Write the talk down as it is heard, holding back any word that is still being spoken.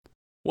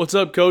What's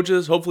up,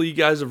 coaches? Hopefully, you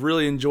guys have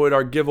really enjoyed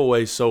our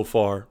giveaway so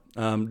far.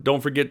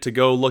 Don't forget to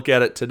go look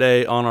at it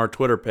today on our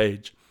Twitter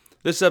page.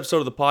 This episode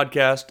of the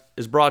podcast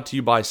is brought to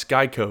you by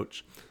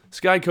SkyCoach.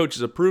 SkyCoach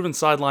is a proven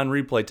sideline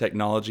replay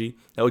technology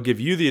that will give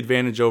you the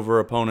advantage over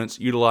opponents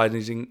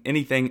utilizing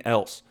anything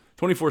else.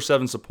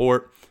 24/7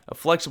 support, a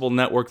flexible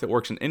network that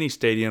works in any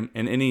stadium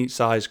and any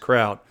size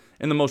crowd,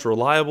 and the most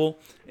reliable,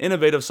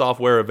 innovative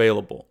software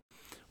available.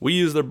 We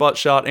use their butt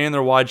shot and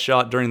their wide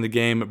shot during the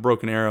game at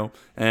Broken Arrow,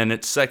 and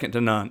it's second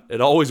to none.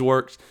 It always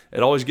works, it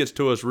always gets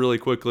to us really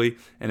quickly,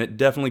 and it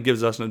definitely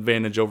gives us an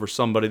advantage over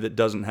somebody that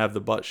doesn't have the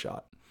butt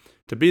shot.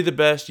 To be the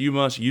best, you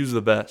must use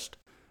the best.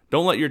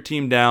 Don't let your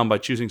team down by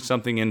choosing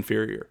something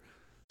inferior.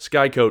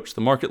 SkyCoach,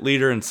 the market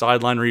leader in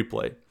sideline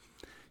replay.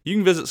 You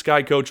can visit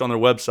SkyCoach on their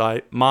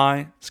website,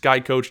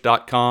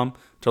 myskycoach.com,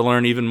 to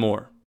learn even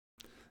more.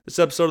 This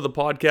episode of the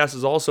podcast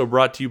is also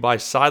brought to you by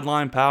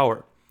Sideline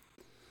Power.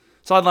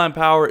 Sideline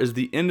Power is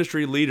the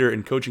industry leader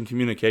in coaching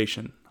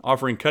communication,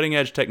 offering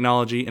cutting-edge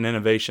technology and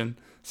innovation.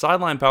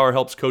 Sideline Power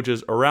helps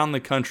coaches around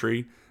the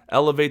country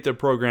elevate their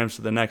programs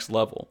to the next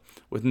level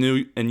with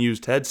new and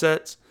used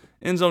headsets,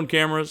 in-zone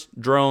cameras,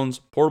 drones,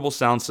 portable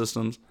sound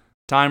systems,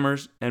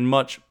 timers, and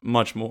much,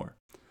 much more.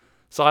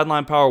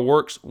 Sideline Power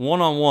works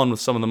one-on-one with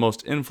some of the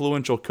most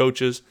influential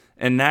coaches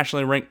and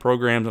nationally ranked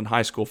programs in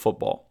high school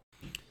football.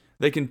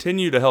 They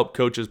continue to help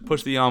coaches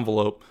push the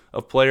envelope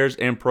of players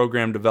and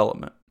program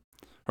development.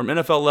 From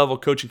NFL-level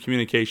coaching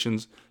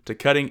communications to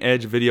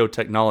cutting-edge video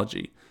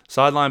technology,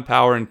 Sideline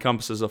Power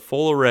encompasses a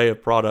full array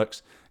of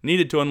products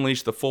needed to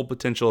unleash the full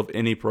potential of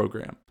any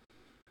program.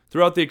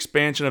 Throughout the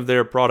expansion of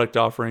their product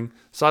offering,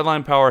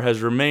 Sideline Power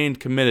has remained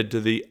committed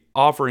to the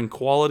offering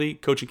quality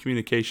coaching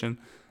communication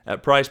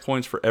at price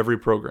points for every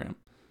program.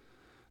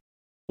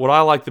 What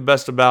I like the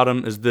best about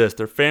them is this: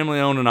 they're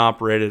family-owned and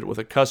operated with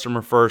a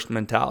customer-first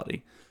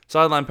mentality.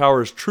 Sideline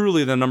Power is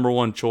truly the number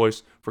one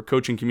choice for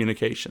coaching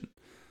communication.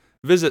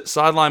 Visit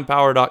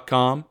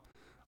sidelinepower.com,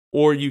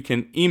 or you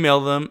can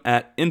email them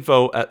at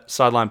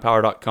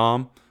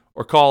info@sidelinepower.com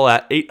or call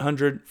at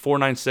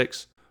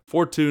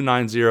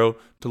 800-496-4290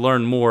 to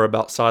learn more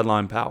about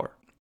Sideline Power.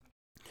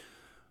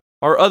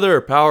 Our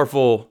other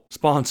powerful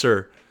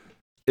sponsor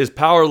is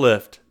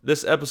Powerlift.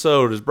 This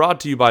episode is brought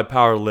to you by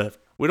Powerlift.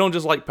 We don't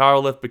just like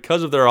Powerlift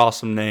because of their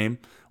awesome name.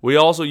 We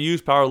also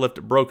use Powerlift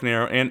at Broken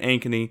Arrow and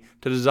Ankeny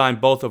to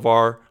design both of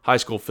our high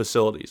school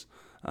facilities.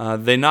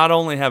 They not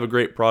only have a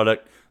great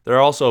product, they're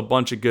also a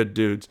bunch of good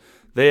dudes.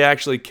 They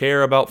actually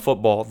care about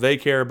football. They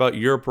care about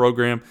your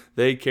program.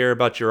 They care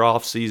about your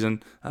off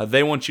season.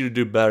 They want you to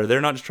do better. They're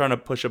not just trying to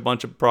push a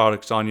bunch of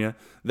products on you.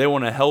 They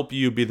want to help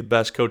you be the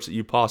best coach that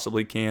you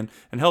possibly can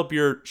and help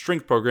your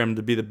strength program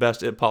to be the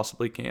best it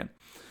possibly can.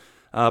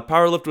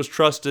 Powerlift was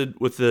trusted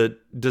with the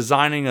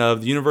designing of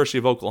the University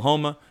of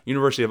Oklahoma,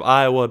 University of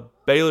Iowa,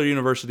 Baylor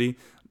University,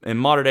 and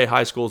Mater Dei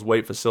High School's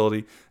weight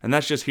facility, and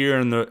that's just here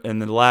in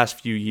the last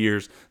few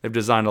years. They've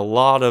designed a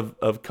lot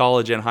of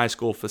college and high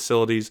school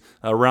facilities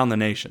around the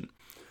nation.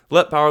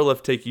 Let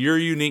Powerlift take your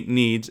unique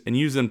needs and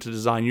use them to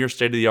design your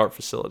state-of-the-art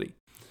facility.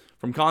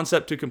 From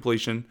concept to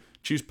completion,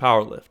 choose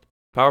Powerlift.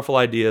 Powerful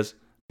ideas,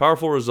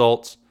 powerful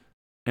results,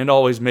 and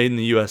always made in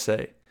the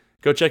USA.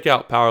 Go check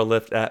out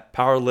Powerlift at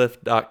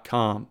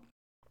powerlift.com.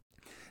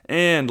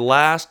 And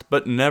last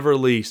but never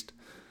least,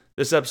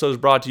 this episode is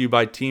brought to you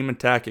by Team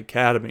Attack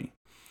Academy.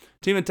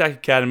 Team Attack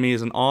Academy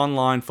is an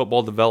online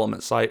football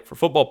development site for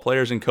football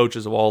players and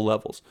coaches of all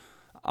levels.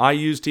 I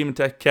use Team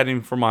Attack Academy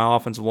for my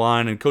offensive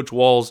line, and Coach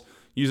Walls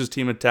uses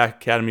Team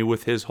Attack Academy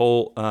with his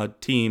whole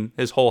team,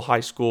 his whole high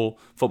school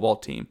football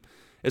team.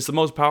 It's the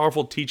most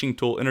powerful teaching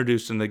tool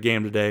introduced in the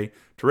game today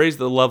to raise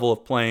the level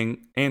of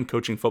playing and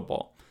coaching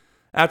football.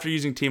 After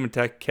using Team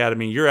Attack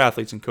Academy, your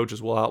athletes and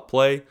coaches will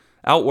outplay,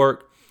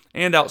 outwork,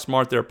 and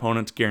outsmart their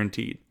opponents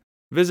guaranteed.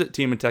 Visit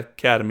Team Attack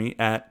Academy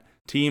at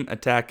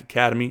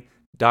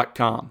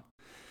teamattackacademy.com.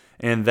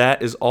 And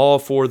that is all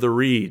for the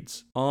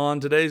reads. On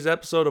today's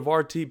episode of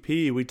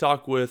RTP, we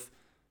talk with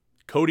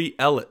Cody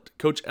Ellett.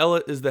 Coach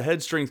Ellett is the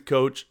head strength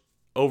coach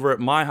over at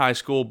my high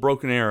school,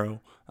 Broken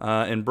Arrow,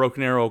 in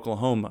Broken Arrow,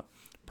 Oklahoma.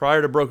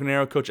 Prior to Broken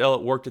Arrow, Coach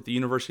Ellett worked at the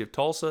University of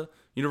Tulsa,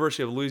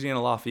 University of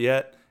Louisiana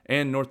Lafayette,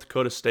 and North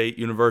Dakota State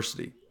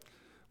University.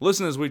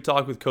 Listen as we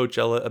talk with Coach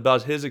Ellett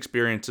about his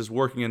experiences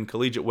working in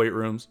collegiate weight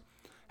rooms,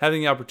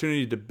 having the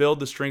opportunity to build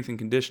the strength and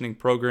conditioning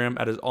program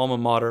at his alma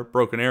mater,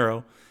 Broken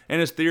Arrow,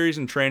 and his theories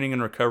in training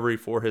and recovery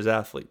for his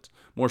athletes.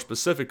 More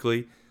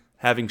specifically,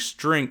 having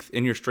strength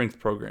in your strength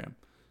program.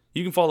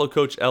 You can follow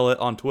Coach Ellett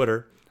on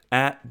Twitter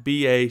at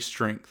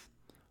BAStrength.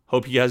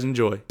 Hope you guys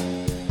enjoy.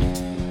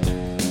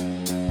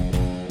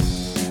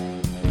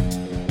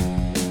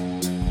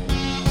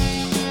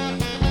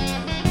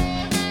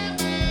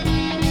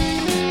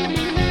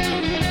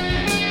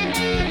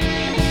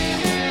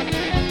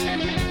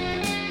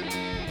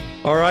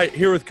 All right,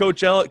 here with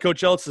Coach Ellett.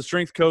 Coach Ellett's the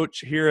strength coach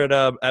here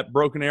at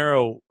Broken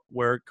Arrow,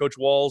 where Coach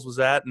Walls was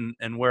at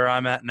and where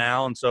I'm at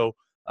now. And so,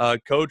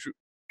 Coach,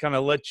 kind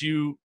of let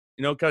you,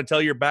 kind of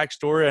tell your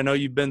backstory. I know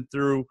you've been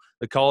through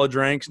the college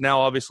ranks,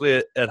 now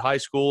obviously at high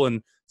school,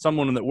 and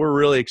someone that we're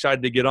really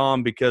excited to get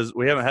on because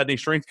we haven't had any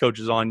strength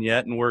coaches on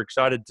yet, and we're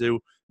excited to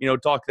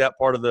talk that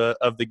part of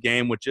the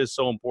game, which is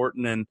so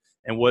important, and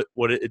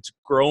it's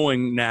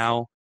growing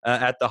now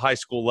at the high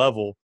school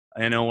level.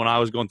 I know when I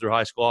was going through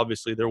high school,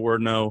 obviously there were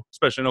no,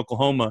 especially in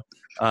Oklahoma,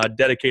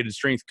 dedicated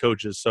strength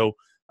coaches. So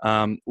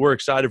we're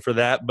excited for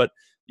that. But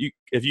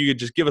if you could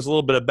just give us a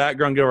little bit of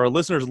background, give our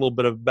listeners a little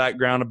bit of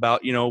background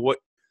about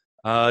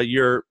where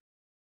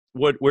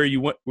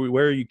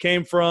you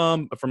came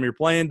from your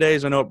playing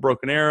days. I know at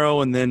Broken Arrow,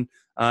 and then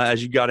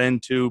as you got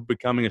into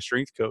becoming a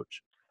strength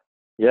coach.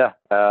 Yeah,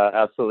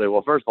 absolutely.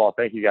 Well, first of all,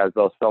 thank you guys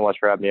both so much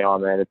for having me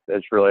on, man.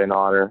 It's really an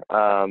honor.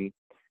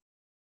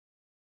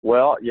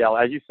 Well, yeah,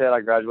 as you said,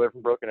 I graduated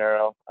from Broken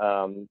Arrow.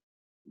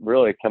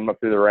 Really coming up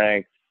through the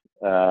ranks,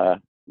 I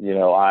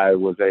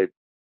was a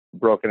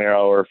Broken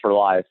Arrower for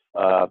life.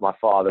 My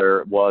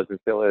father was and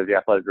still is the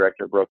athletic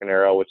director at Broken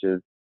Arrow, which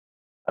is,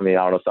 I don't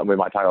know, something we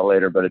might talk about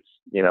later, but it's,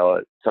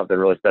 it's something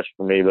really special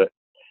for me. But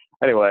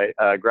anyway,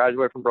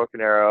 graduated from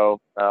Broken Arrow,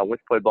 went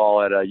to play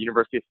ball at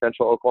University of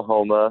Central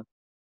Oklahoma,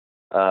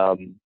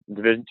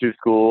 Division II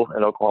school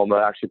in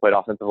Oklahoma. Actually played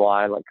offensive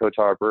line like Coach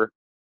Harper.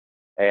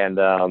 And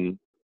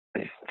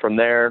from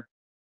there,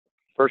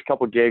 first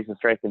couple of gigs in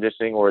strength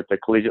conditioning were at the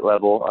collegiate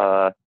level,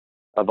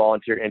 a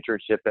volunteer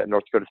internship at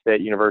North Dakota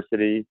State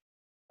University,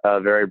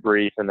 very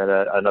brief, and then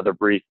another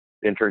brief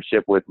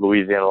internship with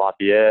Louisiana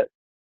Lafayette,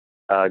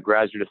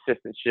 graduate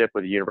assistantship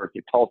with the University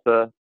of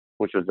Tulsa,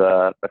 which was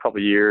a couple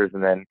of years,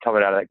 and then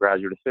coming out of that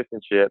graduate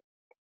assistantship,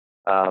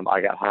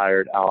 I got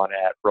hired on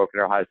at Broken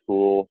Arrow High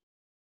School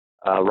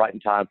right in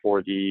time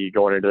for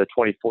going into the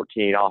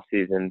 2014 off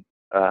season.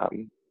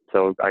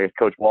 So I guess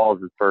Coach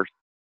Walls' first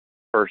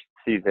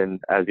season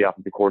as the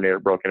offensive coordinator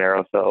at Broken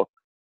Arrow. So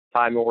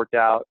timing worked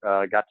out.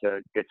 Got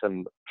to get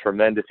some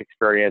tremendous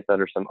experience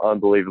under some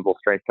unbelievable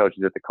strength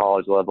coaches at the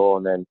college level,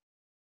 and then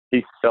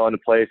he fell into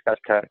place. Got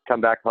to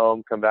come back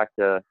home, come back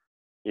to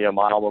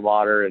my alma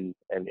mater, and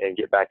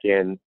get back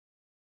into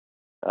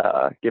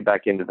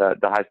the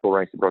high school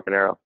ranks of Broken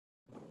Arrow.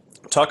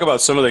 Talk about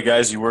some of the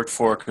guys you worked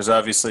for, because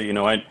obviously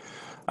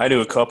I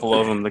knew a couple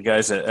of them. The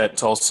guys at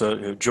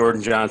Tulsa,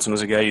 Jordan Johnson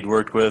was a guy you'd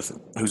worked with,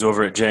 who's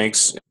over at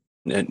Jenks,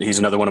 and he's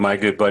another one of my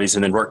good buddies.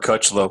 And then Rick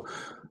Cutchlow,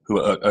 who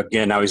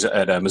again now he's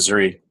at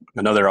Missouri,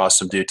 another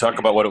awesome dude. Talk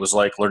about what it was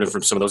like learning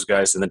from some of those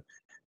guys, and then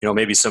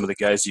maybe some of the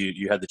guys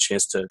you had the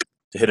chance to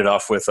hit it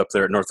off with up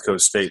there at North Dakota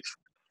State.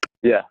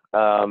 Yeah,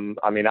 I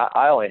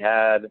probably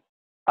had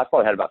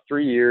about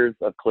 3 years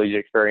of collegiate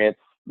experience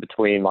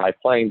between my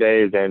playing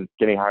days and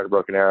getting hired at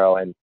Broken Arrow,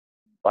 and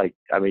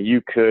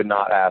you could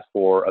not ask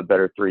for a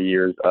better 3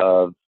 years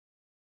of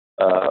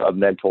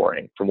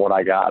mentoring from what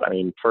I got.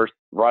 First,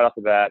 right off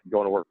the bat,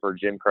 going to work for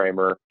Jim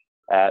Kramer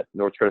at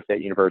North Dakota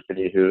State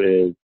University, who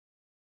is,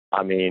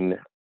 I don't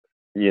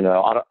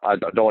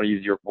want to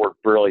use your word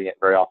brilliant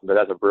very often, but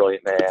that's a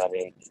brilliant man.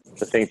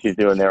 The things he's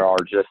doing there are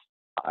just,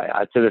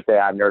 to this day,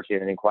 I've never seen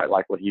anything quite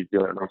like what he's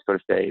doing at North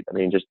Dakota State.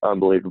 just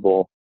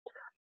unbelievable.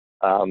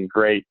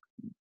 Great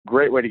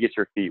way to get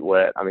your feet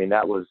wet.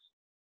 That was,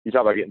 you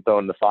talk about getting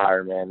thrown in the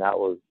fire, man. That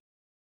was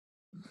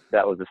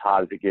as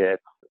hot as it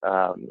gets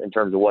in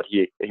terms of what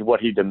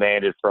he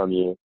demanded from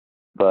you.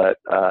 But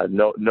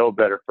no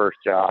better first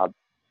job.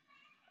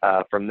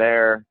 From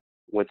there,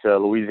 went to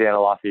Louisiana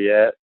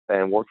Lafayette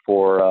and worked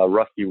for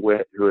Rusty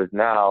Witt, who is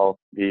now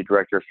the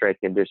director of strength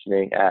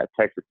conditioning at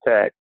Texas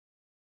Tech,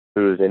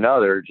 who is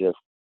another just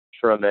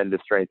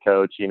tremendous strength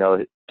coach.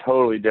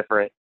 Totally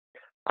different.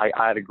 I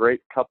had a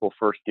great couple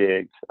first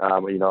gigs.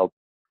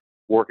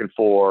 Working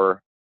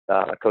for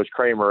Coach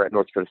Kramer at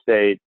North Dakota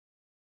State,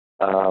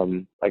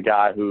 a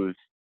guy who's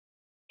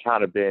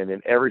kind of been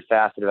in every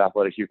facet of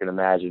athletics you can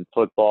imagine.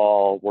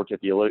 Football, worked at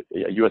the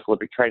U.S.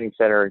 Olympic Training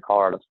Center in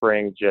Colorado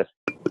Springs, just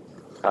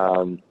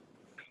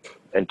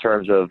in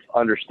terms of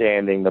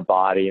understanding the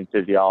body and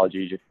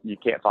physiology, just you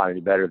can't find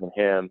any better than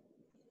him.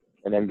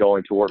 And then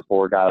going to work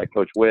for a guy like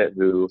Coach Witt,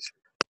 who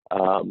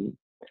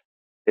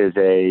is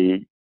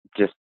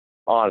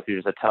honestly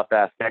just a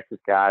tough-ass Texas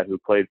guy who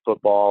played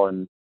football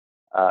and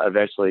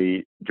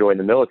eventually joined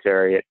the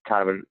military at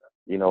kind of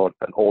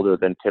an older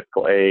than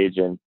typical age,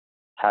 and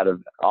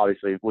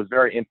obviously was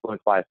very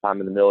influenced by his time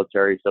in the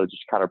military. So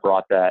just kind of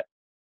brought that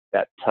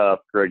tough,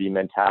 gritty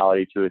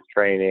mentality to his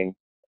training.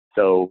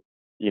 So,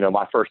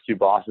 my first two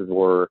bosses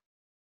were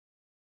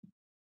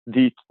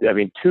two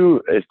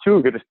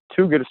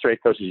good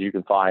strength coaches you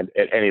can find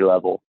at any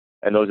level.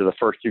 And those are the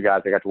first two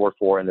guys I got to work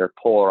for, and they're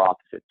polar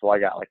opposites. So I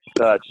got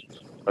such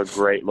a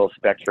great little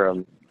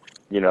spectrum,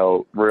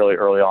 really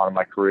early on in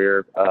my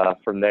career.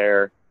 From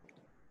there,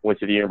 went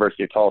to the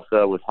University of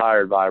Tulsa, was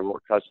hired by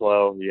Rick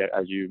Cutchlow,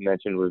 as you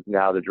mentioned, was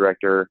now the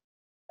director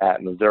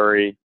at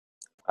Missouri.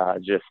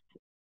 Just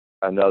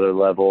another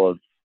level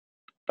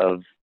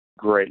of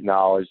great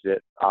knowledge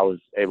that I was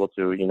able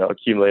to,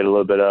 accumulate a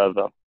little bit of.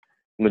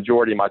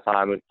 Majority of my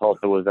time at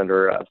Tulsa was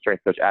under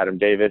strength coach Adam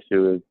Davis,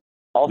 who is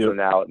also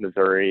now at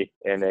Missouri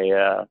in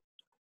a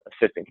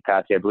assistant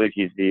capacity. I believe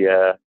he's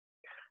the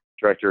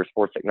director of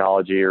sports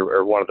technology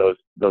or one of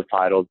those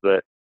titles.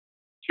 But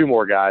two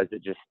more guys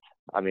that just,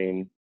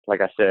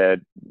 like I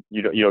said,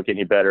 you don't get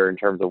any better in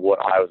terms of what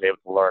I was able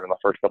to learn in my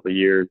first couple of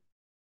years.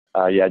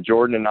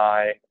 Jordan and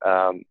I,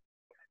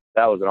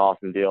 that was an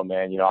awesome deal,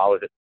 man.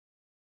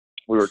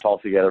 We were tall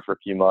together for a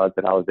few months,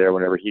 and I was there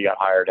whenever he got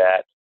hired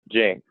at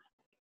Jinx.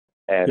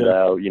 And,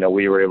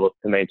 we were able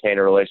to maintain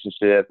a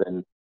relationship,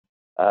 and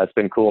it's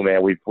been cool,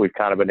 man. We've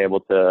kind of been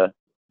able to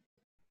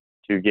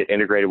get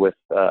integrated with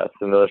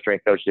some other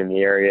strength coaches in the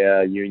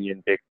area,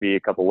 Union, Bixby, a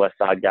couple West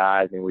Side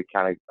guys, and we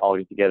kind of all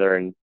get together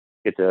and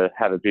get to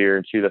have a beer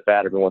and chew the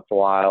fat every once in a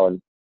while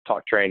and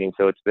talk training.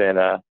 So it's been,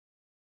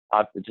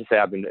 I've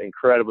been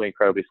incredibly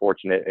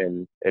fortunate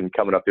in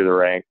coming up through the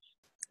ranks.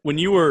 When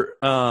you were,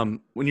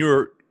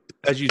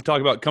 as you talk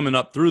about coming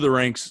up through the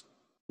ranks,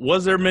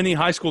 was there many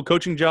high school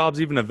coaching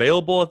jobs even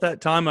available at that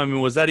time? I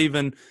mean, was that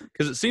even,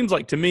 because it seems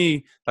like to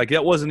me, like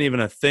that wasn't even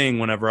a thing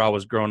whenever I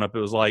was growing up. It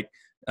was like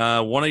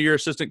one of your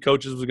assistant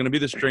coaches was going to be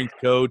the strength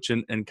coach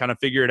and kind of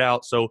figure it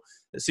out. So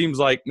it seems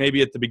like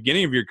maybe at the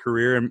beginning of your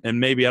career, and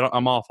maybe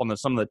I'm off on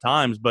some of the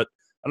times, but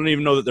I don't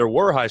even know that there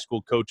were high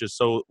school coaches.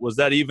 So was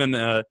that even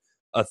a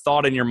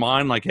thought in your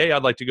mind, like, hey,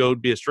 I'd like to go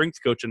be a strength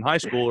coach in high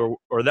school,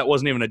 or that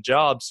wasn't even a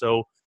job,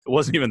 so it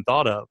wasn't even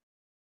thought of?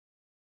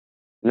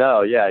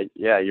 No,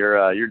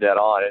 you're dead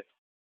on.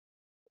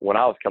 When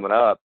I was coming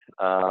up,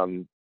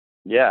 it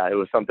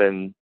was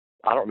something.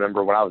 I don't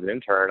remember when I was an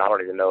intern. I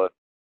don't even know if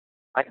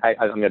I'm trying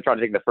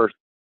to think the first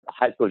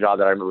high school job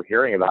that I remember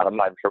hearing about. I'm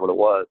not even sure what it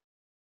was.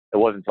 It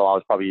wasn't until I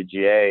was probably a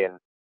GA,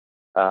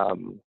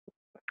 and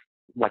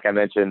like I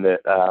mentioned that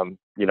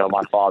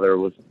my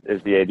father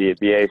is the AD at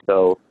VA,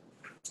 so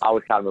I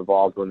was kind of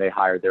involved when they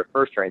hired their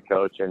first strength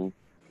coach, and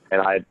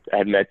I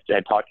had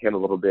talked to him a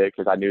little bit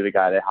because I knew the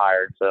guy they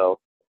hired. So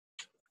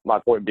my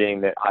point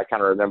being that I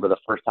kind of remember the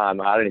first time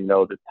I didn't even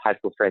know that high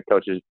school strength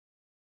coaches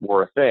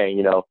were a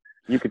thing.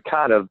 You could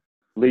kind of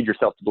lead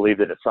yourself to believe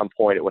that at some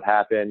point it would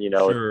happen.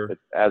 Sure.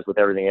 As with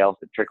everything else,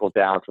 it trickles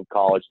down from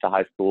college to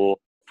high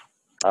school.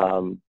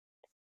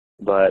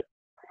 But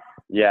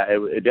yeah, it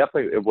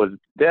was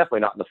definitely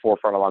not in the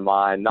forefront of my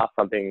mind. Not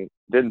something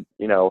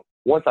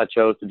once I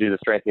chose to do the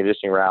strength and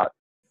conditioning route,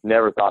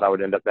 never thought I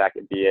would end up back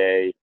at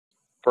VA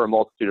for a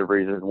multitude of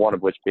reasons. One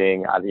of which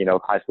being,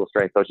 high school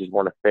strength coaches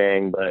weren't a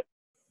thing, but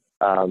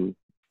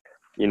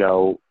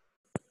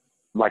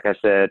like I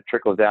said,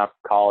 trickles down from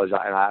college,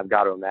 and I've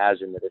got to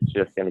imagine that it's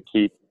just going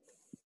to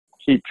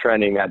keep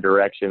trending that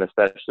direction,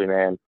 especially,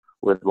 man,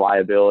 with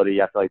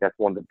liability. I feel like that's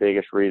one of the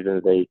biggest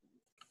reasons they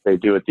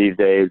do it these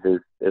days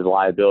is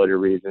liability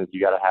reasons.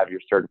 You got to have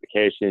your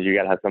certifications. You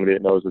got to have somebody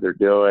that knows what they're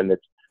doing,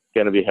 that's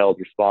going to be held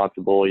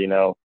responsible. I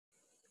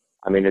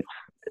mean, it's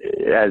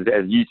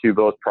as you two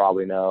both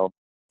probably know.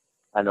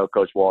 I know,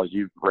 Coach Walls,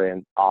 you've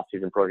ran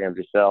off-season programs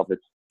yourself.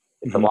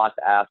 It's a lot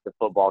to ask a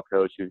football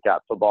coach who's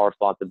got football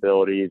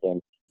responsibilities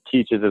and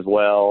teaches as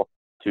well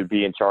to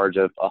be in charge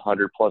of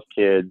 100+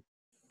 kids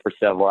for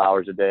several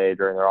hours a day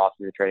during their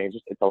off-season training.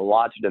 It's a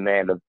lot to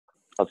demand of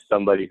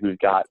somebody who's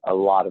got a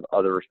lot of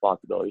other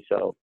responsibilities.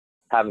 So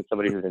having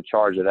somebody who's in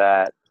charge of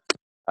that,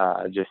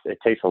 it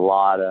takes a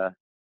lot of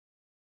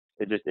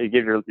it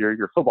gives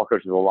your football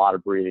coaches a lot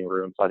of breathing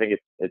room. So I think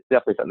it's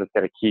definitely something that's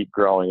going to keep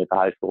growing at the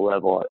high school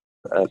level,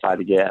 if I had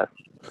to guess.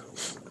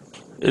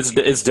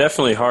 It's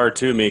definitely hard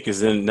too, me, because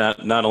then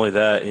not only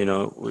that,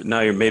 now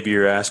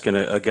you're asking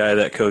a guy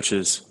that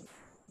coaches,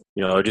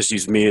 just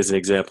use me as an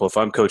example. If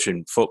I'm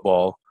coaching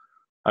football,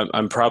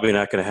 I'm probably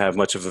not going to have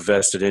much of a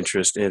vested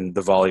interest in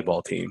the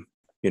volleyball team.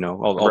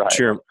 I'll Right.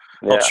 cheer them.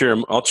 Yeah.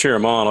 I'll cheer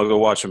them on. I'll go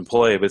watch them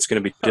play, but it's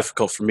going to be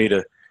difficult for me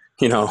to,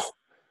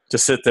 to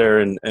sit there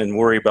and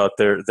worry about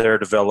their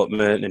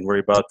development and worry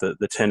about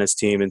the tennis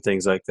team and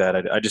things like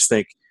that. I just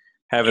think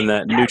having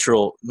that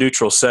neutral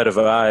set of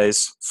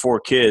eyes for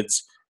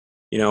kids,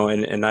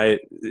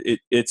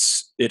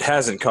 it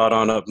hasn't caught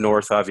on up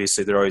north.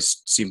 Obviously, there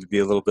always seem to be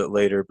a little bit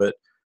later, but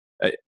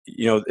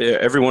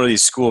every one of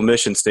these school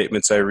mission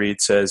statements I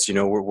read says,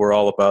 we're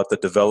all about the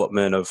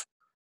development of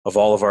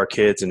all of our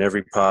kids in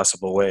every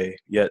possible way.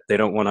 Yet they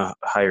don't want to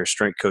hire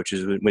strength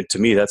coaches. When, to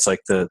me, that's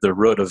like the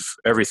root of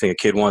everything a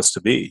kid wants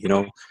to be.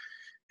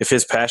 If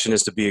his passion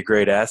is to be a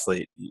great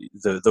athlete,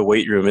 the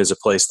weight room is a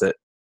place that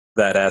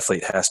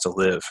athlete has to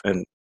live,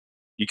 and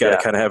you got to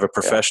kind of have a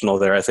professional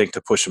there, I think,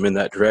 to push him in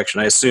that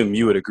direction. I assume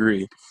you would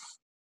agree.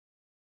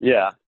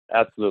 Yeah,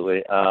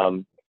 absolutely.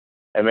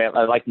 And man,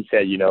 like you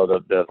said,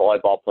 the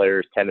volleyball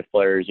players, tennis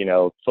players,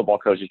 football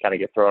coaches kind of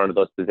get thrown into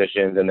those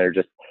positions, and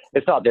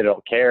it's not they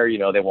don't care.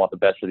 They want the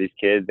best for these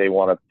kids. They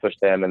want to push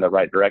them in the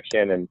right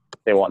direction, and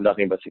they want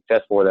nothing but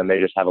success for them. They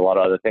just have a lot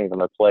of other things on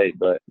their plate.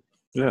 But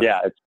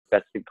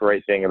that's the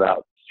great thing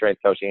about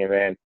strength coaching,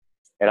 man.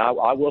 And I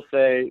will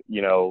say,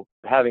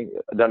 having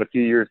done a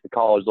few years at the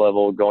college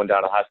level, going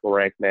down to high school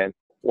ranks, man,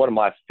 one of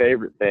my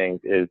favorite things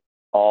is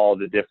all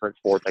the different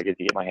sports I get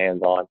to get my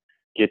hands on.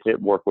 Get to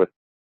work with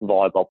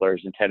volleyball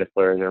players and tennis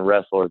players and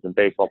wrestlers and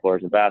baseball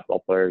players and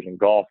basketball players and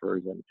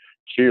golfers and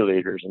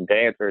cheerleaders and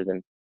dancers.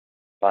 And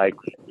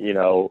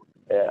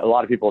a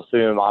lot of people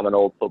assume I'm an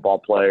old football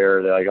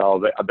player. They're like,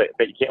 oh, I bet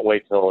you can't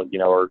wait till,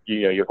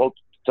 you hope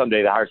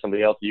someday to hire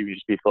somebody else. You can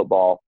just be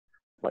football.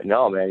 Like,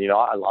 no, man,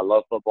 I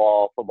love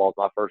football. Football's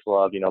my first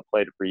love,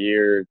 played it for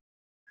years,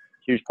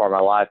 huge part of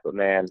my life. But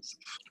man,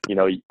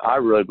 I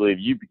really believe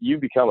you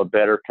become a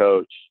better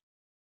coach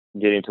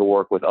getting to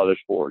work with other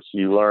sports.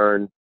 You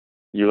learn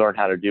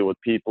how to deal with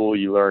people.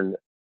 You learn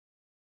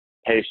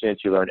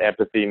patience. You learn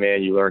empathy,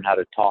 man. You learn how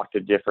to talk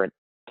to different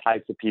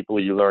types of people.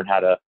 You learn how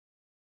to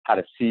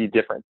see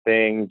different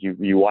things.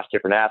 You watch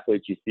different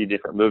athletes. You see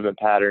different movement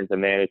patterns. And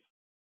man,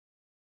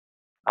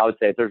 I would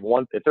say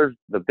if there's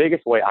the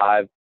biggest way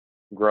I've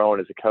grown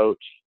as a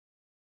coach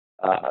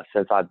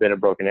since I've been at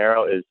Broken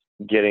Arrow is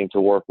getting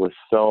to work with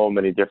so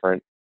many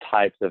different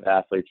types of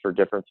athletes for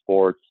different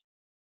sports.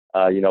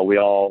 We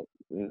all,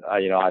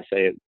 I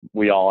say it,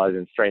 we all as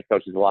in strength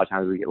coaches, a lot of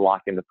times we get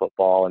locked into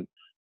football, and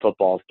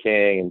football's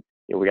king,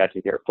 and we got to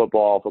take care of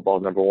football.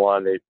 Football's number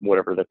one.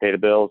 Whatever they pay the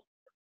bills,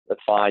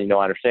 that's fine. I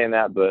understand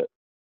that, but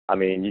I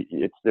mean,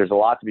 there's a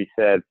lot to be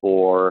said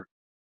for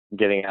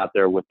getting out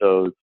there with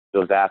those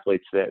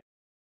athletes that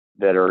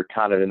are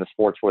kind of in the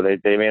sports where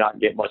they may not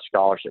get much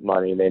scholarship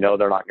money, and they know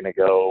they're not going to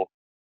go,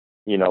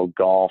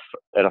 golf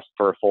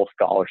for a full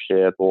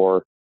scholarship,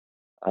 or,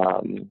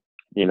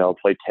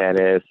 play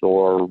tennis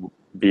or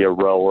be a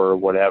rower or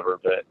whatever.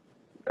 But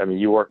I mean,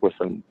 you work with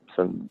some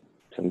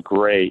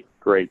great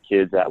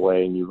kids that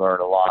way, and you learn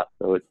a lot.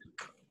 So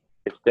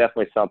it's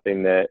definitely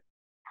something that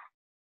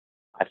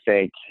I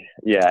think,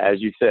 yeah,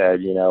 as you said,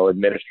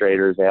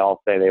 administrators, they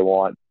all say they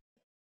want,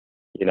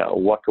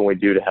 what can we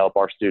do to help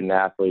our student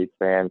athletes,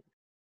 man?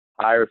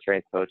 Hire a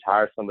strength coach,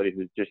 hire somebody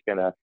whose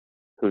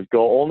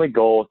only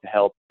goal is to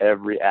help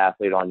every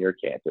athlete on your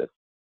campus.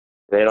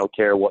 They don't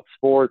care what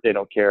sport, they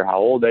don't care how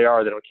old they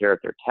are, they don't care if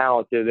they're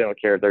talented, they don't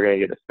care if they're going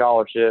to get a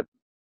scholarship.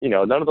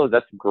 None of those,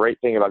 that's the great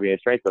thing about being a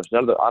strength coach.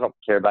 I don't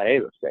care about any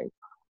of those things.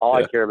 All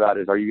I care about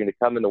is, are you going to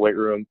come in the weight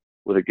room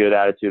with a good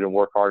attitude and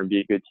work hard and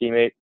be a good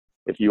teammate?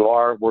 If you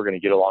are, we're going to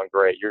get along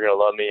great. You're going to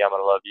love me, I'm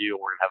going to love you,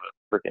 and we're going to have a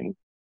freaking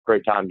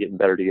great time getting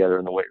better together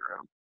in the weight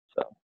room.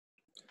 So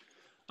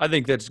I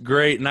think that's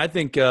great. And I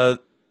think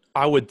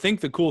I would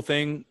think the cool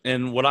thing,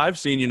 and what I've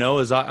seen,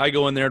 is I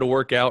go in there to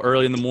work out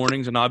early in the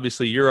mornings, and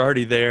obviously you're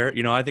already there.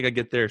 I think I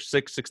get there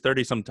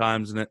 6:30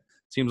 sometimes, and it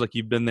seems like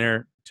you've been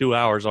there 2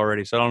 hours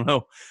already. So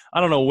I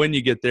don't know when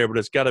you get there, but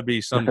it's got to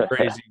be some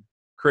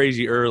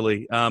crazy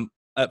early.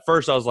 At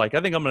first I was like, I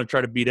think I'm going to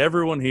try to beat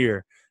everyone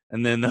here.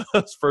 And then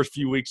those first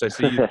few weeks I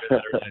see you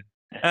there.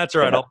 That's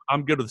all right.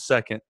 I'm good with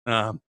second.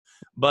 Or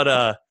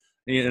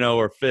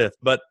fifth.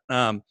 But,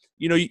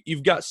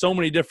 you've got so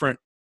many different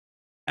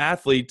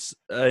athletes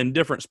in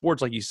different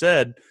sports, like you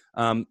said.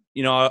 I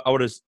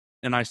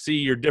see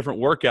your different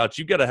workouts.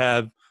 You've got to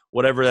have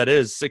whatever that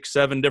is,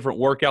 6-7 different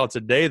workouts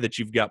a day that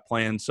you've got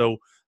planned. So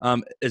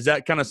is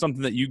that kind of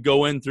something that you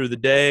go in through the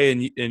day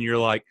and you're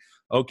like,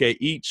 okay,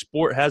 each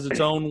sport has its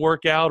own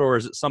workout, or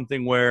is it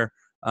something where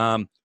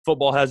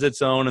football has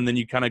its own and then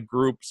you kind of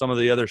group some of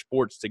the other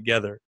sports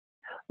together?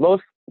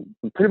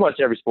 Pretty much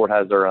every sport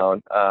has their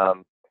own.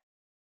 I've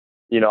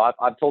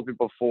told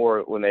people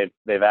before when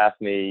they've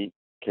asked me,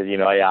 because,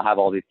 I have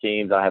all these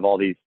teams, I have all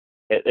these,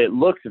 it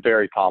looks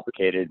very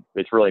complicated.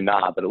 It's really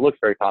not, but it looks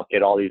very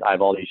complicated. I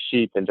have all these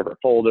sheets and different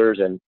folders,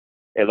 and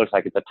it looks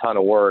like it's a ton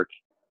of work.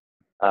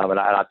 And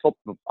I've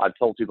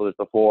told people this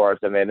before. I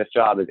said, man, this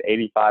job is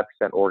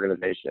 85%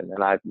 organization,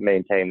 and I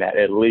maintain that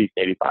at least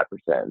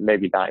 85%,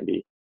 maybe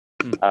 90.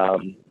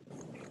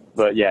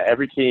 But yeah,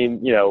 every team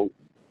has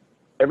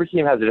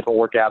a different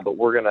workout, but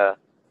we're gonna,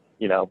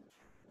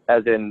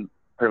 as in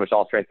pretty much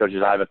all strength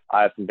coaches, I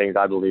have some things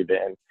I believe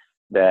in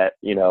that,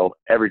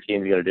 every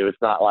team's gonna do.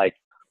 It's not like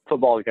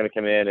football is gonna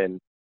come in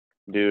and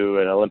do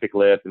an Olympic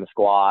lift and a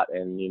squat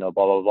and, blah,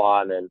 blah,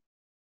 blah. And then,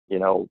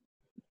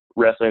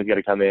 wrestling's going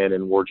to come in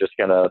and we're just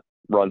going to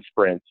run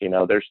sprints.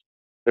 There's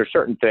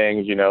certain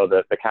things,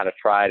 the kind of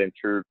tried and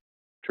true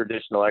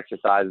traditional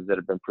exercises that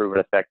have been proven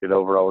effective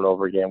over and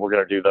over again. We're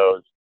going to do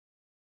those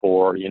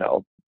for,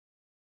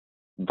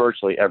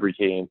 virtually every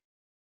team.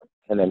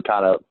 And then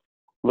kind of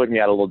looking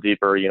at it a little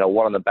deeper,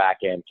 what on the back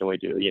end can we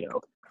do?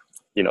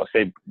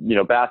 Say,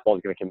 basketball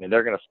is going to come in.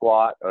 They're going to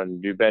squat and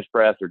do bench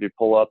press or do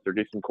pull-ups or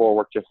do some core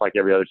work just like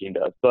every other team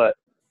does. But,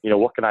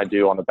 what can I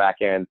do on the back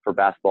end for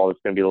basketball that's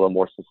going to be a little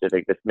more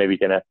specific, that's maybe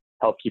going to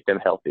help keep them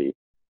healthy?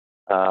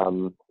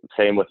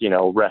 Same with,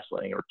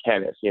 wrestling or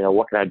tennis.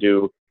 What can I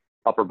do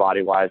upper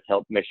body-wise to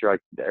help make sure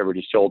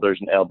everybody's shoulders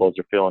and elbows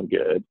are feeling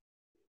good?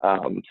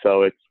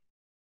 So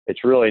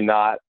it's really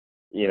not,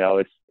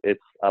 it's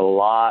a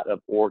lot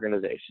of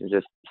organization,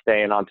 just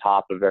staying on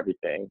top of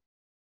everything.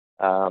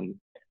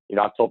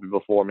 I've told people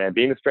before, man,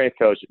 being a strength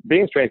coach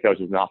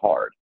is not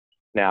hard.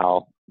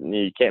 Now,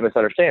 you can't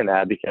misunderstand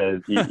that,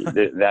 because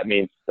that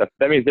means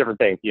different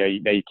things.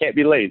 You can't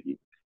be lazy.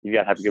 You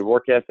got to have a good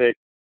work ethic,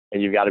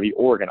 and you've got to be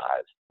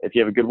organized. If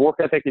you have a good work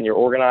ethic and you're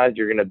organized,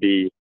 you're going to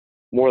be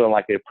more than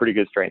likely a pretty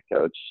good strength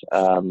coach.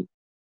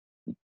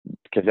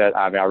 Because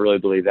I really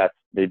believe that's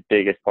the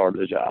biggest part of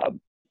the job.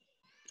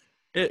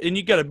 And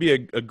you got to be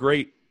a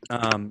great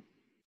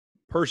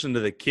person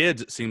to the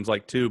kids, it seems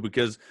like, too,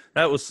 because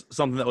that was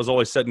something that was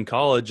always said in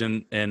college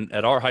and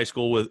at our high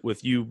school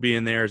with you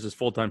being there as his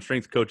full-time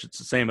strength coach. It's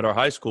the same at our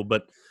high school,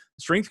 but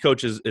strength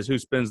coach is who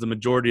spends the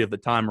majority of the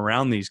time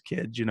around these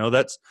kids. You know,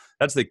 that's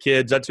the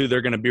kids. That's who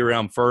they're going to be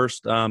around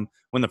first.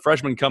 When the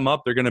freshmen come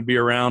up, they're going to be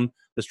around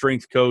the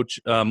strength coach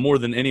more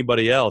than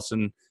anybody else.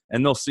 And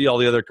they'll see all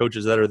the other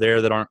coaches that are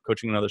there that aren't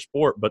coaching another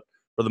sport. But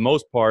for the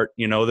most part,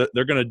 you know,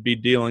 they're going to be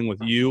dealing with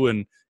you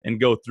and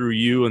go through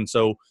you. And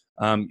so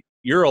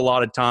you're a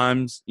lot of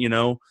times, you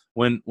know,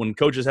 when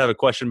coaches have a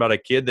question about a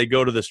kid, they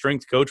go to the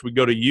strength coach. We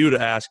go to you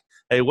to ask,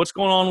 hey, what's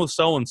going on with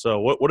so-and-so?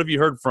 What have you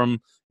heard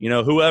from, you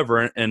know,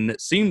 whoever? And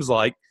it seems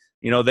like,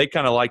 you know, they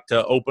kind of like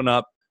to open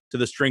up to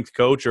the strength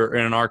coach, or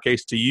in our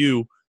case to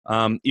you,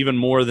 even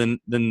more than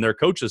their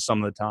coaches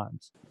some of the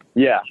times.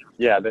 Yeah.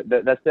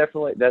 That's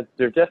definitely,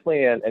 there's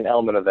definitely an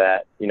element of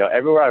that. You know,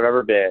 everywhere I've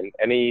ever been,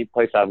 any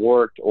place I've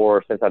worked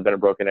or since I've been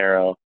at Broken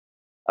Arrow,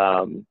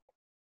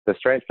 the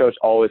strength coach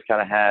always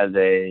kind of has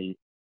a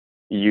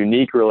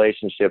unique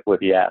relationship with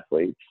the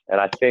athletes.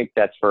 And I think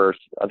that's for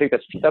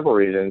several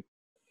reasons.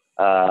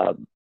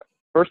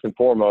 First and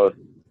foremost,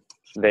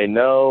 they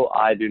know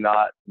I do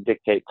not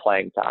dictate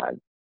playing time.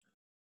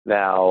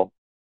 Now,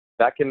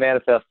 that can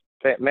manifest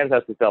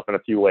itself in a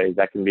few ways.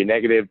 That can be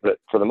negative, but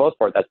for the most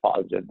part, that's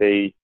positive.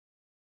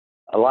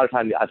 A lot of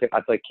times, I feel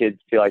like kids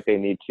feel like they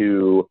need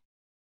to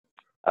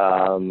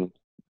kind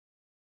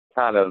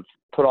of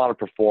put on a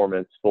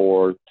performance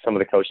for some of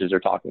the coaches they're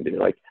talking to.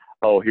 Like,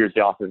 oh, here's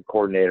the offensive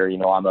coordinator. You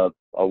know, I'm a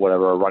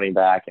running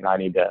back, and I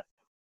need to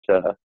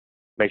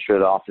make sure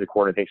the offensive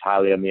coordinator thinks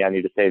highly of me. I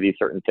need to say these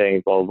certain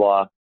things, blah,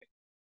 blah,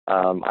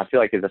 blah. I feel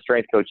like as a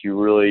strength coach,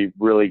 you really,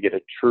 really get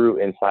a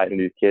true insight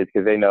into these kids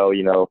because they know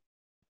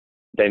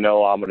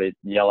I'm going to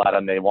yell at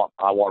them. I want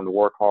them to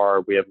work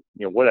hard. We have,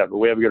 you know, whatever.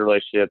 We have a good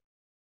relationship,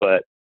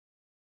 but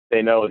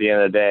they know at the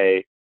end of the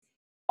day,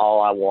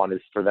 all I want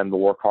is for them to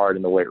work hard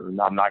in the weight room.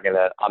 I'm not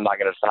gonna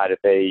decide if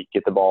they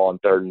get the ball on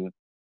third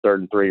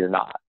and 3 or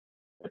not.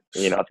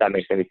 You know, if that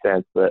makes any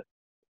sense. But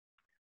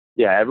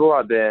yeah, everywhere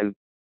I've been,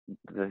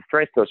 the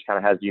strength coach kind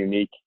of has a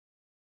unique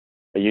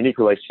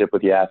relationship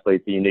with the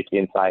athletes, a unique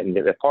insight, and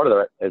part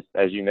of that,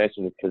 as you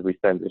mentioned, is because we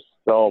spend just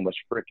so much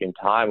freaking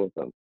time with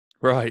them.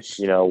 Right.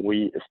 You know,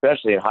 we,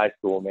 especially in high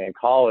school, man.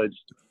 College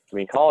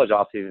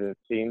off season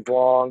seems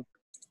long.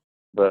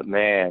 But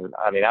man,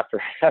 I mean, after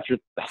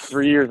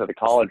 3 years of the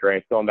college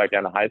ranks, going back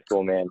down to high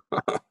school, man,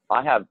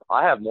 I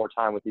have more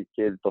time with these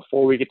kids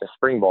before we get to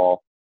spring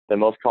ball than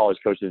most college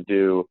coaches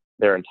do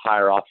their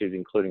entire offseason,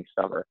 including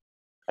summer.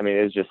 I mean,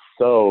 it's just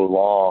so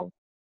long.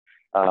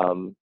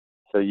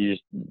 So you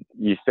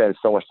spend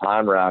so much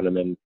time around them,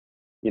 and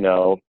you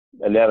know,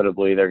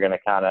 inevitably they're going to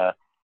kind of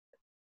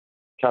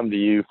come to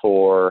you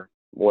for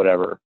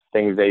whatever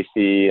things they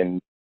see,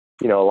 and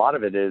you know, a lot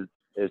of it is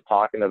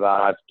talking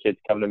about, I have kids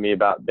come to me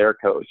about their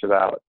coach,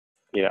 about,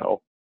 you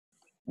know,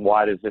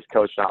 why does this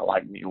coach not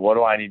like me? What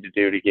do I need to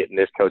do to get in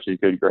this coach's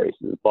good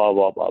graces? Blah,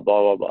 blah, blah,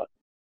 blah, blah, blah.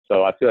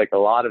 So I feel like a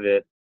lot of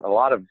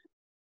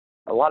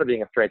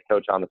being a strength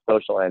coach on the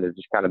social end is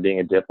just kind of being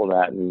a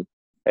diplomat and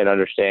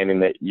understanding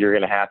that you're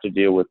going to have to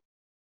deal with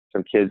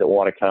some kids that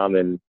want to come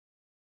and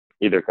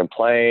either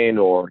complain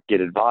or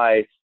get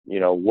advice. You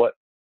know,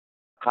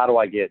 how do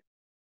I get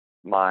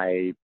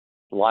my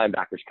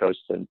linebackers coach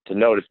to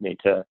notice me,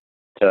 to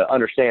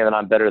understand that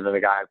I'm better than the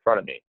guy in front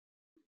of me?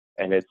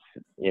 And it's,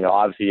 you know,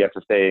 obviously you have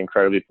to stay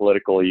incredibly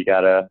political. You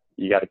gotta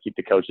keep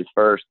the coaches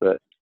first,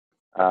 but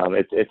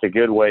it's a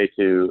good way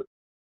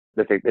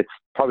it's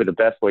probably the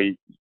best way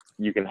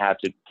you can have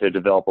to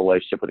develop a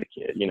relationship with a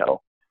kid. You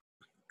know,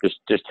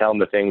 just tell him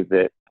the things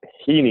that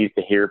he needs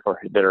to hear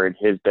that are in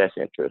his best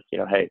interest. You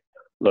know, hey,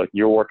 look,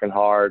 you're working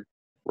hard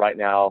right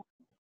now.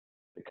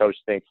 The coach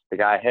thinks the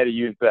guy ahead of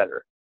you is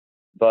better,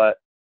 but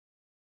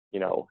you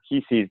know,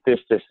 he sees this,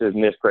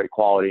 and this great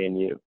quality in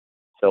you.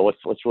 So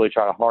let's really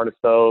try to harness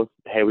those.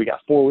 Hey, we got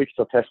 4 weeks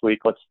till test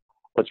week. Let's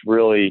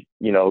really,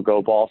 you know,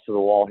 go balls to the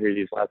wall here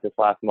this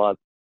last month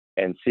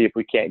and see if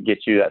we can't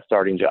get you that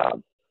starting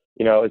job.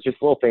 You know, it's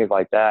just little things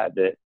like that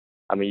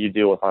I mean, you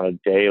deal with on a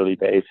daily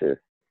basis.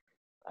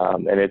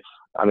 And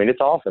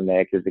it's awesome,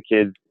 man, because the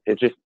kids,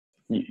 it's just,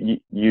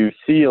 you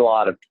see a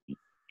lot of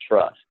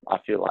trust. I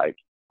feel like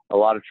a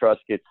lot of trust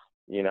gets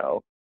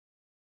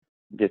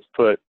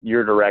put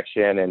your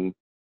direction, and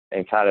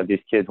kind of these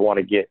kids want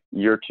to get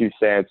your 2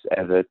 cents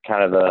as a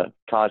kind of a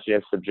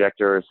conscientious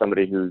objector, or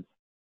somebody who's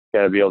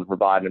going to be able to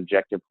provide an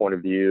objective point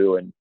of view.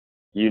 And,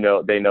 you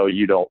know, they know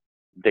you don't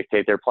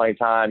dictate their playing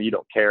time. You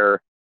don't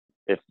care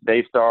if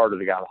they start or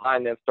the guy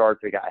behind them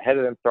starts, the guy ahead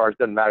of them starts.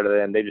 Doesn't matter to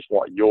them. They just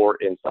want your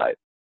insight.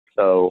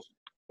 So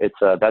it's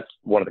that's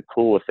one of the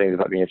coolest things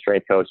about being a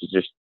strength coach, is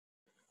just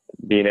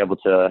being able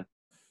to,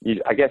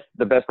 I guess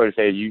the best way to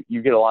say is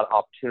you get a lot of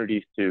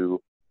opportunities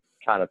to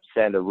kind of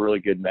send a really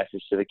good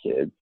message to the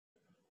kids.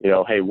 You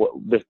know, hey,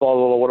 this blah,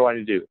 blah, blah, what do I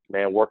need to do?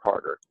 Man, work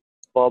harder.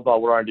 Blah, blah,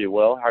 what do I do?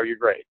 Well, how are your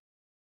grades?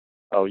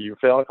 Oh, you're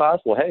failing a class?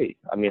 Well, hey,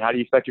 I mean, how do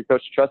you expect your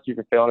coach to trust you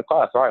for failing a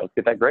class? All right, let's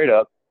get that grade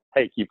up.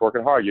 Hey, keep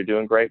working hard. You're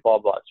doing great, blah,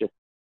 blah. It's just,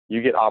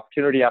 you get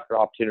opportunity after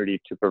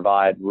opportunity to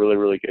provide really,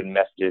 really good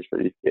messages for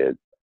these kids,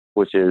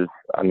 which is,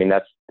 I mean,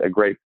 that's a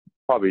great,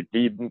 probably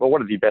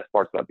one of the best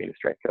parts about being a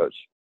strength coach.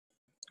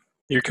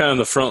 You're kind of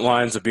the front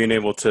lines of being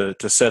able to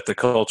set the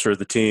culture of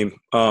the team.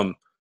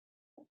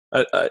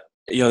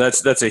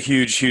 That's a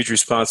huge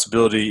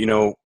responsibility.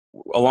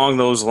 Along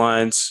those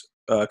lines,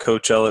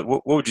 Coach Ellett,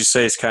 what would you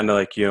say is kind of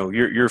like,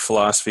 your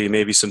philosophy,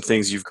 maybe some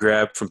things you've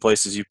grabbed from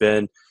places you've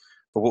been,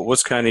 but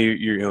what's kind of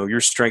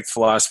your strength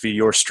philosophy,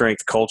 your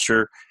strength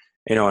culture,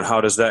 and how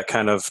does that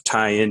kind of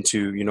tie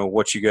into,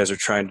 what you guys are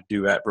trying to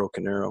do at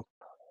Broken Arrow?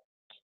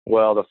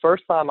 Well, the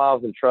first time I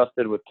was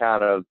entrusted with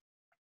kind of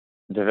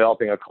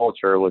developing a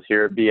culture was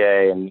here at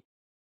BA, and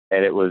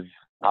it was,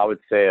 I would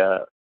say,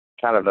 a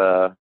kind of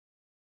a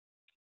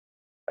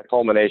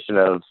culmination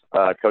of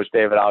Coach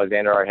David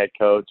Alexander, our head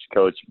coach,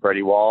 Coach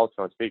Brady Walls,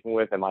 who I'm speaking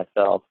with, and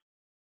myself.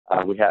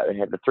 We had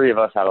the three of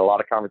us had a lot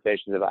of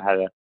conversations about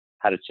how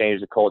to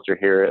change the culture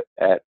here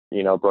at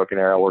Broken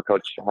Arrow, where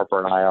Coach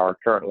Harper and I are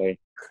currently.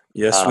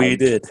 Yes, we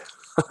did.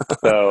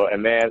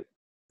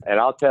 And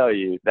I'll tell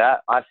you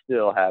that I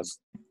still have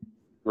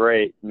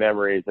great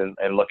memories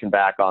and looking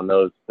back on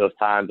those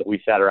times that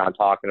we sat around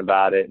talking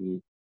about it,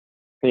 and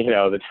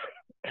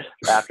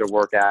after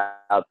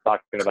workouts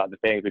talking about the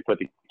things we put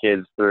the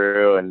kids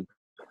through, and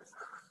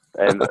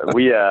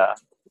we I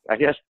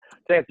guess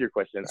to answer your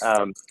question,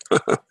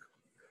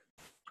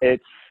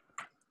 it's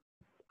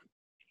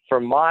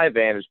from my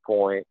vantage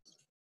point,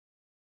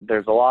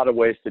 there's a lot of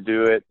ways to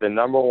do it.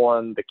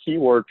 The key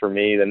word for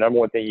me, the number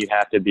one thing you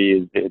have to be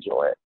is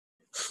vigilant.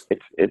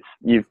 It's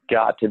you've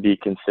got to be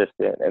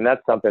consistent, and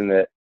that's something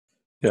that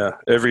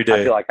every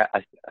day I feel like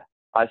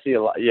I see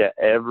a lot. Yeah,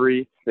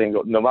 every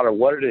single, no matter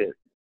what it is,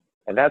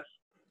 and that's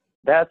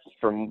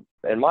from,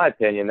 in my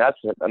opinion, that's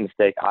a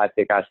mistake I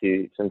think I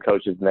see some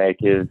coaches make,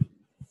 is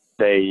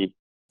they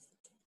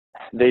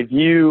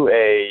view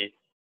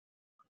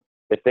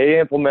if they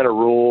implement a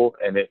rule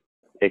and it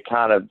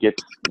kind of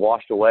gets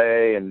washed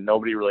away and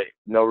nobody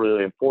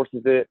really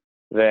enforces it,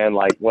 then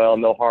like, well,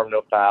 no harm,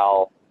 no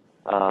foul.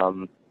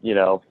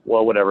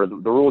 Well, whatever. The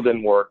rule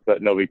didn't work,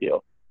 but no big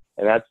deal.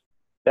 And that's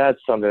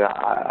something that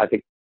I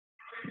think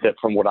that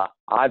from what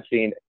I've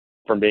seen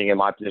from being in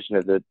my position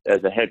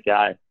as a head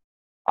guy,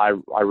 I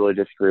really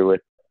disagree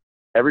with.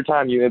 Every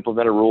time you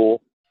implement a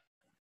rule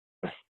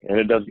and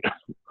it doesn't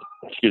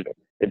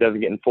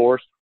get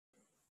enforced,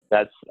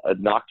 that's a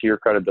knock to your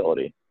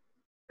credibility.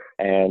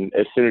 And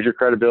as soon as your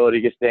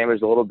credibility gets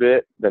damaged a little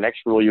bit, the next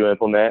rule you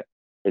implement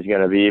is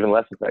going to be even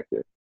less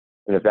effective.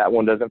 And if that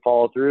one doesn't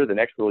follow through, the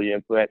next rule you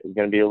implement is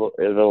going to be a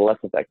little less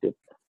effective.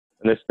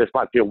 And this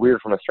might feel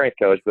weird from a strength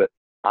coach, but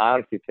I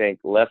honestly think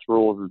less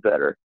rules is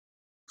better.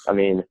 I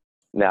mean,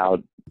 now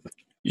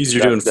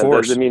easier to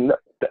enforce.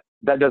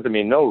 That doesn't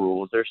mean no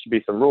rules. There should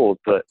be some rules,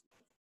 but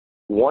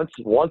once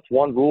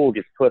one rule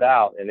gets put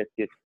out and it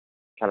gets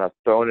kind of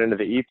thrown into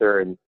the ether,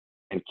 and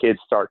kids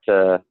start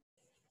to,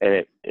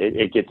 and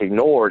it gets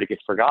ignored, it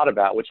gets forgot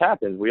about, which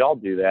happens. We all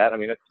do that. I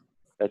mean,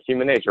 that's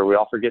human nature. We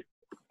all forget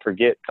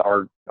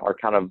our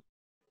kind of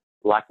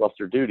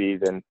lackluster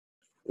duties, and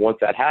once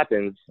that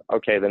happens,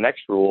 okay, the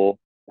next rule,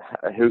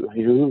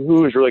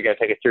 who is really going to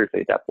take it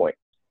seriously at that point?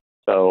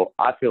 So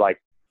I feel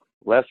like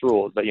less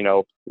rules, but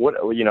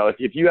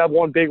if you have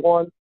one big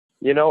one,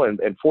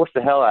 and force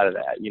the hell out of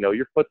that.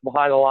 Your foot's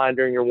behind the line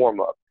during your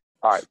warm up.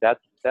 All right, that's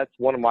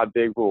one of my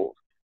big rules.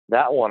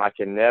 That one I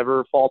can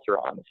never falter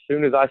on. As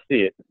soon as I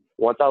see it,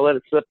 once I let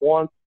it slip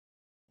once,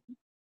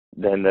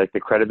 then the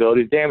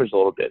credibility is damaged a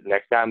little bit. The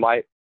next guy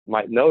might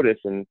notice,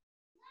 and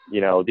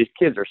these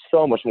kids are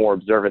so much more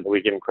observant than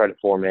we give them credit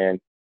for,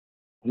 man.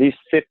 The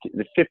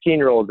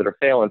 15-year-olds that are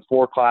failing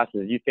 4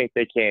 classes, you think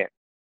they can't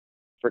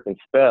freaking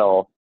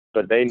spell,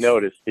 but they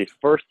notice the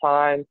first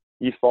time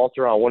you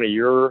falter on one of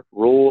your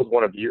rules,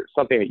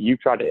 something that you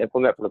tried to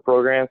implement for the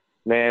program,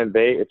 man,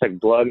 it's like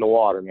blood in the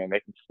water, man. They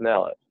can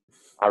smell it.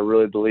 I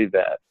really believe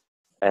that.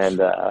 And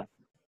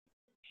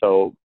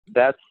so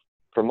that's,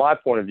 from my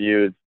point of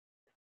view, is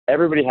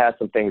everybody has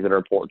some things that are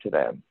important to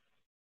them.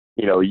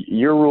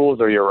 Your rules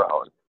are your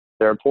own.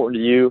 They're important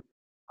to you.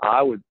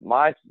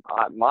 My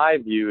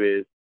view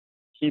is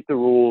keep the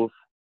rules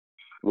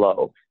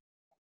low.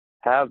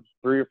 Have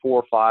 3 or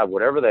 4 or 5,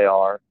 whatever they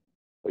are,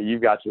 but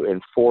you've got to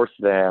enforce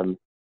them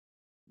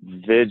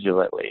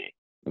vigilantly,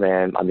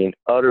 man. I mean,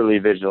 utterly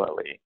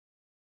vigilantly.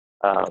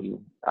 I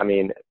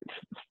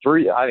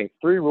think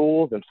 3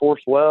 rules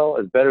enforced well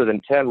is better than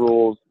 10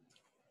 rules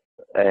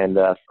and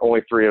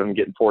only 3 of them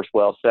get enforced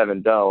well,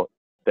 7 don't.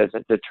 There's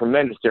a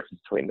tremendous difference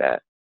between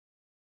that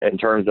in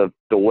terms of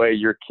the way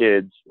your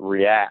kids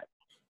react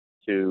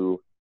to,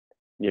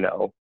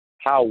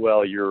 how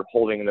well you're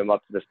holding them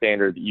up to the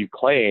standard that you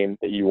claim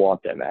that you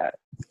want them at.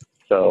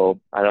 So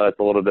I know that's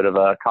a little bit of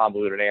a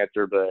convoluted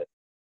answer, but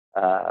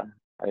I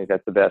think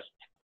that's the best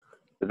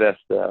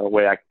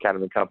way I can kind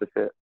of encompass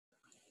it.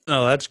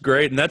 No, that's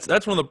great, and that's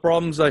one of the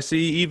problems I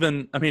see.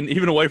 Even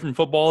away from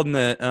football, in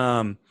that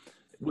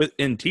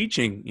in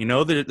teaching.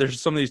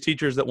 There's some of these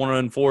teachers that want to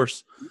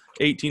enforce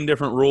 18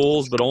 different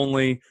rules, but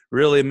only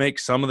really make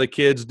some of the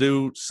kids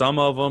do some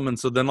of them. And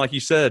so then, like you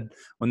said,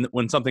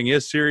 when something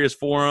is serious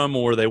for them,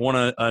 or they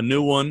want a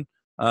new one,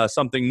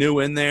 something new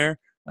in there,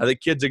 the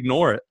kids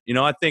ignore it.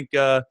 I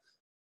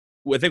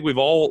think we've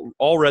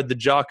all read the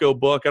Jocko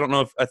book.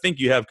 I think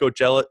you have, Coach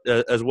Ellett,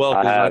 as well,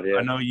 because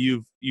I know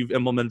you've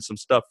implemented some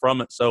stuff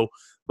from it. So,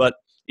 but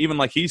even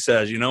like he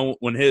says,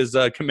 when his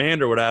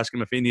commander would ask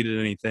him if he needed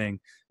anything,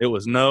 it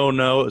was no,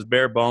 it was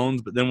bare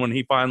bones. But then when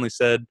he finally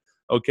said,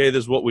 "Okay,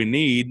 this is what we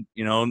need,"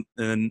 and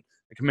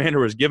the commander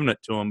was giving it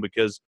to him,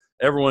 because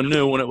everyone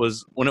knew when it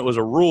was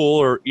a rule,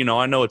 or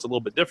I know it's a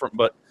little bit different,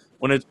 but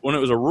when it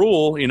was a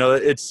rule,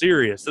 it's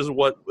serious. This is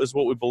what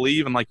we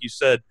believe, and like you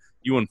said,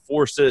 you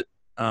enforce it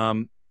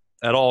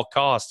at all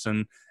costs,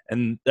 and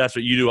that's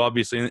what you do,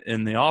 obviously,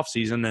 in the off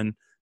season and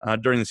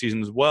during the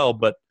season as well.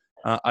 But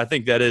I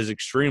think that is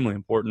extremely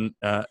important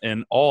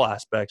in all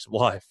aspects of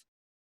life.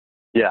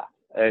 Yeah,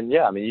 and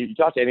I mean, you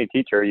talk to any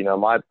teacher.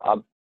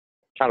 I'm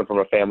kind of from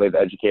a family of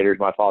educators.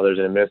 My father's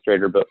an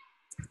administrator, but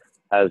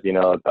has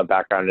a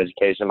background in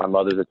education. My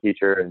mother's a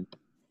teacher, and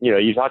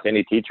you talk to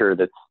any teacher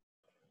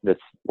that's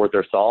worth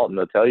their salt, and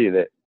they'll tell you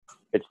that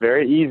it's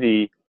very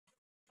easy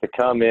to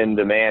come in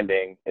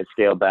demanding and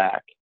scale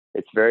back.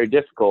 It's very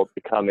difficult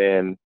to come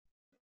in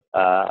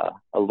a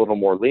little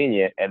more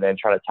lenient and then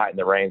try to tighten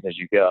the reins as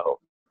you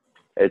go.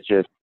 It's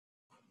just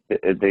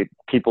the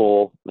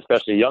people,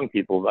 especially young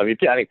people. I mean,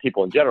 I think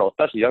people in general,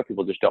 especially young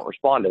people, just don't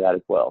respond to that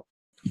as well.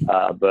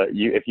 But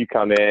if you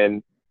come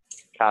in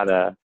kind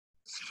of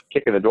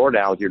kicking the door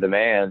down with your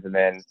demands, and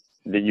then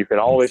you can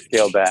always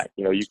scale back.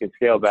 You can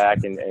scale back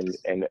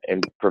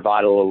and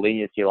provide a little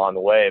leniency along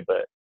the way.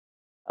 But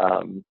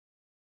I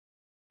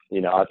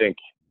think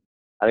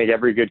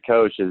every good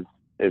coach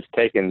is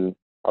taking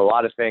a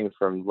lot of things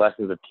from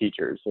lessons of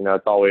teachers.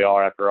 It's all we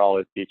are after all,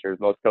 as teachers.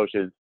 Most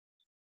coaches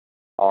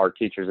are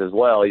teachers as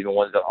well, even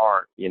ones that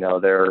aren't.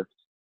 They're,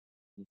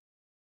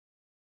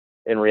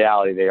 in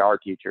reality, they are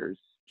teachers.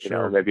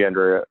 Sure. Maybe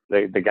under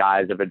the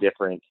guise of a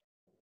different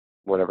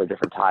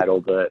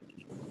title, but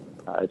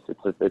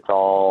it's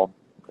all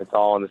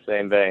in the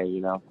same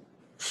vein.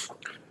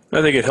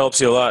 I think it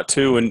helps you a lot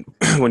too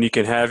when you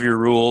can have your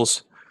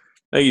rules.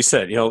 Like you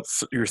said, your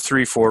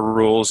 3-4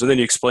 rules, and then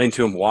you explain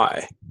to them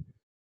why.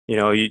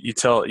 You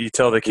tell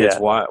the kids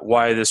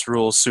why this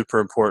rule is super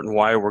important,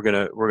 why we're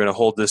gonna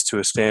hold this to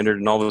a standard,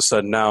 and all of a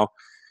sudden now,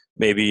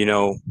 maybe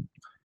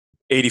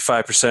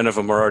 85% of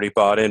them are already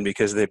bought in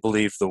because they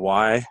believe the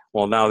why.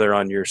 Well, now they're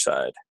on your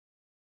side.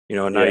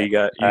 Now you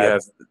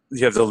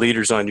have the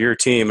leaders on your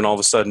team, and all of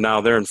a sudden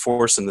now they're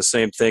enforcing the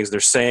same things. They're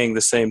saying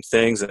the same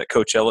things that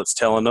Coach Ellett's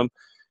telling them.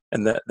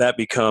 And that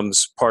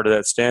becomes part of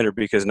that standard,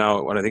 because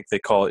now, when I think they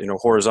call it,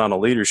 horizontal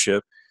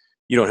leadership,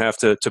 you don't have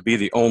to be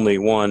the only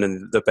one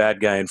and the bad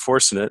guy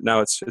enforcing it.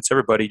 Now it's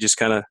everybody just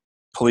kind of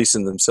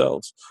policing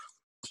themselves.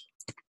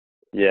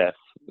 Yes,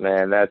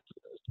 man,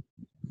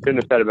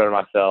 couldn't have said it better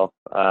myself.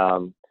 I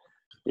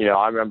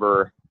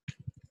remember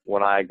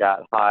when I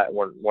got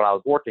when I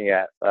was working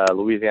at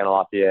Louisiana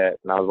Lafayette,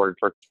 and I was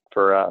working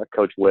for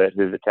Coach Witt,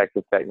 who's at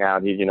Texas Tech now,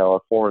 and he's a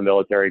former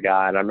military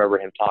guy, and I remember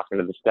him talking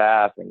to the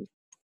staff, and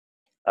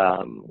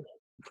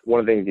one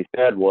of the things he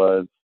said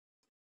was,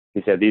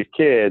 these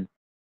kids,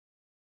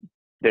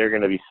 they're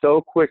going to be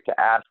so quick to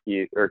ask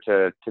you, or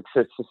to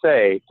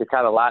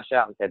kind of lash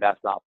out and say,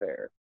 that's not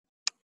fair.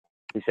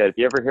 He said, if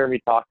you ever hear me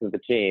talking to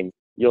the team,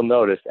 you'll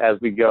notice as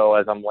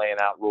I'm laying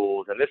out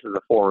rules, and this is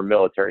a former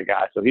military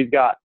guy, so he's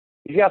got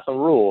some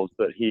rules,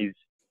 but he's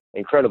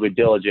incredibly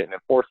diligent in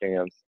enforcing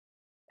them.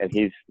 And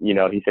he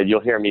said,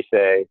 you'll hear me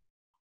say,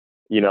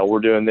 we're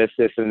doing this,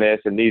 and this,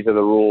 and these are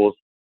the rules,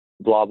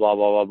 blah, blah,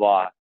 blah, blah,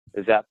 blah.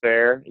 Is that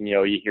fair? And,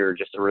 you hear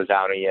just a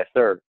resounding yes,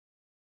 sir.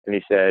 And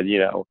he said,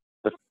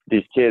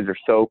 these kids are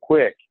so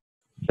quick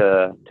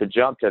to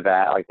jump to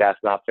that, like, that's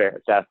not fair,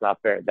 that's not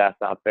fair, that's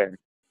not fair.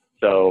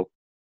 So,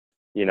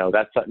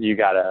 that's something you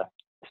got to,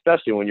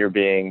 especially when you're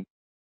being,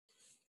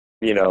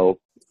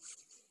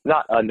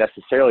 not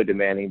unnecessarily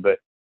demanding, but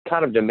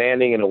kind of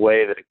demanding in a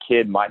way that a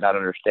kid might not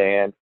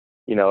understand.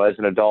 As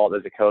an adult,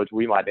 as a coach,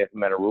 we might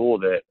implement a rule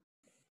that,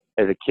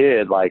 as a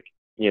kid, like,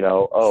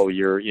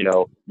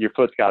 your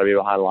foot's got to be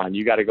behind the line.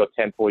 You got to go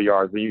 10 full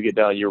yards. When you get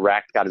done, your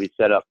rack's got to be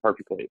set up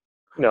perfectly.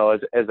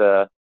 As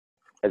a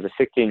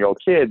 16-year-old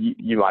kid,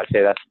 you might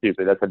say, that's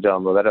stupid. That's a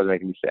dumb rule. That doesn't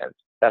make any sense.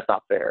 That's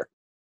not fair.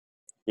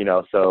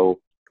 So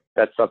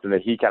that's something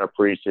that he kind of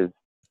preaches,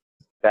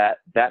 that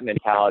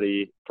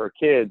mentality for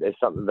kids is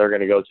something they're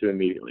going to go to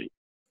immediately.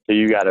 So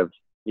you got to,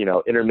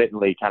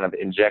 intermittently kind of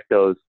inject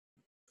those,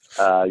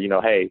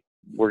 hey,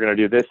 we're going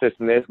to do this, this,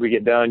 and this. We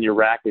get done. Your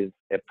rack is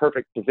at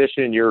perfect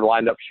position. You're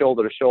lined up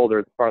shoulder to shoulder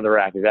at the front of the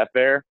rack. Is that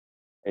fair?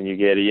 And you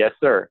get a yes,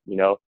 sir.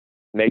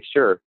 Make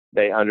sure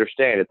they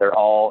understand that they're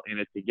all in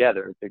it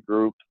together. It's a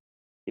group,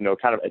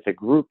 it's a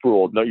group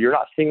rule. No, you're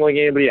not singling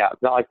anybody out.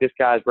 It's not like this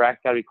guy's rack's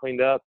got to be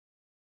cleaned up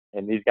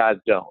and these guys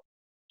don't.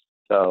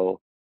 So,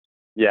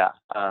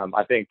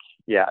 I think,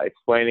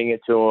 explaining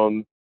it to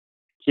them,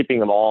 keeping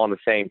them all on the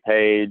same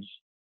page,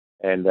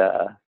 and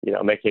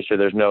making sure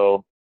there's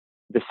no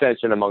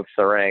dissension amongst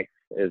the ranks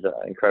is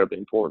incredibly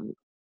important.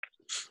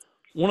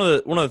 One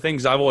of the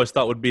things I've always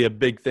thought would be a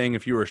big thing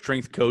if you were a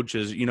strength coach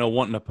is,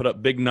 wanting to put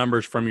up big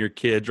numbers from your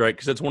kids, right?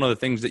 Because it's one of the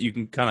things that you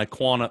can kind of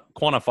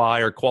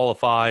quantify or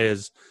qualify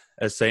as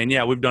saying,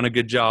 yeah, we've done a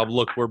good job.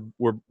 Look,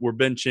 we're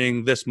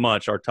benching this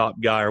much, our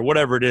top guy, or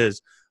whatever it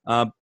is.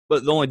 But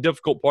the only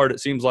difficult part, it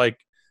seems like,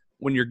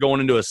 when you're going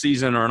into a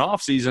season or an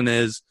off season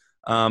is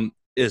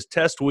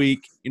test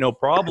week.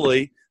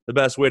 Probably the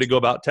best way to go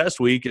about test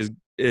week is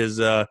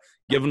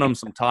giving them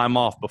some time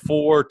off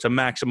before to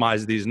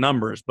maximize these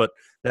numbers. But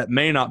that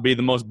may not be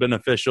the most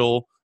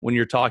beneficial when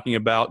you're talking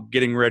about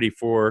getting ready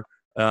for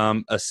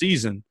a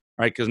season,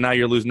 right? Because now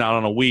you're losing out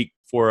on a week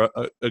for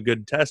a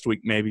good test week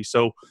maybe.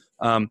 So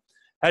how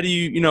do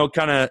you,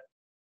 kind of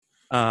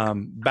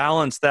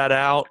balance that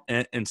out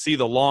and see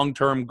the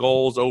long-term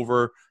goals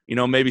over,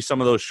 maybe some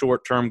of those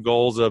short-term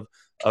goals of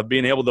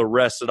being able to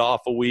rest it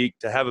off a week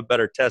to have a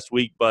better test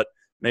week, but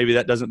maybe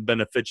that doesn't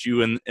benefit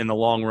you in the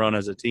long run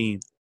as a team?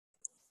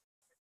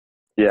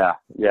 Yeah,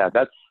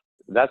 that's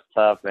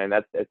tough, man.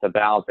 It's a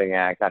balancing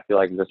act. I feel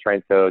like as a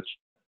strength coach,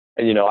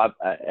 and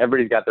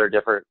everybody's got their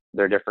different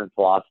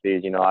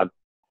philosophies.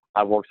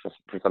 I've worked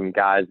for some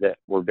guys that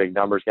were big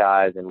numbers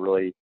guys, and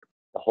really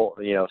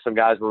some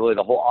guys were really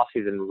the whole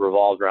offseason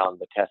revolved around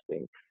the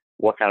testing.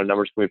 What kind of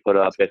numbers can we put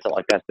up? It's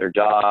like that's their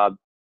job.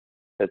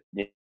 It's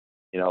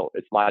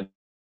it's my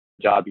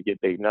job to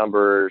get big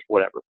numbers,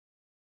 whatever.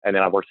 And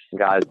then I worked with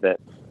some guys that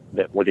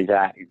were the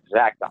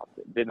exact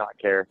opposite, did not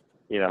care.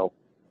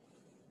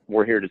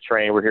 We're here to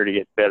train. We're here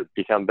to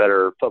become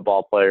better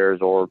football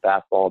players or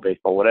basketball,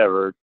 baseball,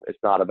 whatever. It's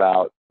not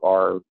about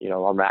our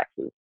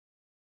maxes.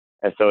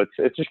 And so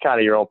it's just kind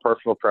of your own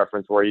personal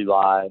preference where you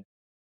lie.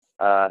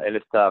 And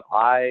it's tough.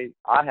 I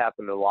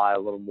happen to lie a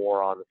little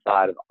more on the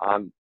side of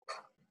I'm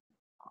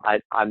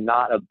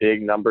not a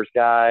big numbers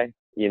guy.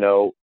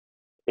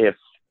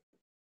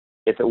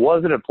 If it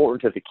wasn't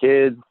important to the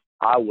kids,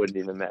 I wouldn't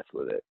even mess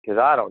with it because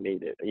I don't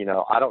need it.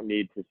 I don't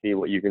need to see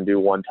what you can do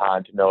one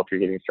time to know if you're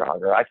getting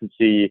stronger. I can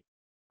see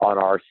on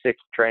our 6th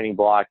training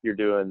block, you're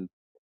doing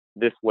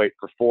this weight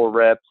for 4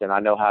 reps, and I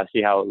know how to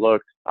see how it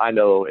looks. I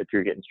know if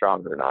you're getting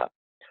stronger or not.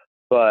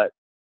 But,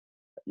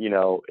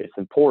 it's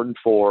important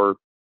for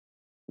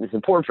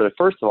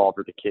first of all,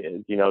 for the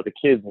kids. The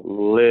kids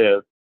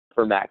live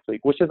for Max Week,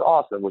 which is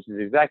awesome, which is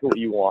exactly what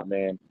you want,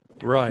 man.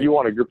 Right. You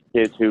want a group of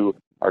kids who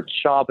are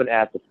chomping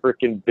at the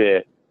freaking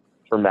bit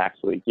for Max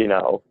Week.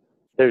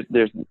 There's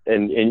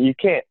and you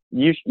can't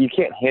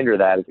hinder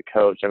that as a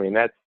coach. I mean,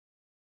 that's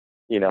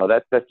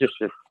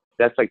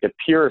that's like the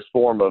purest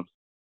form of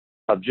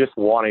just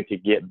wanting to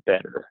get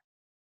better,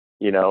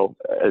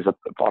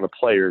 on a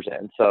player's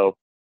end. So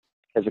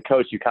as a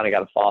coach, you kind of got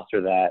to foster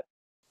that,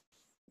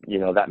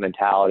 that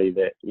mentality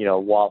that,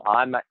 while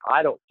I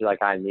don't feel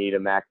like I need a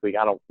max week.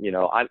 I don't,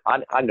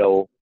 I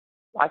know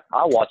I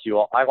watch you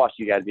all. I watch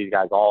these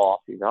guys all off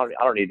season. I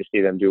don't need to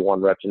see them do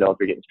 1 rep to know if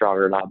they're getting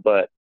stronger or not,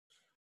 but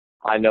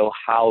I know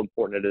how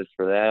important it is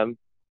for them.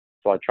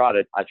 So I try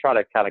to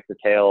kind of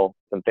curtail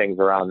some things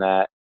around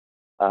that.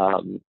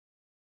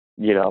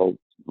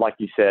 Like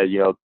you said,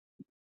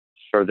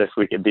 for this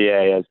week at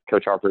BA, as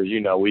Coach Harper, as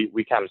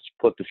we kind of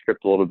flipped the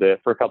script a little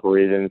bit for a couple of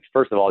reasons.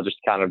 First of all, just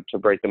kind of to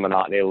break the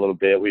monotony a little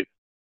bit.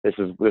 This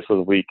was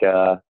week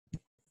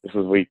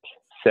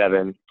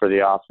 7 for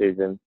the off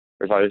season.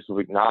 Or sorry, this was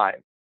week 9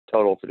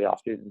 total for the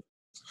off season.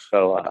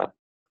 So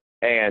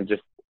and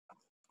just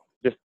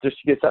to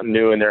get something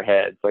new in their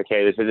heads, like,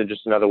 hey, this isn't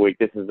just another week.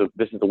 This is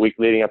the week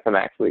leading up to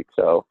Max Week.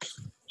 So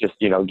just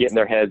getting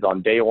their heads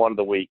on day 1 of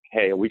the week.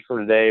 Hey, a week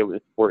from today,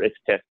 it's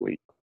test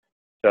week.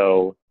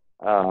 So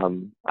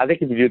I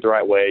think if you do it the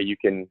right way, you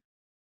can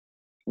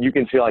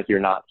feel like you're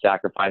not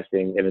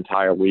sacrificing an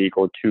entire week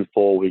or 2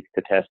 full weeks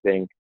to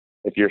testing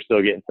if you're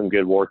still getting some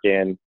good work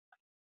in,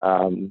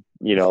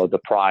 the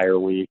prior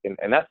week. And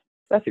that's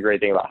the great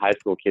thing about high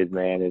school kids,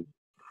 man, is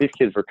these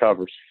kids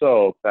recover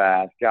so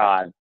fast.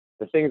 God,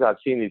 the things I've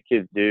seen these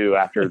kids do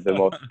after the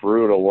most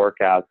brutal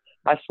workouts,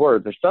 I swear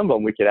there's some of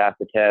them we could have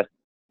to test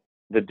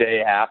the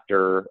day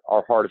after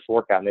our hardest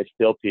workout and they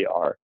still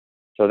PR.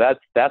 So that's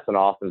an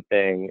awesome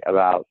thing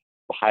about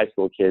high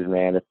school kids,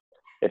 man.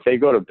 If they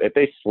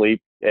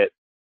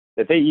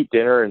eat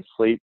dinner and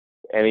sleep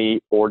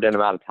any ordinate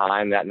amount of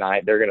time that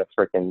night, their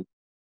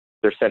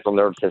central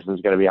nervous system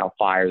is going to be on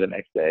fire the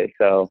next day.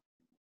 So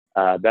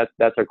that's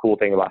a cool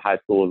thing about high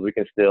school is we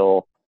can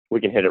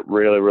hit it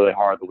really, really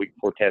hard the week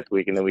before test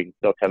week, and then we can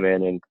still come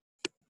in and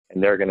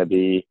they're going to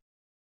be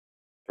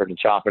freaking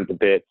chopping at the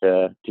bit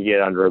to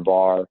get under a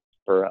bar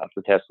for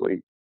test week.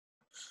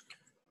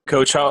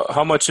 Coach,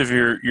 how much of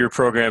your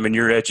program and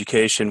your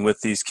education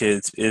with these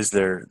kids is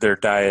their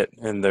diet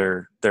and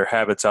their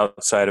habits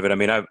outside of it? I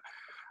mean, I've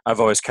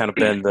always kind of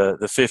been the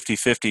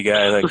 50-50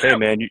 guy. Like, hey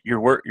man,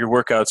 your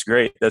workout's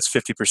great. That's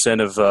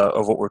 50% of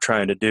what we're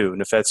trying to do.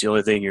 And if that's the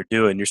only thing you're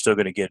doing, you're still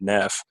going to get an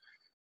F.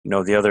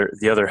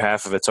 The other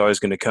half of it's always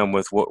going to come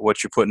with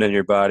what you're putting in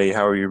your body,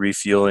 how are you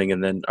refueling,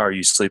 and then are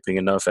you sleeping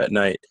enough at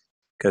night?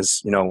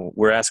 because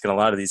we're asking a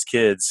lot of these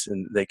kids,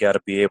 and they got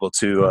to be able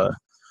to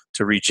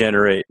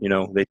regenerate.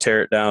 They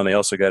tear it down, they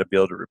also got to be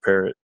able to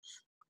repair it.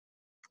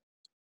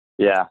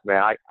 Yeah,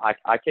 man,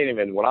 I can't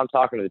even, when I'm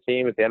talking to the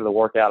team at the end of the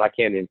workout, I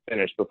can't even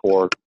finish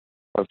before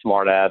some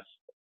smart ass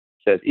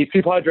says, eat,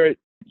 sleep, hydrate,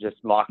 just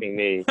mocking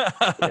me,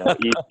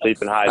 eat,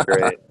 sleep, and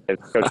hydrate. And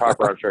Coach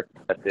Harper, I'm sure,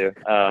 that too.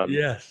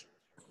 Yes.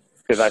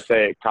 Because I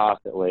say it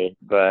constantly,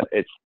 but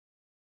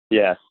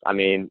yes, I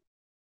mean,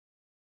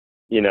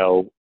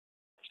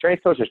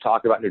 strength coaches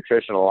talk about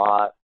nutrition a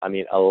lot. I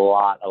mean, a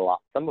lot.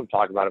 Some of them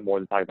talk about it more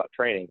than talk about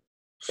training.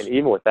 And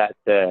even with that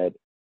said,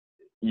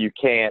 you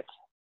can't,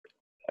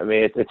 I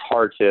mean, it's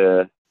hard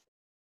to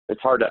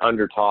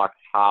undertalk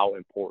how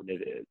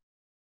important it is.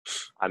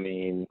 I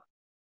mean,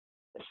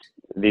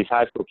 these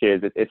high school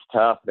kids, it's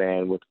tough,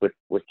 man.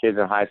 With kids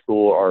in high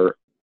school are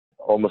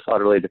almost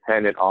utterly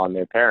dependent on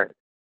their parents.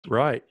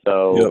 Right.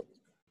 So, Yep.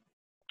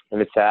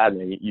 And it's sad,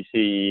 man. You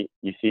see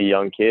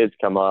young kids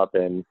come up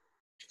and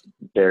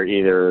they're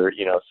either,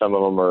 some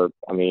of them are,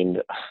 I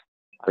mean,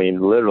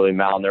 literally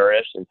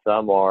malnourished, and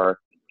some are,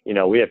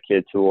 we have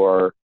kids who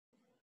are,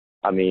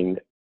 I mean,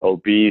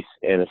 obese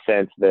in a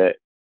sense that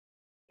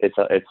it's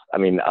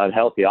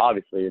unhealthy,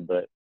 obviously,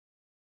 but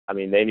I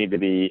mean, they need to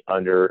be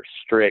under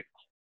strict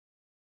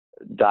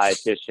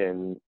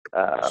dietitian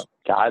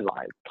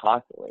guidelines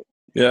constantly.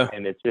 Yeah.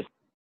 And it's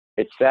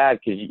sad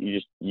because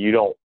you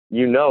don't,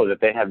 that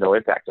they have no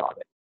impact on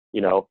it.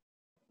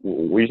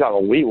 We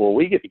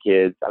get the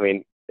kids. I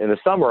mean, in the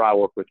summer, I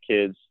work with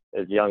kids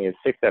as young as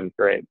 6th, 7th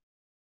grade.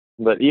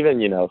 But even,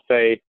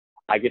 say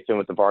I get them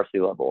at the varsity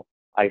level.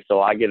 I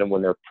get them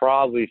when they're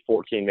probably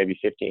 14, maybe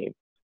 15.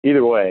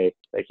 Either way,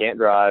 they can't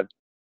drive.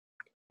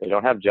 They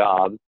don't have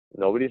jobs.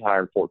 Nobody's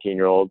hiring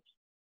 14-year-olds.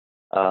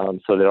 So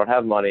they don't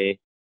have money.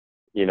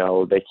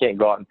 They can't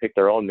go out and pick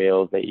their own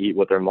meals. They eat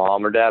what their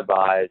mom or dad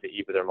buys. They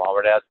eat what their mom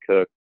or dad's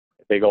cook.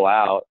 If they go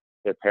out,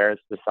 their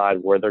parents decide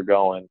where they're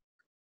going.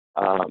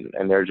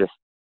 And they're just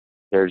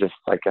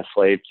like a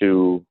slave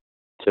to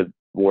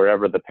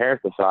wherever the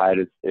parents decide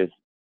is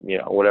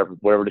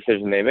whatever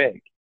decision they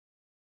make.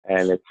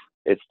 And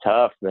it's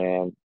tough,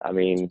 man. I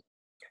mean,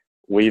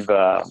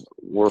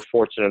 we're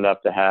fortunate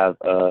enough to have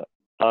a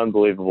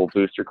unbelievable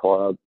booster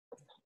club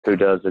who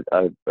does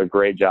a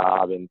great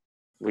job, and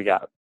we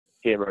got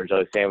peanut butter and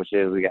jelly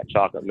sandwiches, we got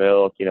chocolate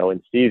milk,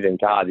 in season.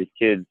 God, these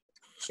kids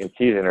in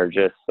season are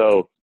just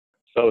so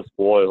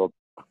spoiled.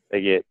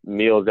 They get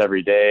meals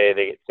every day,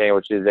 they get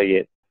sandwiches, they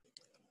get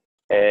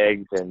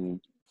eggs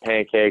and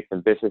pancakes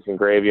and biscuits and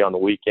gravy on the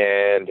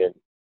weekend, and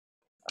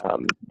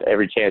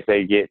every chance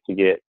they get to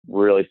get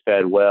really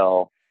fed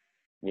well,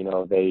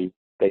 they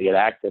get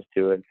access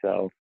to it.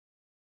 So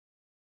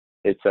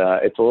it's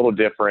a little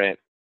different.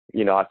 I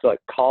feel like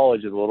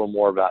college is a little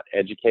more about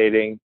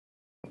educating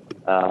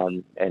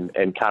and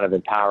kind of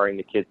empowering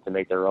the kids to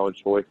make their own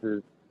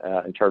choices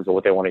in terms of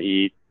what they want to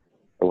eat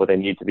or what they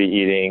need to be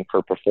eating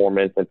for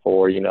performance and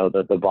for,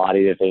 the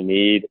body that they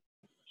need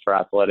for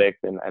athletics.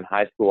 And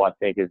high school, I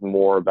think, is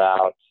more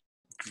about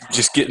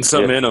just getting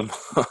something in them.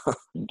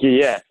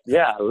 Yeah,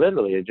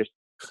 literally. Just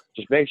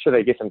make sure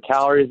they get some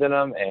calories in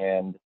them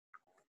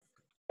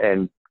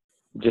and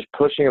just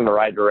pushing in the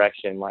right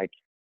direction. Like,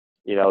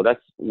 I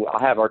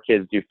have our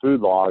kids do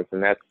food logs,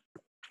 and that's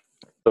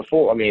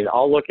before. I mean,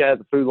 I'll look at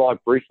the food log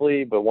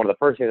briefly, but one of the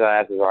first things I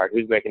ask is, all right,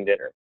 who's making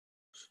dinner?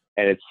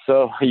 And it's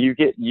so you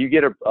get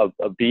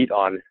a beat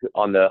on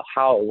the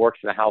how it works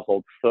in a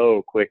household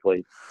so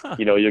quickly.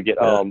 You'll get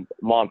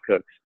mom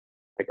cooks.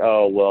 Like,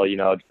 oh well,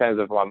 it depends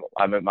if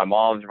I'm at my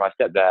mom's or my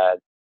stepdad.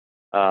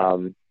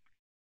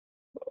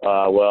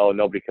 Well,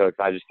 nobody cooks.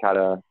 I just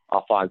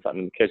I'll find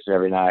something in the kitchen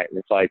every night. And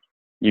it's like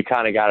you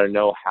kind of got to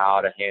know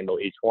how to handle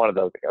each one of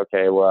those. Like,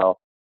 okay, well,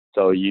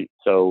 so you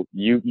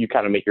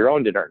kind of make your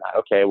own dinner at night.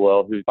 Okay,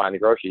 well, who's buying the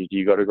groceries? Do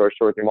you go to the grocery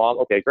store with your mom?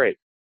 Okay, great.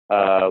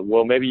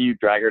 Well, maybe you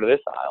drag her to this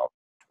aisle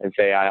and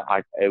say,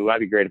 it might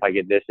be great if I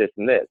get this,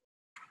 and this.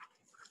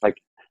 Like,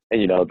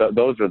 and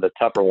those are the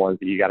tougher ones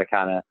that you got to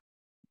kind of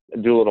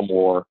do a little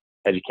more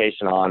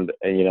education on.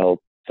 And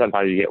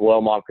sometimes you get,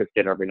 well, mom cooks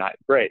dinner every night.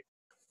 Great.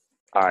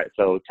 All right,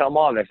 so tell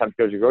mom next time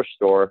she goes to the grocery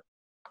store,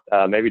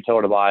 maybe tell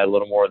her to buy a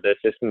little more of this,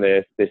 and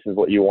this. This is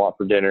what you want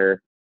for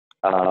dinner.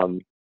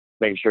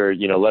 Making sure,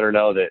 let her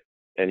know that,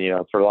 and,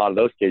 for a lot of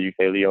those kids, you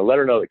say, let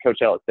her know that Coach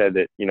Ellett said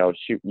that, you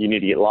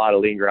need to get a lot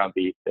of lean ground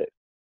beef, that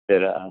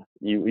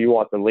you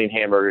want some lean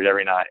hamburgers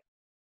every night.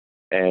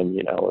 And,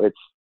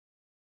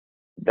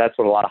 that's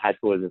what a lot of high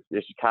school is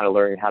just kind of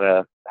learning how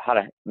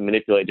to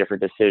manipulate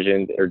different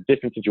decisions or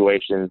different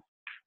situations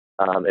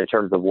in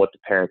terms of what the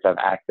parents have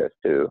access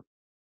to.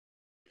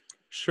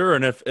 Sure,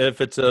 and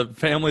if it's a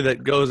family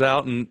that goes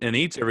out and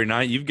eats every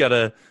night, you've got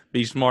to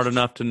be smart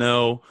enough to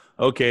know,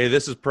 okay,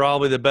 this is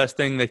probably the best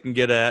thing they can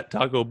get at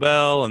Taco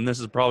Bell, and this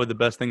is probably the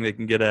best thing they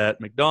can get at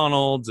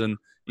McDonald's, and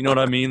you know what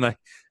I mean? Like,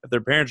 if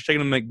their parents are taking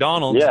them to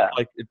McDonald's,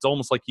 like it's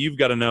almost like you've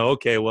got to know,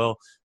 okay, well,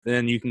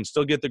 then you can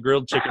still get the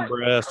grilled chicken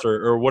breast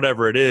or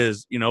whatever it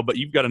is, but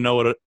you've got to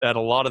know it at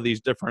a lot of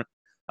these different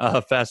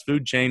fast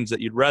food chains that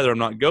you'd rather them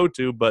not go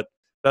to, but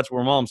that's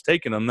where mom's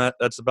taking them,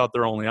 that's about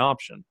their only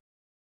option.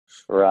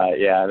 Right.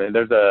 Yeah. I mean,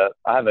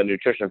 I have a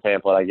nutrition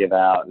pamphlet I give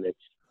out, and it's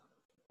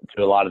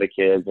to a lot of the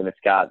kids, and it's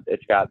got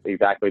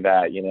exactly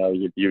that. You know,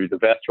 you're the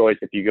best choice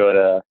if you go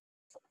to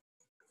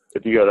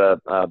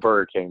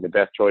Burger King, the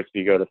best choice if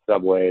you go to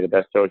Subway, the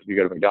best choice if you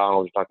go to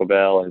McDonald's or Taco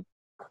Bell, and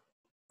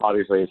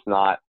obviously it's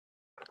not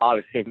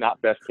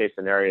best case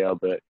scenario,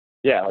 but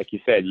yeah, like you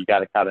said, you got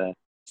to kind of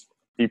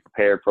be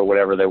prepared for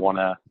whatever they want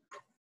to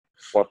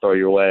throw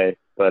your way.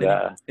 But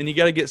and you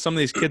got to get some of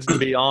these kids to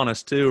be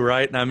honest too,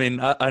 right? And I mean,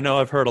 I know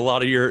I've heard a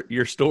lot of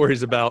your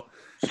stories about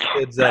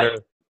kids that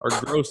are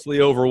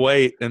grossly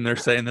overweight, and they're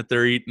saying that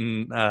they're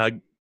eating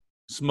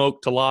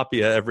smoked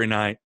tilapia every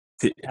night.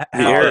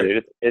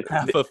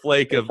 Half a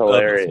flake of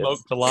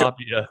smoked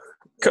tilapia.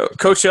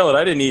 Coach Ellett,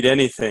 I didn't eat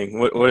anything.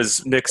 What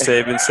does Nick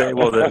Saban say?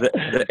 Well,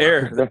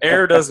 the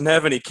air doesn't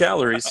have any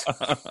calories.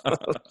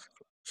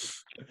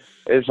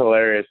 It's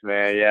hilarious,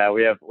 man. Yeah,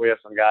 we have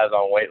some guys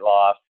on weight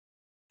loss,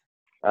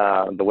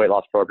 the weight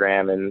loss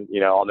program, and you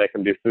know, I'll make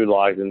them do food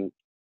logs, and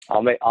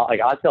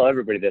I'll tell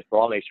everybody this, but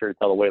I'll make sure to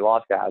tell the weight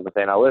loss guys. I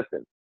say, now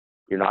listen,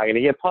 you're not going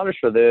to get punished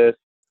for this.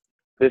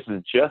 This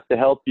is just to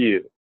help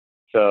you.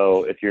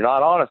 So if you're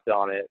not honest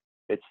on it,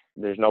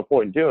 there's no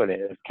point in doing it.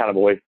 It's kind of a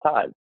waste of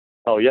time.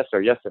 Oh, yes,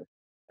 sir. Yes, sir.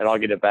 And I'll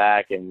get it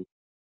back. And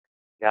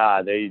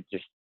God, it's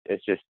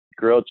just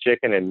grilled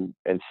chicken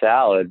and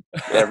salad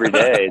every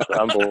day. It's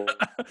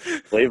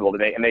unbelievable.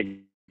 And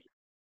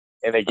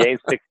they gain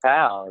 6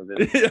 pounds.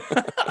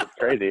 It's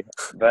crazy.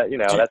 But you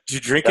know, did you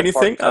drink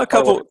anything? A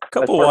couple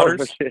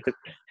waters.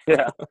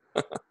 Yeah.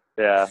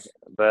 Yeah.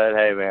 But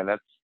hey, man,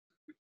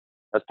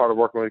 that's part of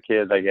working with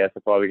kids, I guess.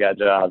 That's why we got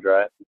jobs,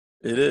 right?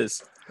 It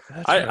is.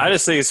 I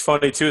just think it's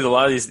funny too. A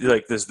lot of these,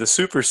 like the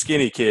super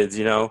skinny kids,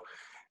 you know,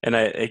 and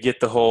I get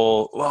the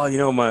whole, well, you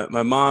know,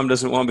 my mom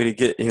doesn't want me to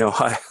get, you know,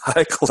 high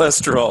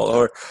cholesterol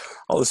or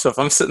all this stuff.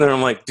 I'm sitting there,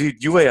 I'm like,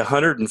 dude, you weigh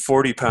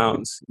 140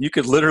 pounds. You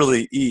could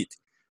literally eat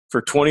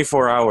for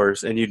 24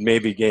 hours and you'd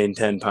maybe gain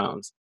 10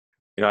 pounds.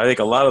 You know, I think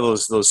a lot of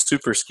those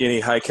super skinny,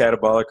 high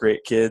catabolic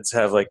rate kids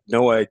have like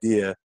no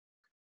idea.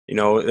 You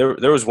know,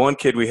 there was one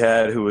kid we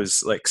had who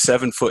was like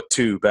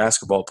 7'2"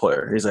 basketball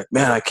player. He's like,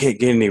 man, I can't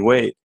gain any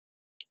weight.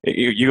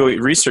 You go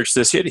research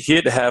this. He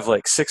had to have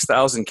like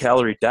 6,000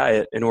 calorie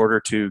diet in order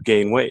to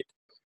gain weight.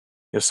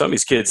 You know, some of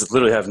these kids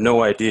literally have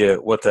no idea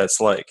what that's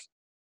like.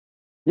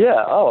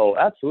 Yeah. Oh,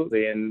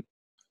 absolutely. And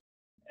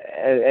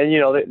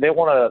you know, they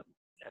want to,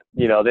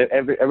 you know,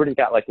 everybody's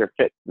got like their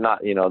fit,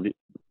 not, you know,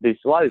 a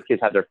lot of these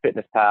kids have their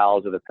fitness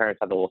pals, or their parents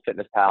have the little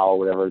fitness pal or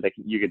whatever.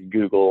 You could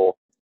Google,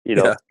 you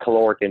know,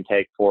 caloric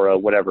intake for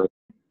whatever.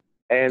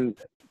 And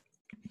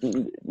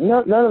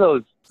none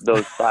of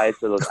those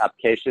sites or those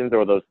applications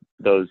or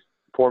those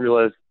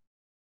formulas,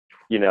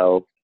 you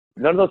know,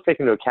 none of those take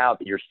into account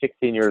that you're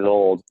 16 years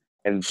old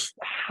and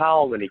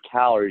how many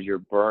calories you're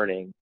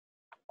burning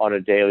on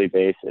a daily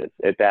basis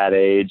at that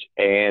age,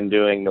 and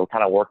doing the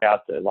kind of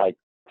workouts that, like,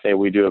 say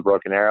we do a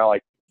Broken Arrow.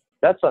 Like,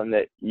 that's something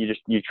that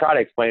you try to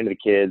explain to the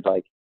kids,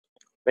 like,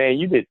 man,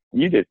 you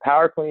did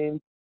power cleans,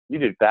 you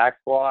did back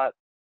squats,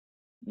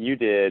 you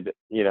did,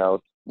 you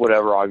know,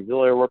 whatever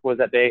auxiliary work was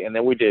that day, and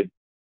then we did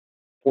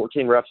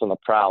 14 reps on the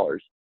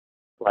prowlers.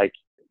 Like,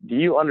 do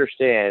you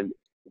understand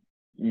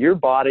your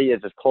body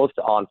is as close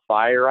to on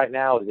fire right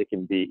now as it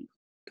can be?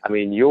 I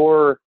mean,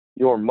 your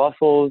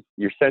muscles,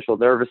 your central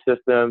nervous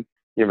system,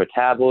 your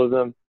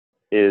metabolism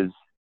is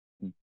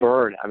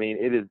burned. I mean,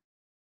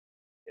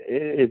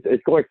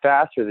 it's going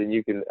faster than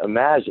you can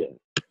imagine.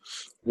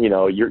 You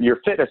know, your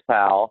fitness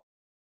pal,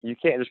 you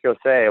can't just go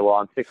say, well,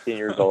 I'm 16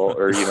 years old,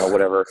 or, you know,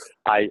 whatever.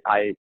 I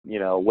you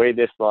know, weigh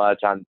this much,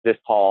 I'm this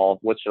tall.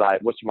 What should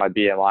my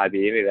BMI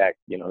be? Any of that,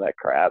 you know, that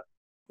crap.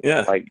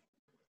 Yeah. Like,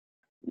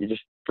 you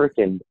just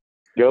freaking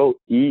go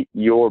eat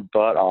your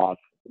butt off,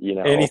 you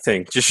know.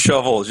 Anything. Just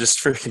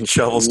freaking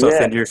shovel stuff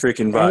into your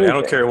freaking body. Anything. I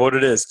don't care what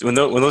it is. When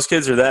those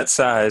kids are that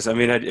size, I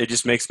mean, it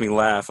just makes me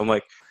laugh. I'm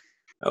like,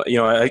 you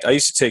know, I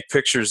used to take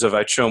pictures of,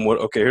 I'd show them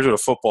here's what a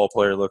football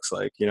player looks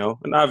like, you know,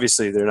 and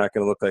obviously they're not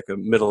going to look like a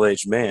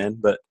middle-aged man,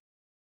 but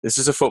this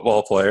is a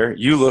football player.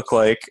 You look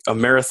like a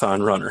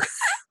marathon runner.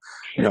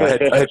 You know,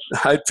 I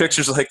had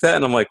pictures like that,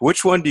 and I'm like,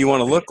 which one do you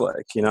want to look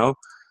like, you know?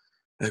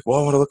 Like, well,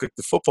 I want to look like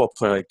the football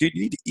player. Like, dude,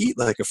 you need to eat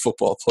like a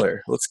football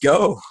player. Let's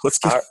go. Let's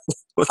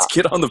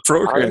get on the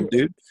program,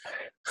 dude.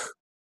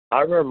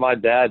 I remember my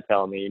dad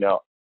telling me, you know,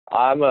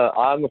 I'm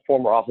a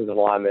former offensive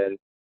lineman,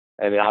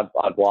 and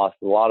I've lost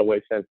a lot of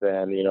weight since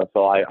then, you know,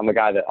 so I'm a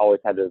guy that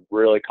always had to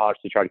really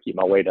consciously try to keep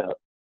my weight up.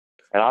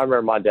 And I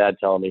remember my dad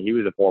telling me, he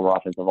was a former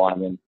offensive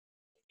lineman,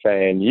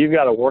 saying, you've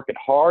got to work as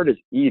hard as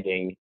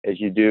eating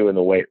as you do in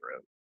the weight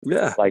room.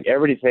 Yeah. Like,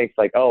 everybody thinks,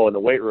 like, oh, in the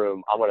weight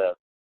room, I'm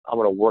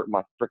gonna work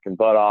my freaking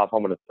butt off.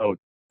 I'm gonna throw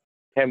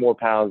 10 more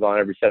pounds on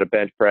every set of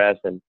bench press,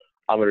 and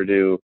I'm gonna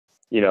do,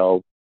 you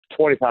know,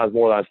 20 pounds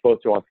more than I'm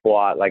supposed to on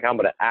squat. Like, I'm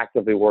gonna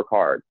actively work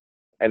hard.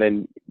 And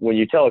then when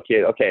you tell a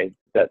kid, okay,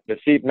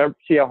 see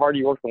how hard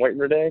you worked in the weight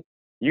room today?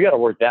 You got to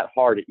work that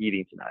hard at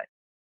eating tonight.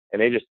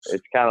 And it's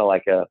kind of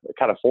like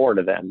kind of foreign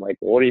to them. Like,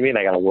 well, what do you mean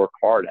I got to work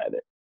hard at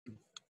it?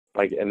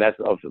 Like, and that's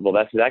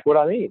exactly what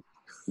I mean.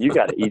 You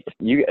got to eat.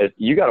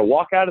 You got to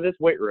walk out of this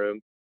weight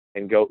room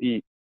and go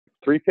eat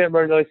 3 peanut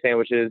butter and jelly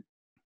sandwiches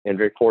and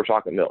drink 4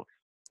 chocolate milks.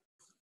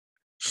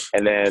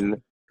 And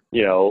then,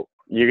 you know,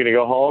 you're going to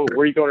go home.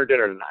 Where are you going to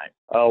dinner tonight?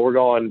 Oh, we're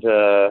going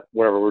to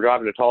wherever. We're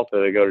driving to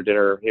Tulsa to go to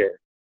dinner here.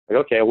 Like,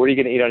 okay, what are you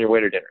going to eat on your way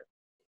to dinner?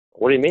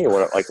 What do you mean?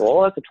 Like,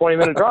 well, that's a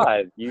 20-minute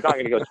drive. You're not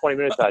going to go 20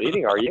 minutes without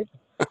eating, are you?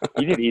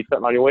 You need to eat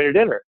something on your way to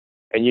dinner.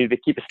 And you need to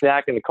keep a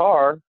snack in the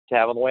car to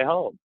have on the way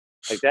home.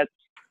 Like,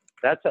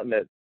 that's something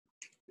that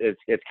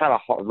it's kind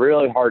of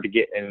really hard to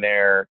get in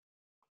their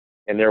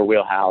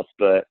wheelhouse.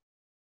 But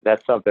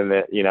that's something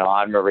that, you know,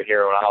 I remember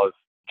hearing when I was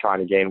trying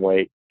to gain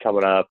weight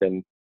coming up,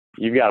 and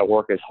you've got to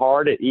work as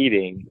hard at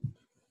eating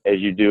as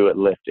you do at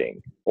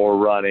lifting or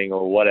running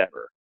or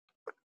whatever.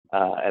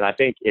 And I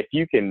think if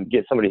you can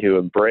get somebody who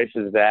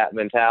embraces that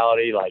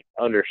mentality, like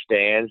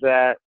understands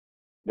that,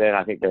 then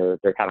I think they're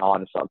kind of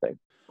onto something.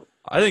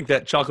 I think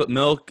that chocolate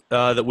milk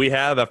that we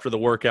have after the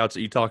workouts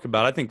that you talk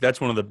about, I think that's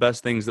one of the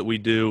best things that we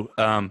do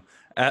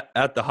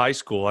at the high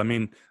school. I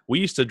mean, we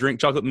used to drink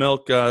chocolate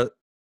milk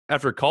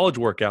after college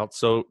workouts.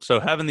 So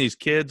having these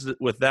kids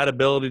with that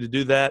ability to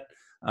do that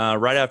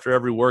right after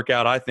every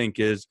workout, I think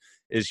is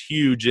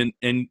huge.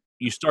 And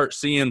you start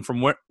seeing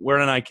from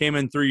when I came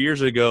in 3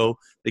 years ago,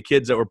 the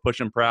kids that were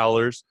pushing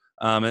prowlers,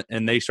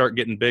 and they start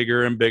getting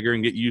bigger and bigger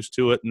and get used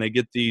to it, and they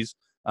get these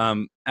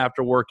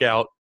after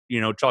workout, you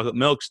know, chocolate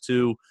milks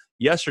to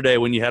yesterday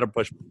when you had to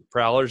push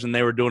prowlers, and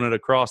they were doing it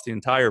across the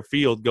entire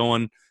field,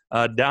 going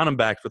down and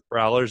back with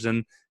prowlers,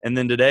 and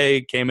then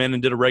today came in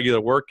and did a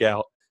regular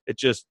workout.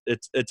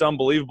 It's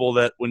unbelievable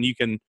that when you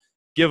can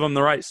give them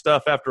the right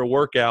stuff after a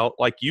workout,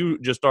 like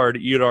you'd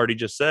already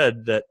just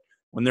said, that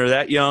when they're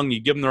that young, you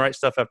give them the right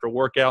stuff after a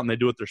workout and they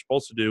do what they're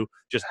supposed to do,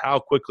 just how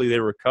quickly they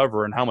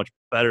recover and how much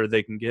better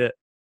they can get.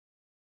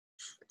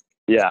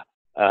 Yeah.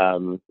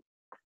 As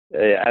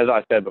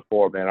I said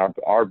before, man,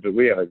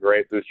 we have a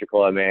great booster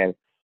club, man.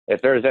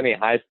 If there's any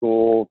high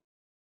school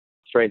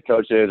strength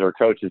coaches or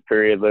coaches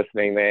period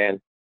listening,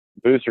 man,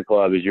 booster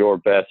club is your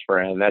best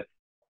friend.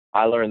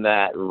 I learned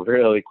that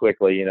really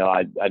quickly. You know,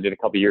 I did a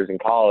couple years in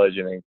college,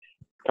 and then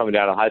coming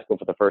down to high school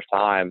for the first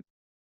time,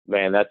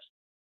 man, that's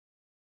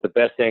the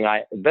best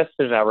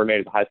decision I ever made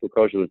as a high school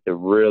coach was to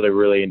really,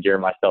 really endear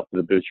myself to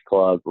the booster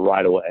club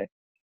right away.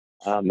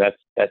 That's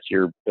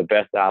the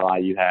best ally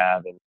you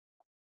have. And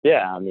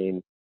yeah, I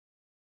mean,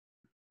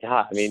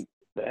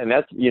 and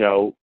that's, you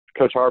know,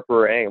 Coach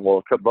Harper and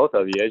both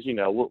of you, as you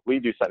know, we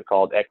do something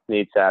called X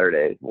Need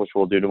Saturdays, which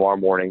we'll do tomorrow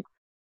morning.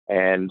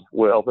 And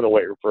we'll open the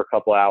weight room for a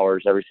couple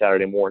hours every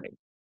Saturday morning.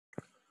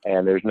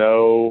 And there's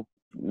no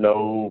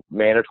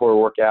mandatory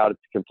workout.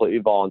 It's completely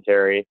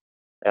voluntary.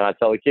 And I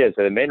tell the kids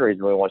that the main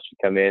reason we want you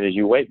to come in is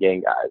you weight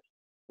gain guys.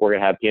 We're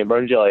going to have peanut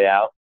butter and jelly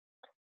out.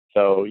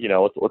 So, you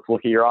know, let's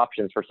look at your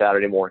options for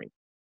Saturday morning.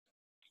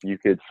 You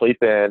could sleep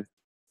in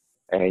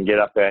and get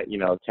up at,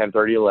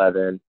 10:30,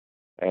 11,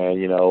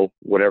 and,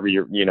 whatever what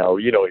you're going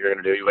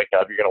to do. You wake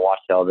up, you're going to watch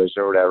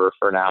television or whatever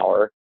for an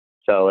hour.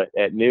 So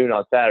at noon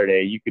on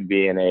Saturday, you could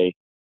be in a,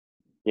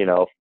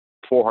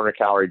 400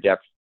 calorie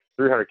deficit,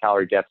 300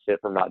 calorie deficit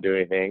from not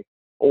doing anything.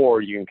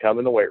 Or you can come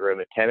in the weight room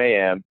at 10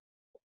 a.m.,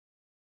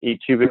 eat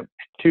two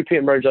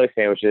peanut butter and jelly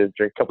sandwiches,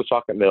 drink a couple of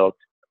chocolate milk,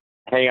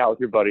 hang out with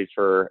your buddies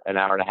for an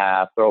hour and a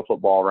half, throw a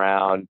football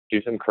around,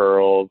 do some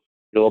curls,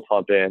 do a little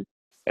pumping.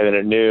 And then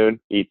at noon,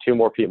 eat 2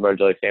 more peanut butter and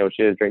jelly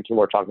sandwiches, drink 2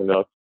 more chocolate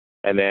milk.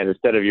 And then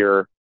instead of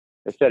your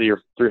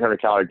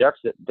 300 calorie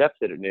deficit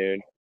at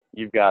noon,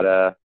 you've got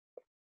a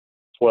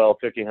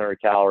 1,500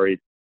 calorie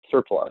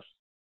surplus.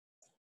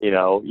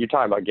 You're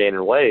talking about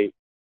gaining weight.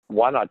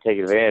 Why not take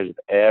advantage of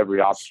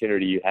every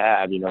opportunity you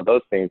have?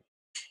 Those things.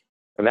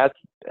 And that,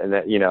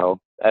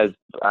 as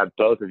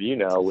both of you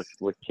know,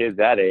 with kids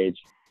that age,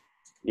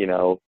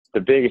 the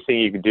biggest thing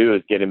you can do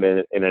is get them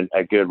in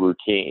a good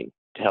routine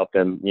to help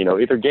them,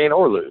 either gain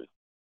or lose.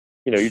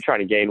 You're trying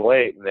to gain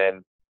weight, and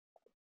then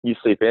you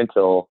sleep in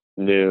till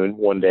noon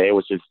one day,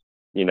 which is,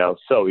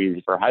 so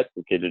easy for a high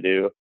school kid to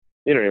do.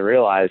 You don't even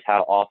realize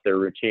how off their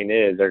routine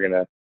is. They're going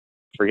to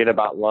forget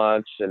about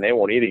lunch, and they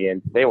won't eat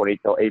again. They won't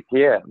eat till 8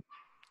 p.m.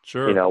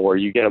 Sure. Where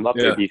you get them up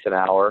to a decent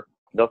hour.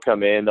 They'll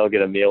come in, they'll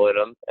get a meal in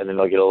them, and then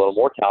they'll get a little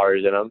more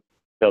calories in them.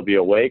 They'll be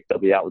awake. They'll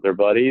be out with their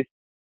buddies.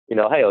 Hey,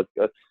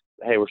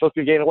 we're supposed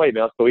to be gaining weight,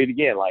 man. Let's go eat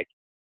again. Like,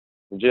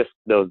 just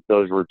those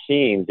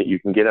routines that you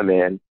can get them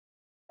in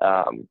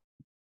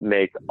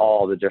make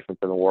all the difference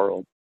in the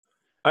world.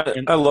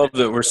 I love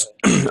that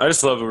I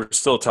just love that we're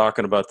still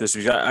talking about this.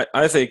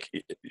 I think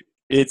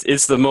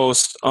it's the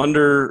most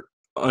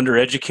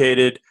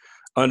undereducated,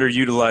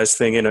 underutilized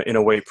thing in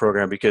a weight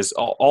program, because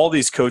all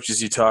these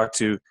coaches you talk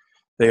to,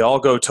 they all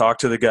go talk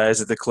to the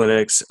guys at the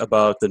clinics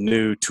about the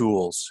new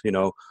tools.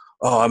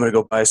 Oh, I'm going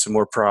to go buy some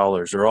more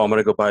prowlers, or I'm going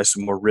to go buy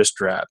some more wrist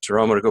wraps, or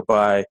I'm going to go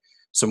buy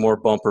some more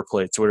bumper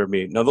plates, whatever it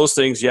means. Now, those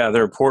things, yeah,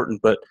 they're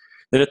important, but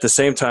then at the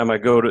same time,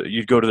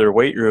 you'd go to their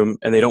weight room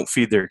and they don't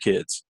feed their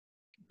kids.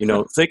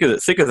 Think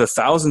of the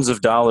thousands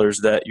of dollars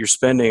that you're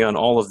spending on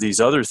all of these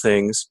other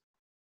things,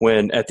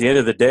 when at the end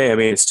of the day, I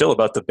mean, it's still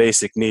about the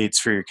basic needs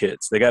for your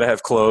kids. They got to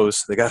have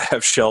clothes, they got to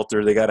have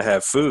shelter, they got to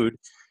have food.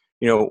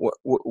 You know,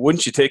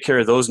 wouldn't you take care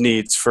of those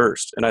needs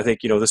first? And I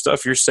think, you know, the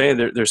stuff you're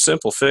saying, they're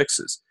simple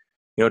fixes.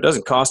 You know, it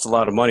doesn't cost a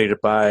lot of money to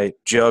buy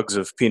jugs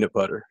of peanut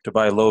butter, to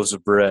buy loaves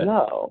of bread,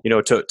 No. you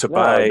know, to No, it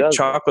buy doesn't.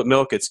 chocolate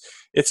milk.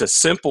 It's a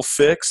simple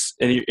fix,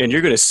 and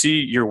you're going to see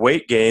your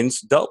weight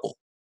gains double.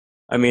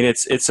 I mean,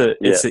 it's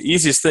the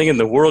easiest thing in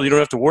the world. You don't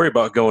have to worry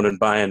about going and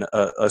buying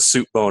a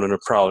soup bone and a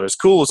prowler. As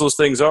cool as those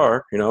things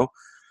are, you know,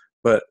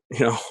 but,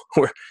 you know,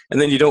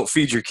 and then you don't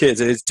feed your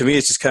kids. To me,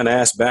 it's just kind of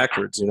ass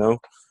backwards, you know?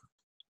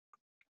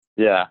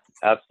 Yeah,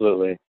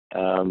 absolutely.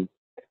 I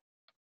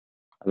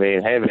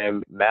mean, hey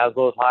man,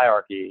 Maslow's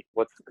hierarchy.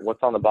 What's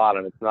on the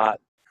bottom? It's not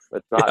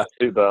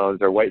soup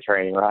bones or weight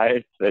training,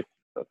 right? It's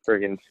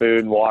freaking food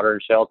and water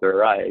and shelter,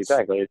 right?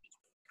 Exactly.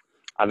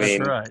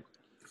 That's right.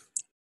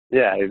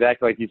 Yeah,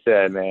 exactly like you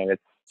said, man.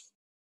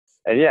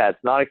 It's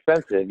not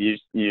expensive. You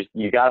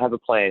gotta have a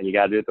plan. You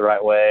gotta do it the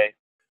right way.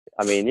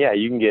 I mean, yeah,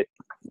 you can get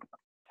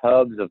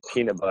tubs of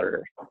peanut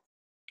butter.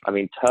 I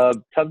mean,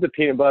 tubs of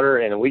peanut butter,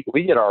 and we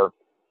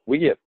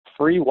get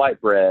free white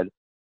bread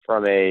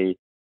from a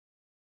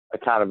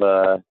kind of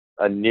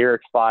a near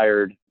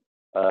expired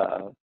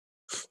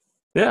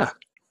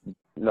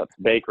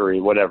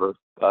bakery, whatever,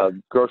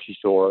 grocery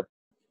store.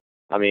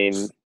 I mean,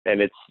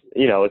 and it's,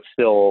 you know, it's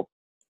still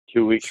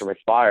 2 weeks from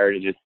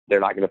expired. They're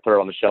not going to throw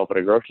it on the shelf at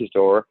a grocery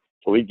store.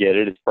 So we get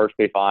it. It's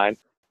perfectly fine.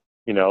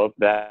 You know,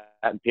 that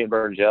and peanut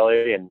butter and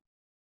jelly and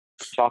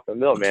chocolate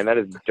milk, man, that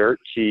is dirt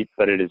cheap,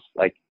 but it is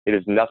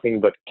nothing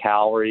but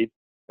calories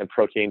and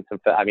protein, some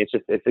fat. I mean,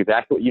 it's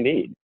exactly what you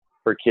need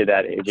for a kid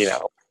that age, you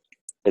know.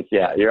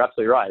 You're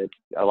absolutely right.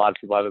 A lot of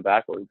people have it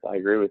backwards. I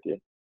agree with you.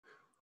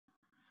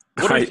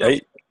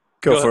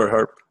 Go for it,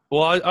 Harp.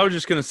 Well, I was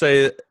just going to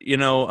say, you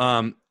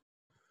know,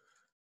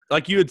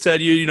 like you had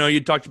said, you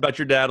talked about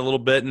your dad a little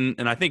bit,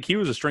 and I think he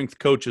was a strength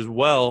coach as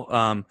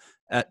well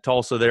at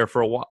Tulsa there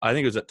for a while. I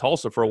think it was at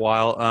Tulsa for a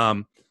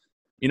while.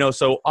 You know,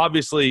 so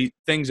obviously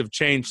things have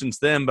changed since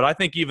then, but I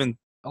think even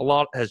a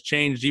lot has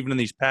changed even in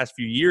these past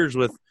few years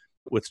with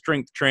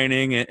strength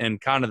training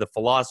and kind of the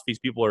philosophies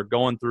people are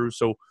going through.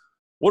 So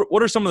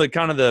what are some of the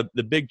kind of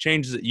the big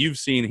changes that you've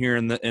seen here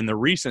in the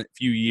recent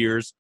few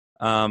years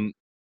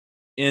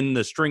in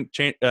the strength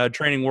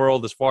training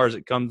world as far as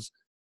it comes,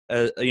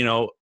 you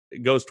know,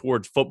 it goes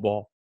towards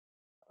football?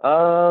 That's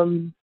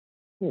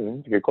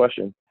a good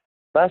question.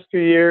 Last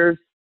few years,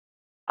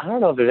 I don't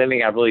know if there's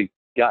anything I've really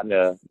gotten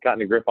a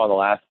grip on the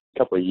last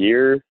couple of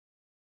years.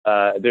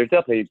 There's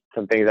definitely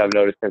some things I've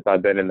noticed since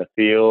I've been in the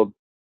field.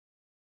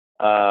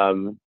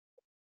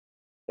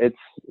 It's,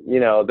 you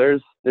know,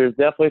 there's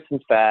definitely some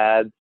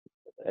fads,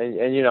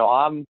 and you know,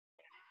 I'm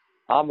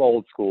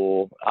old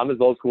school. I'm as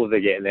old school as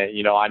they get. And,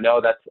 you know, I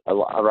know that's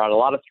around a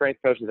lot of strength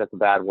coaches, that's a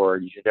bad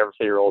word. You should never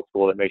say you're old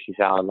school. That makes you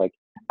sound like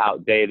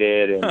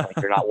outdated and like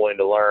you're not willing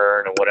to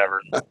learn and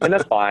whatever. And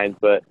that's fine.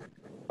 But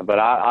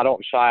I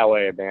don't shy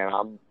away,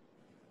 man.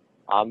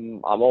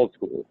 I'm old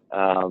school.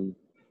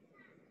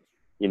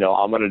 You know,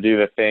 I'm going to do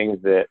the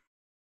things that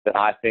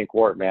I think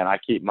work, man. I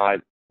keep my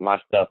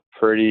stuff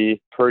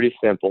pretty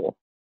simple.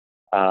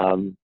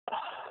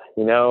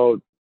 You know,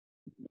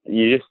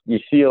 you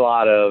see a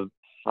lot of,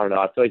 I don't know,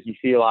 I feel like you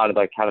see a lot of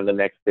like kind of the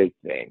next big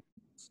thing.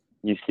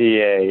 You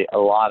see a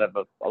lot of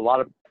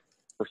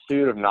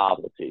pursuit of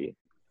novelty.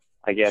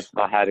 I guess if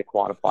I had to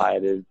quantify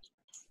it, is,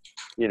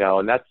 you know,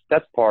 and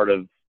that's part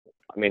of,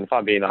 I mean, if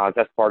I'm being honest,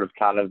 that's part of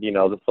kind of, you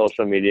know, the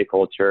social media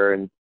culture,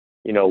 and,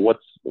 you know, what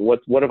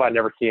have I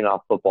never seen on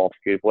Football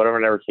Scoop? What have I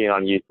never seen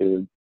on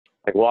YouTube?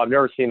 Like, well, I've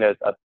never seen a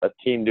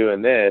team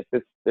doing this.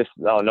 This is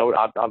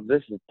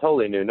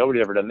totally new.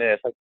 Nobody's ever done this.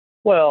 Like,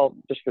 well,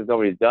 just because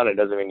nobody's done it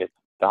doesn't mean it's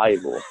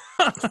valuable.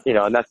 You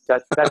know, and that's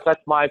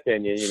my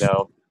opinion, you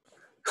know.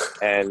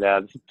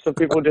 And some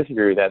people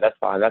disagree with that. That's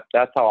fine.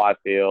 That's how I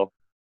feel.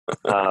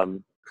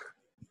 You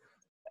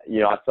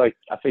know, I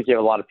think you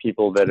have a lot of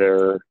people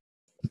that,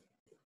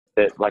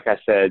 like I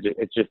said,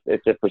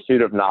 it's a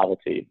pursuit of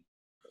novelty,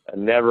 a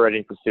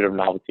never-ending pursuit of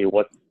novelty.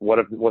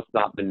 What's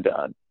not been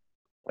done?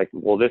 Like,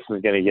 well, this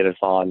is going to get us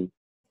on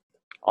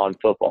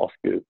Football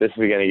Scoop. This is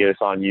going to get us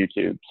on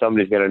YouTube.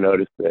 Somebody's going to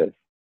notice this,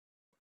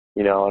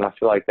 you know. And I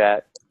feel like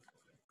that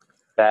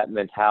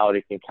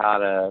mentality can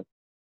kind of,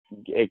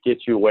 it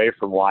gets you away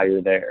from why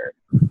you're there.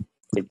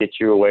 It gets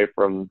you away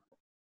from,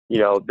 you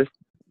know,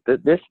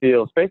 this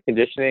field. Strength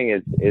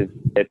conditioning is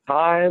at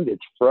times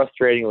it's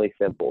frustratingly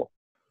simple.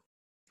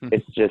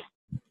 It's just,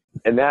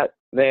 and that,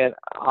 man,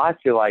 I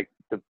feel like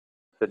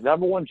the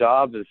number one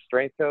job as a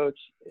strength coach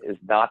is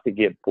not to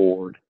get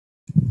bored.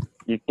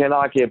 You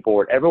cannot get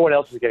bored. Everyone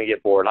else is going to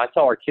get bored. And I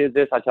tell our kids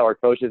this. I tell our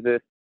coaches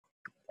this.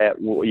 At,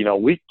 you know,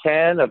 week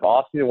 10 of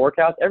off-season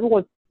workouts,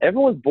 everyone's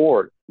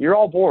bored. You're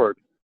all bored.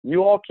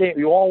 You all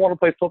want to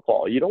play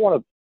football. You don't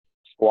want to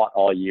squat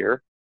all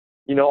year.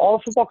 You know, all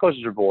the football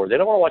coaches are bored. They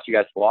don't want to watch you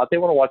guys squat. They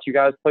want to watch you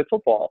guys play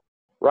football,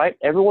 right?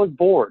 Everyone's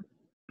bored.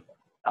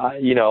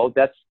 You know,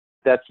 that's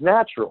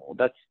natural.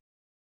 That's,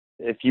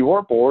 if you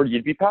weren't bored,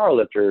 you'd be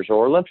powerlifters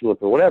or Olympic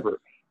lifters or whatever.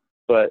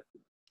 But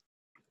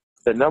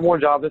The number one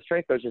job of the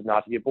strength coach is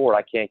not to get bored.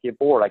 I can't get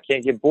bored. I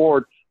can't get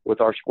bored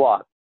with our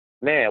squats.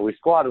 Man, we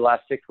squatted the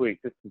last 6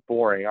 weeks. This is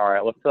boring. All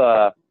right, let's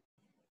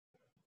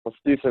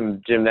do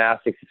some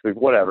gymnastics this week,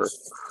 whatever.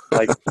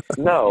 Like,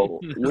 no,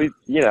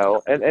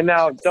 and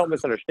now don't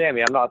misunderstand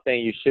me. I'm not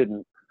saying you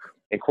shouldn't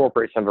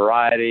incorporate some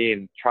variety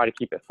and try to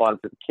keep it fun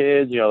for the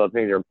kids. Those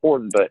things are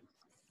important, but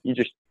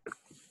the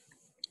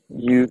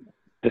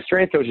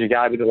strength coach, you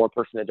got to be the one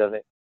person that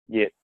doesn't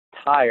get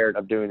tired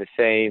of doing the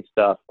same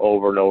stuff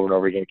over and over and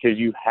over again, because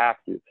you have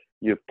to.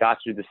 You've got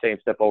to do the same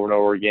stuff over and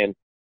over again.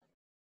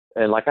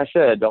 And like I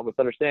said, don't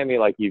misunderstand me.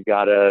 Like, it's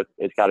got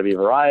to be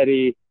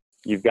variety.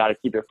 You've got to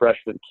keep it fresh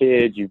for the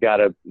kids. You've got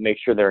to make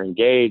sure they're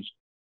engaged.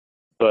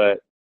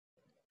 But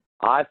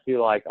I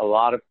feel like a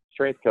lot of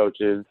strength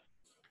coaches,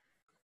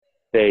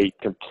 they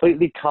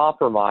completely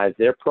compromise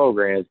their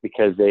programs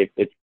because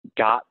it's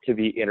got to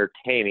be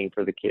entertaining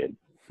for the kids.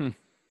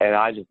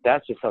 And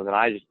that's just something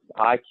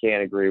I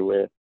can't agree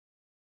with.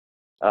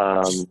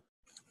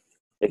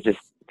 It just,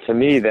 to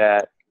me,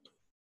 that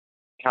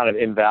kind of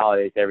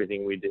invalidates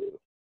everything we do.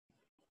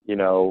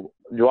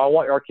 Do I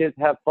want our kids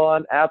to have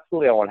fun?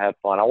 Absolutely, I want to have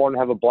fun. I want them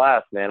to have a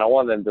blast, man. I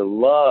want them to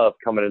love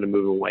coming into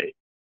moving weight.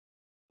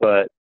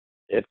 But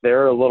if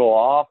they're a little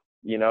off,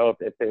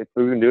 if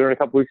we've been doing it a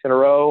couple weeks in a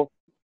row,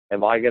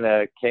 am I going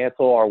to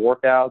cancel our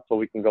workout so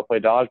we can go play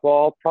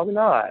dodgeball? Probably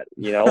not.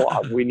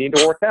 We need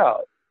to work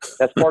out.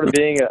 That's part of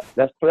being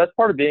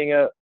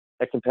a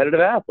competitive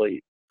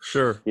athlete.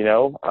 Sure.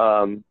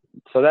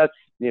 So that's,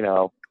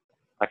 I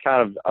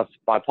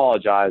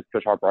apologize,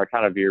 Coach Harper. I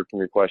kind of veered from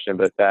your question,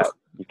 but that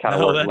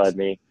kind of led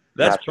me.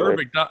 That's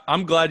naturally. perfect.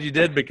 I'm glad you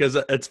did, because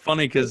it's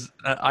funny, because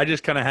I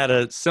just kind of had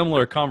a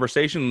similar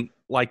conversation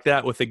like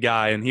that with a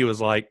guy, and he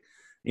was like,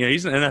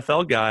 he's an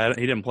NFL guy.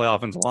 He didn't play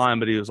offensive line,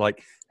 but he was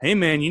like, hey,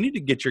 man, you need to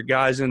get your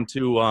guys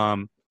into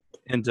I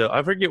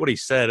forget what he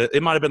said.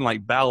 It might have been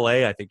like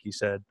ballet, I think he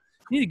said.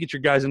 You need to get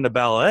your guys into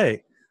ballet.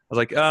 I was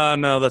like,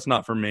 no, that's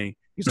not for me.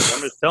 He's like,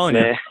 I'm just telling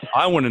you,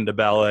 I went into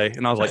ballet.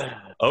 And I was like,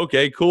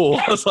 okay, cool.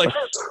 I was like,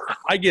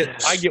 I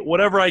get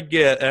whatever I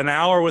get, an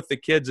hour with the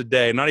kids a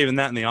day, not even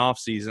that in the off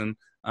season.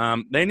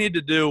 They need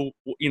to do,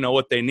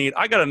 what they need.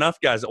 I got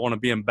enough guys that want to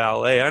be in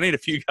ballet. I need a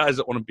few guys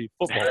that want to be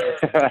football.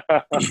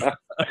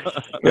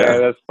 Yeah,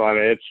 that's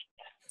funny.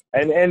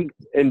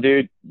 And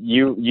dude,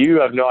 you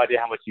have no idea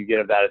how much you get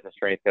of that as a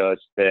strength coach,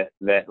 that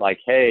like,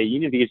 hey, you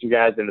need to get you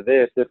guys into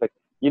this. It's like,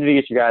 you need to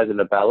get you guys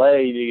into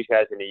ballet. You need to get you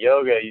guys into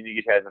yoga. You need to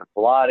get you guys into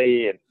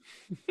Pilates,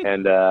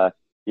 and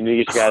you need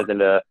to get you guys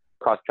into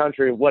cross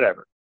country,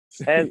 whatever.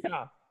 And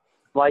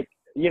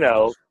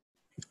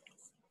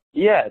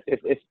yes,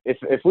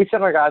 if we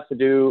sent our guys to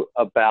do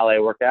a ballet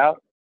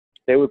workout,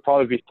 they would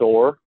probably be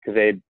sore because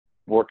they'd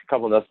worked a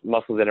couple of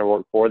muscles they never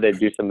worked before. They'd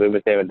do some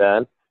movements they haven't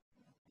done.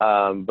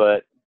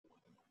 But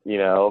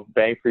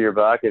bang for your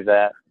buck, is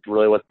that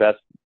really what's best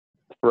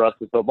for us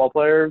as football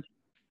players?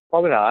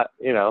 Probably not.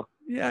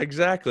 Yeah,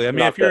 exactly. I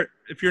mean, if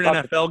you're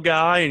an NFL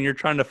guy and you're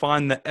trying to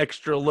find the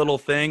extra little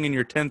thing in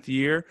your 10th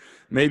year,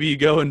 maybe you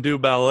go and do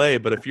ballet.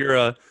 But if you're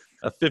a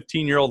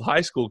 15-year-old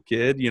high school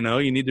kid, you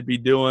need to be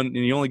doing, and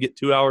you only get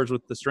 2 hours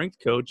with the strength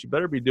coach, you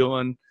better be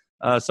doing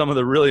some of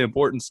the really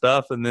important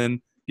stuff and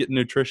then getting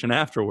nutrition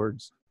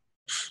afterwards.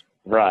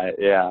 Right.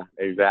 Yeah,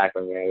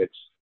 exactly, man. It's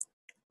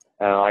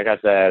like I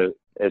said,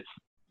 it's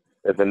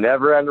a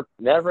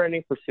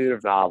never-ending pursuit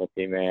of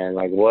novelty, man.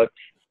 Like,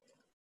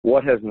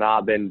 what has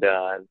not been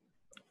done?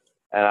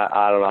 And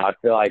I don't know. I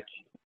feel like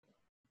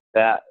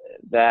that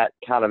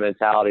kind of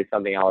mentality is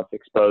something I was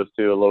exposed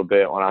to a little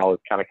bit when I was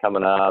kind of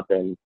coming up,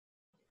 and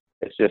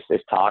it's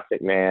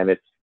toxic, man.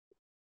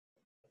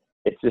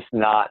 It's just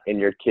not in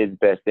your kid's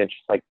best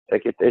interest. Like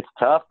it's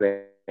tough,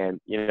 man. And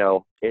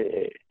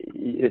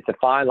it's a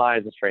fine line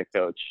as a strength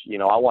coach. There's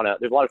a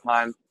lot of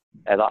times,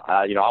 as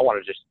I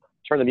want to just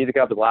turn the music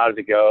up as loud as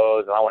it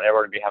goes, and I want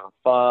everyone to be having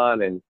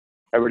fun and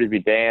everybody to be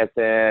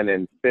dancing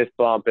and fist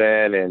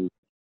bumping, and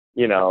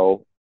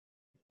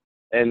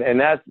and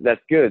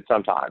that's good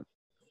sometimes.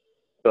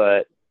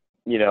 But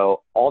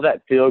all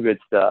that feel good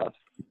stuff,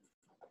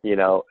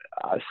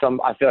 I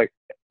feel like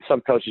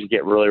some coaches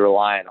get really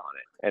reliant on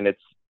it, and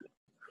it's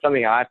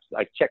something I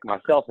check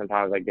myself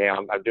sometimes. Like,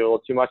 damn, I'm doing a little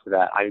too much of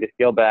that. I need to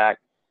scale back.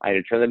 I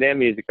need to turn the damn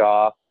music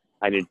off.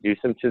 I need to do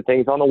some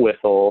things on the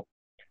whistle.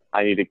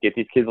 I need to get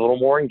these kids a little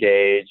more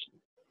engaged.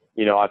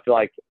 I feel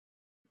like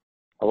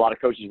a lot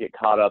of coaches get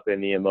caught up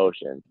in the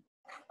emotion.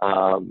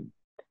 And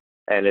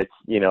it's,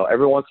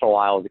 every once in a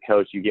while as a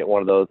coach, you get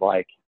one of those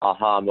like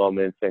aha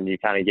moments, and you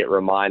kind of get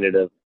reminded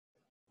of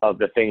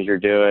the things you're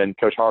doing.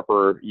 Coach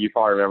Harper, you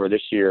probably remember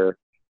this year,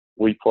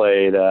 we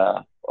played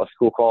a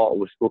school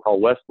called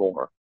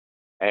Westmore,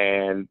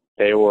 and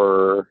they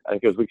were, I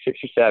think it was week 6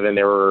 or 7.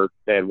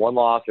 They had one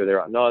loss, or they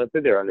were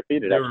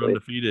undefeated. They were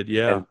undefeated,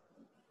 yeah.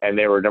 And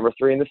they were number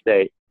 3 in the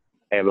state.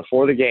 And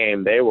before the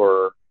game, they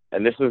were,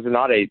 and this is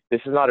not a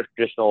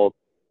traditional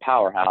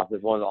powerhouse.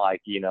 It's one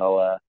like,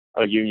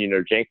 a Union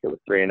or Jenks that was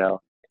 3-0.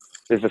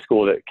 This is a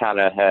school that kind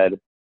of had,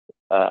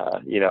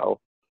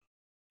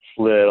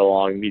 slid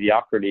along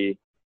mediocrity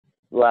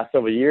the last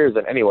several years.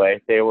 And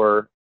anyway, they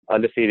were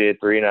undefeated,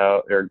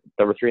 3-0, or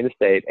number 3 in the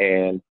state,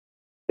 and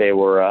they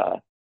were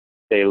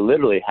they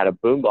literally had a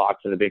boombox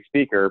and a big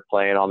speaker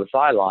playing on the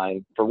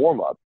sideline for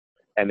warm up,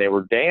 and they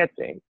were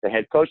dancing. The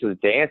head coach was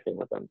dancing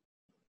with them,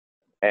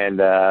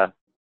 and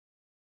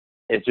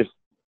it's just,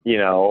 you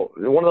know,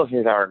 one of those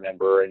things I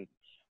remember.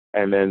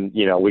 And then,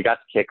 you know, we got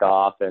to kick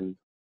off, and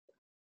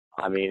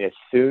I mean, as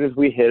soon as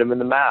we hit them in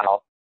the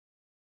mouth,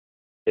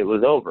 it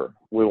was over.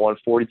 We won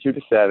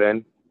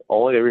 42-7.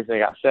 Only the reason they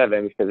got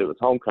 7 is because it was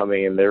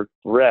homecoming, and their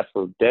refs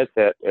were dead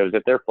set. It was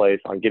at their place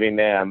on getting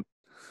them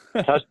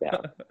a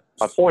touchdown.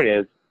 My point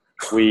is,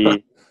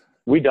 we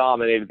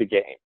dominated the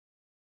game,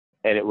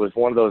 and it was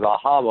one of those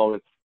aha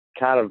moments.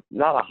 Kind of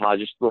not aha,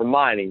 just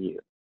reminding you,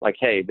 like,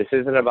 hey, this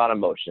isn't about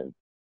emotion.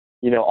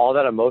 You know, all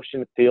that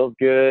emotion feels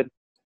good.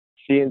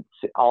 Seeing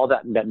all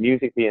that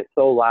music being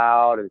so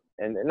loud,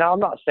 and now I'm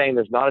not saying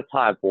there's not a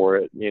time for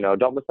it. You know,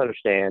 don't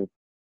misunderstand.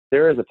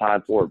 There is a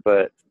time for it,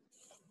 but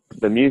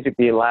the music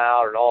being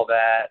loud and all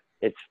that,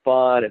 it's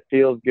fun, it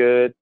feels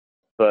good,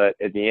 but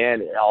at the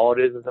end, all it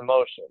is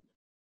emotion.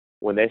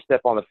 When they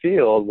step on the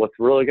field, what's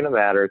really going to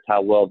matter is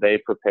how well they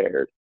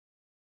prepared.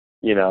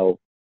 You know,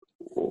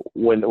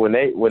 when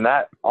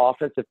that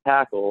offensive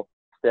tackle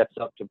steps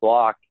up to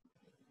block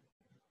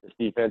this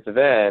defensive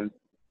end,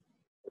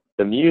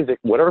 the music,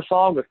 whatever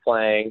song was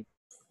playing,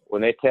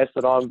 when they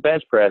tested on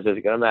bench press, is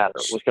it going to matter?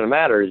 What's going to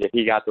matter is if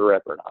he got the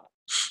rep or not.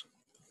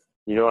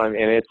 You know what I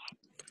mean?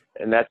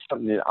 And that's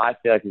something that I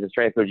feel like as a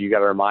strength coach, you got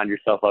to remind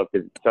yourself of,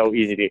 because it's so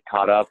easy to get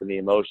caught up in the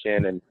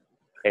emotion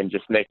and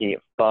just making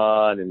it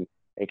fun and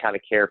kind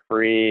of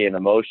carefree and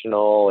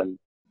emotional and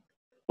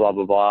blah,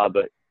 blah, blah.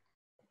 But,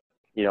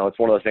 you know, it's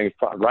one of those things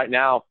right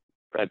now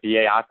at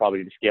BA, I probably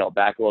need to scale it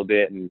back a little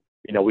bit. And,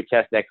 you know, we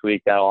test next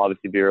week. That'll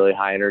obviously be really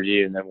high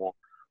energy, and then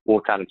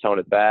we'll kind of tone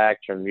it back,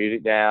 turn the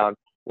music down.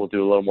 We'll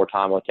do a little more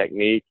time on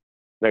technique.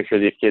 Make sure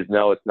these kids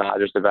know it's not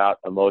just about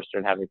emotion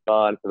and having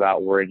fun. It's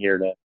about we're in here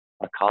to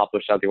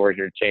accomplish something. We're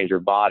here to change your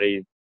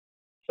bodies.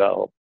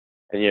 So,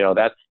 and, you know,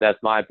 that's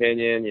my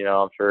opinion. You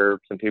know, I'm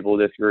sure some people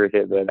disagree with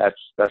it, but that's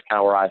kind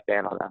of where I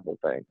stand on that whole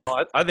thing.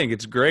 Well, I think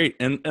it's great.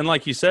 And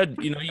like you said,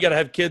 you know, you got to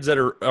have kids that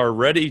are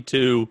ready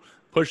to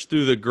push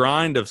through the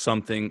grind of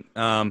something.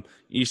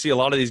 You see a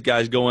lot of these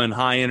guys go in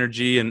high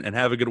energy and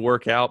have a good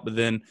workout, but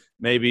then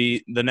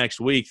maybe the next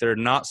week they're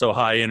not so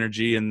high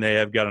energy and they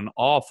have got an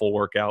awful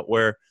workout,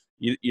 where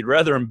you'd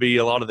rather them be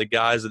a lot of the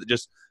guys that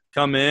just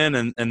come in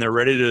and they're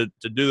ready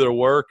to do their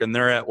work, and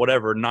they're at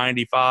whatever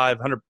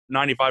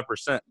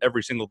 95%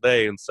 every single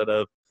day, instead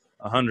of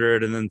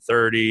 100 and then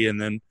 30 and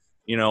then,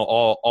 you know,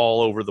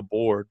 all over the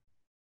board.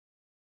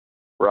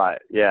 Right.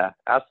 Yeah,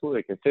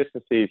 absolutely.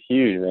 Consistency is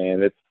huge,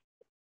 man. It's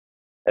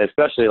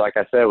especially, like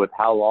I said, with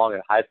how long a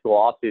high school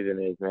off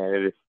season is,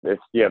 man.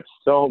 It's you have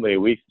so many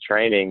weeks of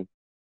training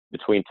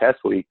between test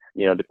weeks,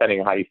 you know, depending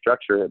on how you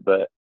structure it.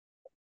 But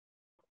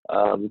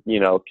you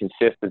know,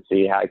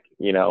 consistency. How,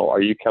 you know,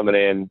 are you coming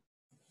in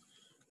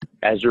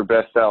as your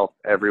best self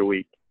every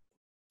week?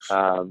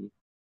 It's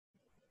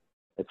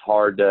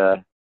hard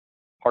to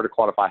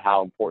quantify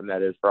how important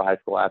that is for a high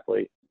school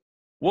athlete.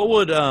 What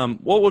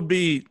would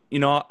be, you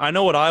know, I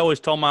know what I always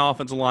tell my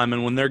offensive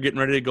linemen when they're getting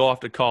ready to go off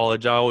to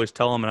college. I always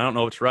tell them, and I don't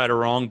know if it's right or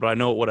wrong, but I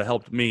know it would have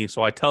helped me,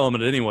 so I tell them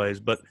it anyways.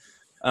 But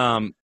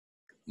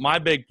my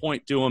big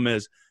point to them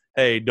is,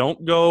 hey,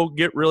 don't go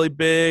get really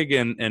big,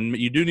 and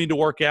you do need to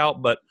work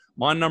out, but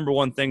my number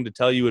one thing to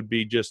tell you would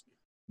be just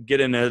get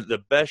in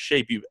the best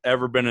shape you've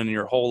ever been in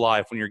your whole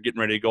life when you're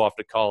getting ready to go off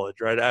to college,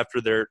 right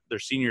after their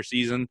senior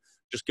season.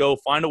 Just go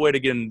find a way to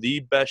get in the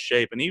best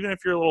shape, and even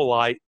if you're a little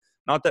light,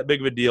 not that big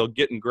of a deal,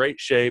 get in great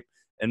shape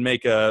and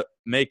make a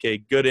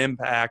good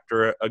impact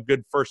or a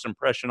good first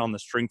impression on the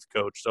strength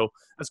coach. So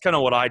that's kind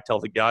of what I tell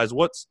the guys.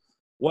 What's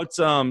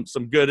some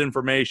good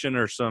information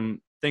or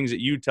some things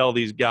that you tell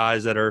these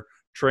guys that are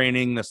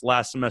training this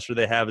last semester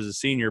they have as a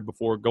senior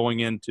before going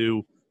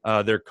into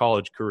their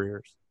college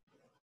careers?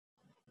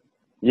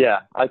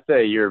 Yeah, I'd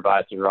say your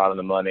advice is right on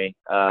the money.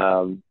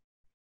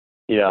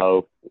 You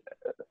know,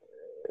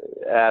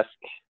 ask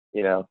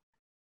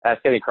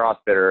any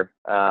CrossFitter.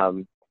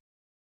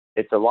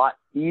 It's a lot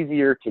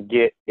easier to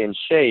get in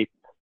shape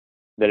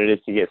than it is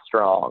to get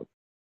strong.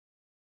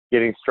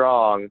 Getting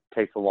strong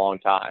takes a long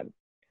time.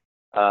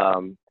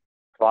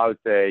 So I would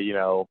say, you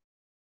know,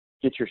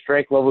 get your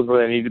strength levels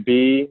where they need to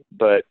be,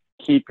 but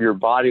keep your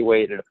body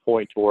weight at a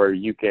point to where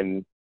you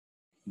can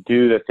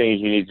do the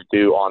things you need to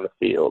do on the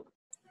field.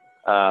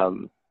 I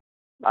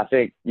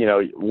think, you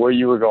know, where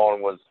you were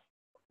going was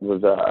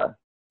the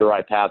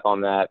right path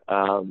on that.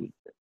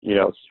 You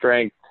know,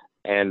 strength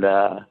and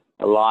a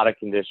lot of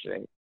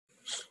conditioning,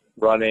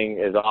 running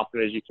as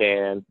often as you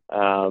can,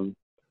 and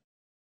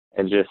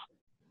just,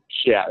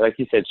 yeah, like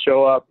you said,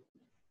 show up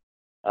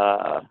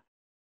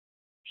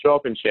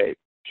in shape,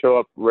 show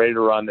up ready to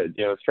run.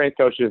 You know, strength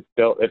coaches,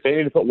 if they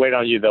need to put weight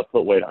on you, they'll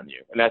put weight on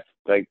you. And that's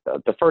like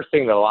the first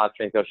thing that a lot of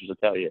strength coaches will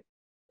tell you.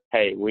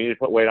 Hey, we need to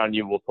put weight on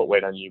you, we'll put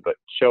weight on you, but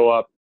show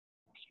up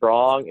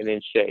strong and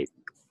in shape.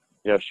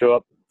 You know, show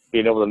up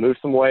being able to move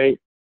some weight,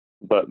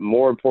 but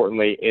more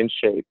importantly, in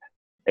shape.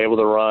 able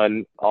to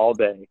run all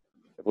day.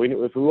 If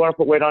we want to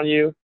put weight on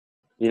you,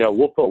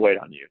 we'll put weight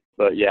on you.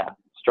 But yeah,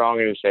 strong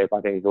and in shape,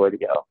 I think is the way to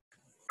go.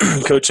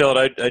 Coach Held,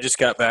 I just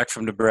got back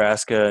from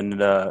Nebraska,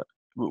 and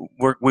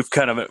we've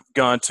kind of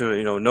gone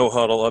to no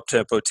huddle up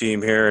tempo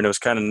team here, and it was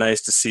kind of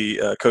nice to see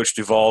Coach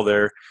Duvall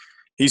there.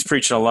 He's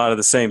preaching a lot of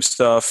the same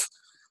stuff.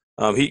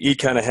 He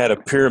kind of had a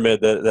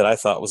pyramid that I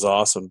thought was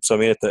awesome. So I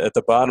mean, at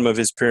the bottom of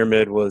his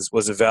pyramid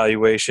was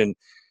evaluation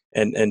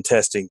and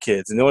testing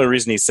kids. And the only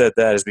reason he said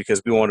that is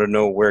because we wanted to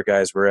know where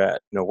guys were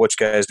at. Which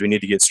guys do we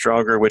need to get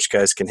stronger? Which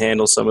guys can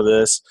handle some of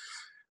this?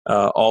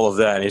 All of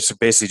that. And it's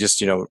basically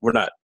just we're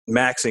not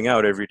maxing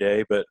out every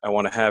day, but I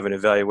want to have an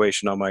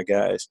evaluation on my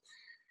guys.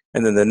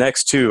 And then the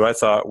next two I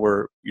thought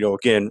were,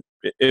 again,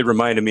 it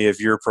reminded me of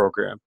your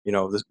program.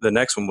 The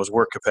next one was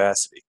work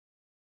capacity.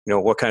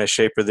 What kind of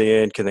shape are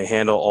they in? Can they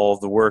handle all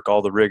of the work,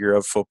 all the rigor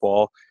of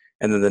football?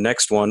 And then the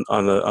next one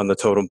on the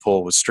totem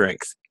pole was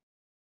strength.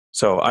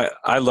 So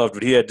I loved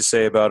what he had to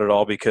say about it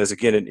all because,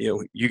 again,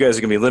 you guys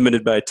are going to be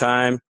limited by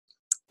time,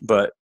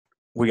 but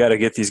we got to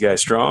get these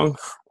guys strong.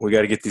 We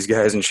got to get these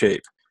guys in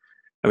shape.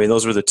 I mean,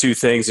 those were the two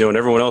things, and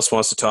everyone else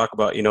wants to talk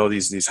about,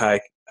 these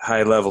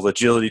high level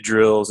agility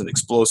drills and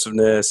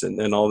explosiveness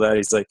and all that.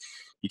 He's like,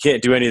 you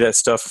can't do any of that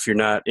stuff if you're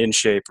not in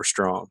shape or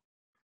strong.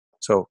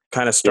 So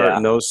kind of start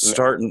on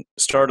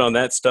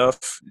that stuff,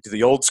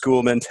 the old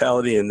school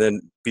mentality, and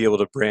then be able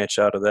to branch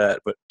out of that.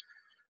 But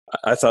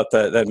I thought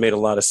that made a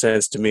lot of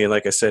sense to me. And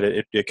like I said,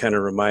 it kind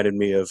of reminded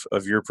me of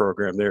your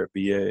program there at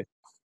BA.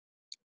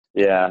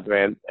 Yeah,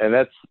 man. And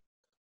that's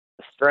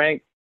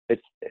strength.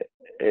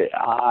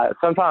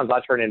 Sometimes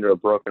I turn into a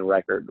broken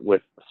record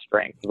with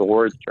strength, the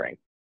word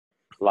strength.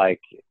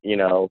 Like,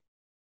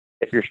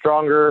 if you're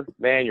stronger,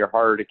 man, you're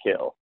harder to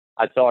kill.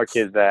 I tell our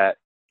kids that,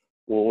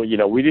 well,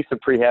 we do some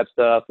prehab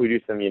stuff. We do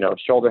some,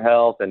 shoulder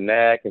health and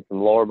neck and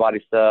some lower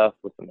body stuff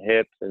with some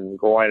hips and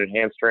groin and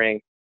hamstring.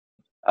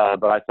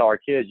 But I tell our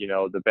kids,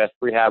 the best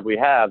prehab we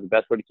have, the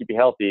best way to keep you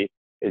healthy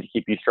is to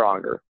keep you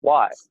stronger.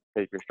 Why?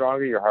 Because if you're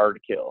stronger, you're harder to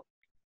kill,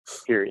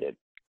 period.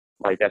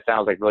 Like, that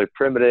sounds like really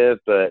primitive,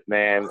 but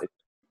man,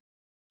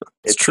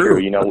 it's true.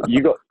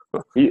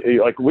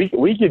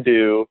 We could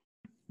do,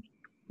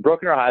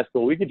 Broken Arrow High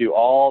School, we could do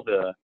all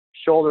the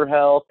shoulder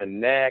health and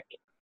neck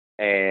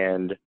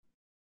and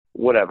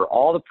whatever,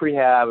 all the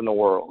prehab in the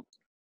world.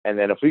 And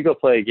then if we go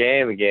play a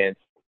game against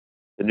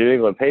the New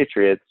England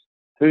Patriots,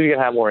 who's going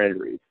to have more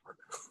injuries?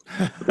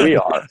 We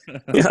are,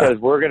 because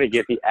we're going to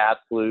get the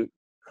absolute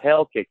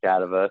hell kicked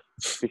out of us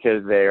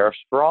because they are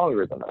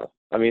stronger than us.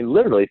 I mean,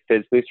 literally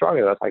physically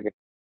stronger than us.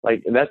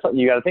 Like that's something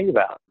you got to think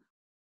about.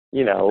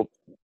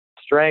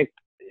 Strength.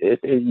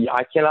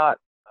 I cannot,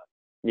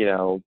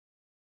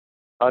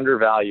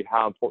 undervalue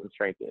how important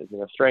strength is.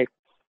 Strength,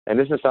 and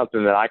this is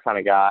something that I kind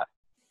of got.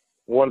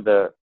 One of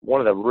the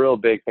real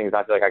big things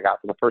I feel like I got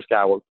from the first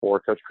guy I worked for,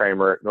 Coach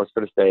Kramer at North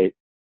Dakota State.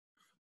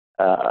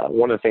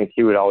 One of the things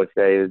he would always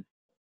say is,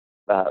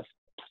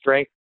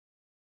 strength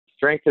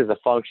is a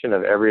function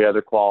of every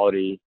other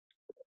quality.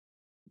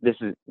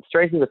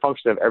 Strength is a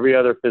function of every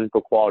other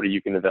physical quality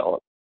you can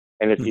develop,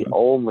 and it's the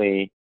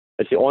only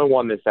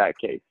one that's that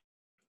case.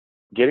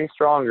 Getting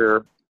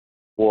stronger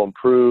will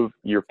improve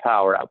your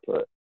power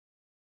output.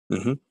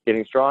 Mm-hmm.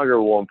 Getting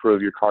stronger will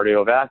improve your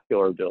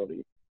cardiovascular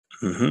ability.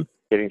 Mm-hmm.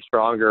 Getting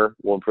stronger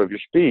will improve your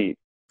speed.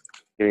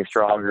 Getting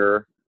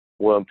stronger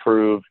will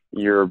improve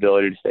your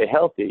ability to stay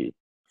healthy.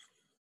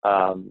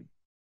 And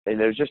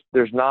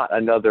there's not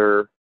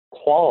another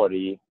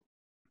quality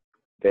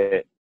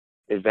that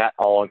is that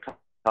all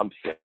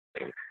encompassing.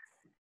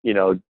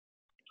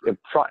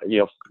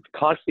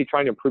 Constantly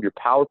trying to improve your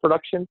power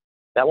production,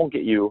 that won't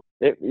get you.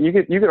 You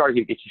could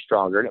argue it gets you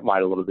stronger, and it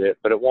might a little bit,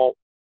 but it won't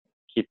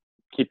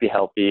keep you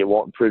healthy. It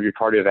won't improve your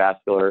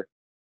cardiovascular.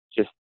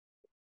 Just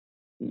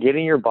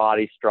getting your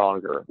body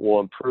stronger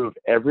will improve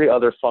every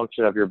other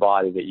function of your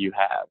body that you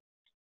have.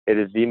 It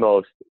is the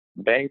most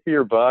bang for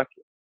your buck.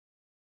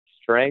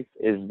 Strength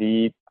is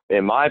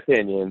in my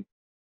opinion,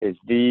 is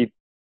the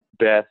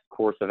best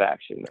course of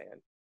action,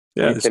 man.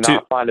 Yeah, you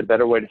cannot find a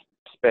better way to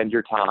spend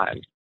your time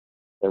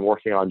than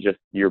working on just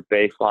your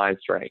baseline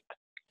strength.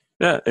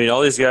 Yeah, I mean, all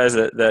these guys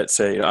that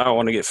say, I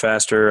want to get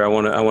faster, I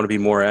want to be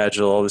more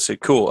agile, all this, say,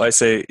 cool. I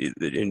say,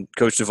 and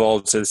Coach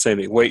Duvall said the same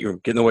thing, weight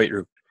room, get in the weight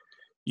room.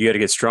 You got to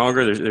get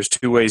stronger. There's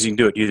two ways you can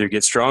do it. You either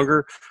get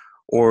stronger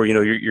or,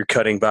 you're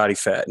cutting body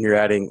fat and you're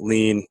adding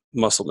lean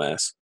muscle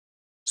mass.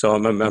 So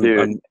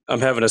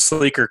I'm having a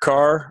sleeker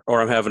car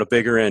or I'm having a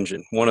bigger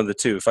engine, one of the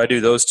two. If I do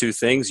those two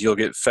things, you'll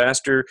get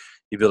faster,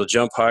 you'll be able to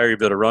jump higher, you'll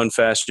be able to run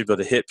faster, you'll be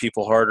able to hit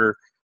people harder.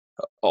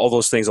 All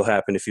those things will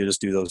happen if you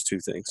just do those two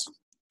things.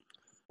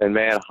 And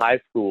man, high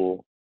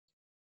school,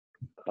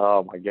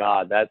 oh my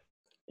God,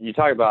 you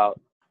talk about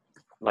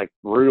like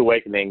rude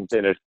awakenings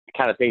and it's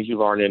kind of things you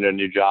learn in a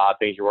new job,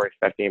 things you weren't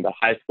expecting. But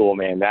high school,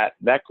 man,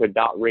 that could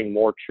not ring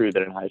more true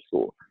than in high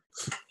school.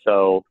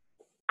 So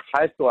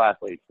high school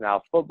athletes.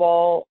 Now,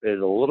 football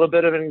is a little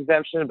bit of an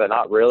exemption, but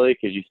not really,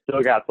 because you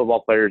still got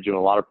football players doing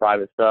a lot of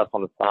private stuff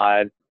on the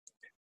side.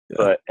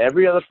 But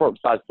every other sport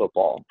besides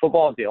football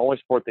is the only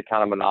sport that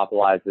kind of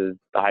monopolizes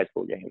the high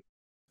school game.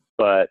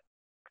 But,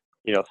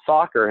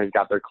 soccer has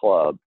got their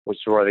club, which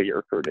is where they get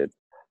recruited.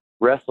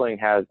 Wrestling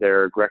has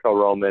their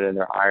Greco-Roman and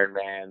their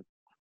Ironman.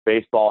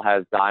 Baseball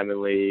has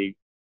Diamond League.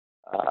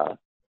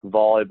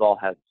 Volleyball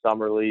has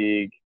Summer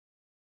League.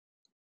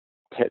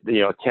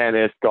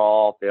 Tennis,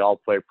 golf, they all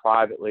play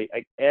privately.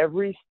 Like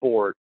every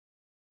sport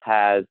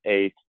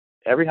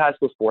every high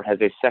school sport has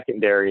a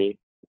secondary,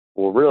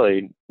 well,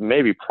 really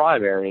maybe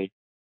primary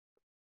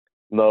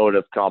mode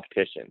of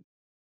competition,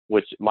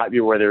 which might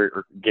be where they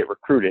get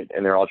recruited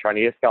and they're all trying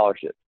to get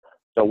scholarships.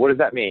 So what does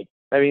that mean?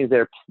 That means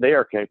they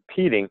are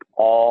competing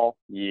all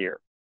year.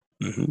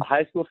 Mm-hmm. A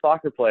high school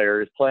soccer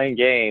player is playing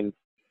games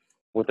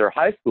with their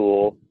high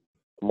school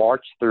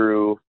March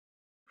through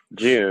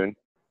June,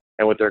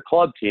 and with their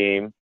club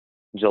team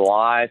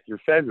July through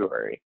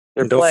February.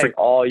 They're playing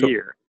all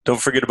year. Don't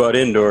forget about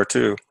indoor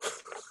too.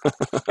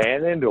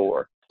 And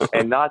indoor.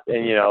 And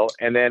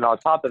then on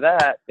top of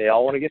that, they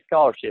all want to get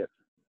scholarships.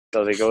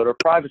 So they go to a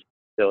private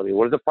facility.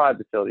 What does a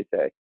private facility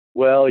say?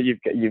 Well, you've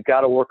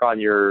got to work on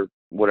your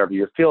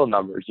field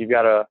numbers. You've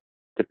got to,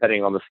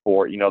 depending on the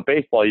sport,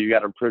 baseball, you got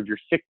to improve your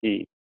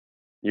 60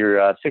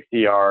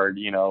 yard,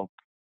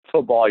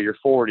 football, your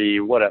 40,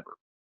 whatever.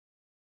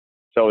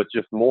 So it's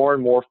just more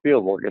and more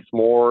field work. It's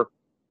more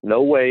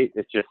no weight.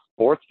 It's just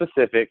sports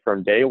specific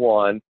from day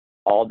one,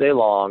 all day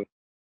long.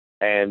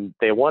 And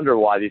they wonder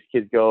why these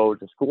kids go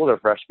to school their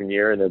freshman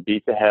year and they're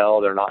beat to hell.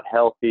 They're not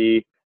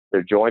healthy.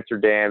 Their joints are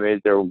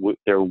damaged.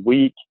 They're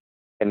weak,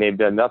 and they've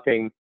done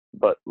nothing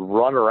but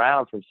run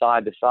around from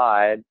side to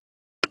side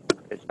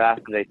as fast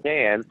as they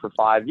can for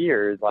 5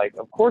 years. Like,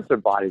 of course their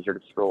bodies are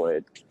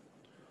destroyed.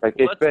 Like,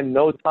 they spend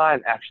no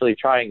time actually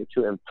trying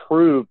to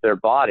improve their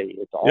body.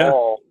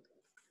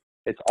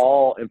 It's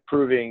all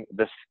improving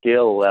the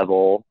skill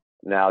level.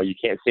 Now, you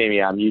can't see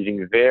me. I'm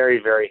using very,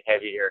 very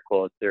heavy air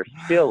quotes. Their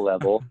skill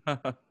level.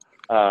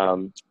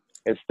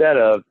 Instead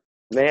of,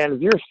 man,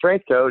 if you're a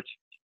strength coach,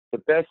 the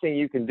best thing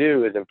you can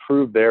do is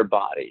improve their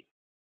body.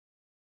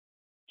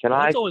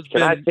 I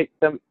take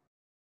them?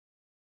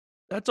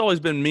 That's always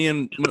been me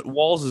and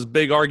Walls'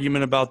 big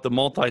argument about the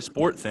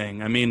multi-sport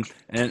thing. I mean,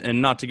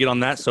 and not to get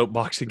on that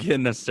soapbox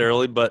again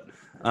necessarily, but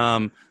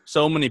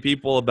so many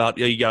people about,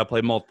 you got to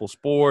play multiple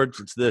sports,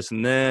 it's this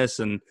and this.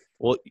 And,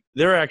 well,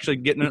 they're actually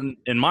getting,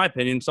 in my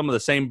opinion, some of the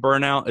same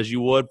burnout as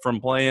you would from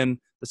playing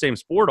the same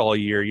sport all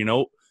year,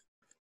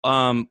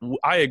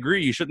 I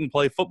agree you shouldn't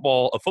play a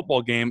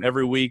football game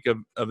every week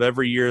of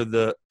every year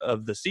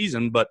of the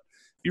season, but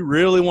if you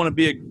really want to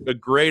be a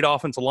great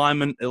offensive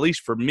lineman, at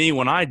least for me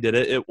when I did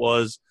it, it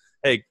was,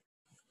 hey,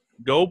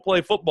 go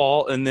play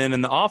football, and then in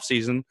the off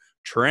season,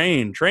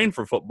 train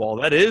for football.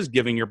 That is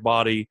giving your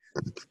body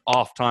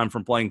off time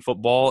from playing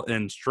football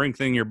and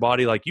strengthening your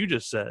body, like you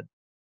just said.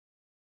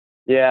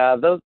 Yeah,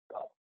 those,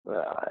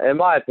 in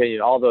my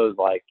opinion, all those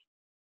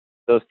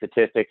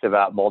statistics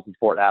about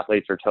multi-sport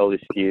athletes are totally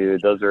skewed.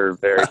 Those are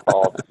very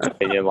false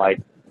opinion. All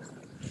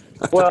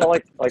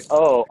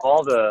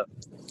the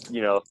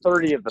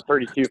 30 of the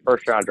 32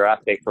 first-round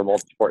draft picks for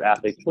multi-sport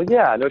athletes. Well,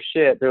 yeah, no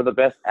shit. They're the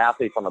best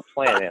athletes on the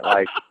planet.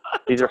 Like,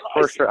 these are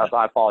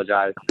I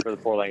apologize for the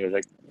poor language.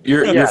 Like,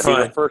 you're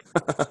fine.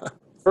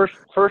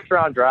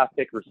 First-round draft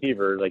pick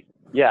receivers. Like,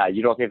 yeah,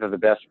 you don't think they're the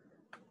best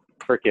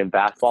freaking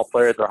basketball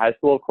players at high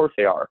school? Of course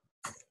they are.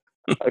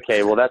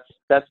 Okay, well,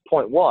 that's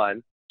point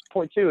one.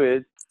 Point two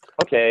is,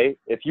 okay,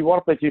 if you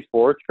want to play two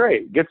sports,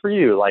 great. Good for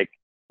you. Like,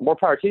 more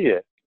power to you.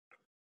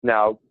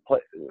 Now,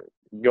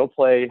 go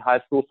play high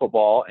school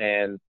football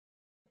and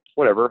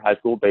whatever, high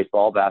school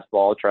baseball,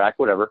 basketball, track,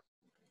 whatever.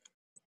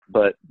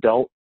 But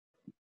don't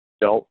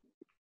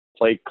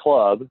play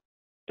club.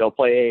 Don't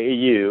play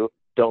AAU.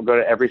 Don't go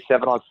to every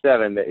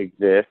 7-on-7 that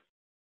exists.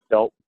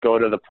 Don't go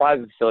to the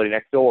private facility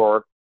next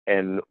door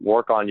and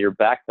work on your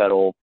back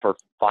pedal for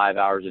 5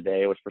 hours a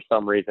day, which for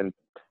some reason,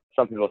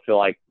 some people feel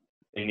like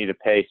you need to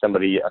pay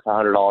somebody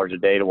 $100 a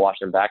day to watch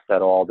them back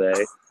pedal all day.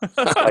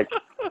 Like,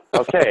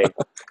 okay,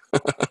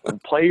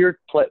 play your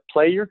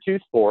two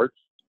sports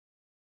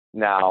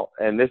now.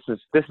 And this is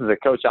a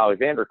Coach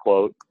Alexander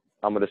quote.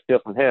 I'm going to steal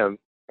from him.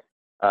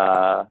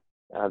 I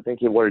think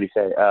what did he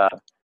say?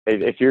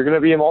 If you're going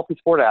to be a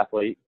multi-sport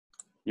athlete,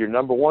 your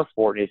number one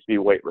sport needs to be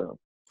weight room,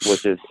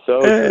 which is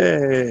so.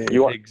 Hey,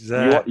 you want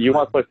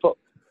to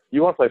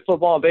play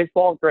football and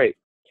baseball? Great.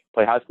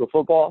 Play high school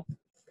football.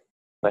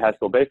 Play high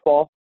school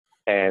baseball.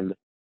 And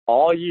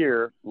all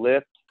year,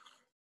 lift,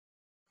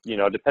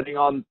 depending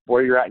on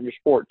where you're at in your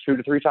sport, 2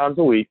 to 3 times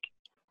a week,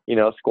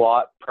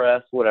 squat,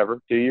 press, whatever.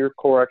 Do your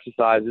core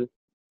exercises.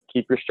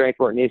 Keep your strength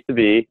where it needs to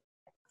be.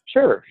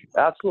 Sure,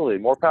 absolutely,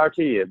 more power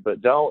to you. But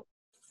don't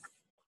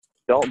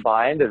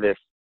buy into this,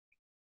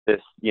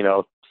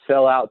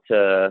 sell out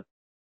to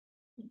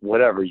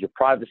whatever, your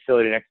private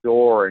facility next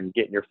door and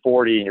getting your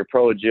 40 and your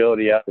pro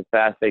agility up as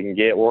fast as they can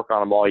get, work on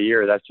them all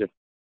year. That's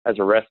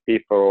a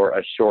recipe for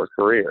a short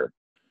career.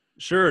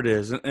 Sure it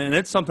is. And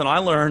it's something I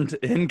learned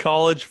in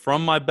college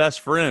from my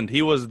best friend.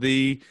 He was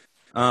he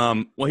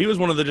was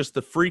one of the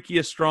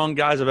freakiest strong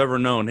guys I've ever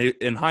known.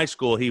 In high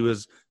school, he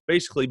was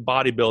basically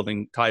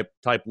bodybuilding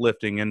type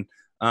lifting. And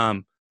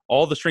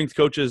all the strength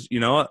coaches,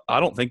 I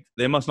don't think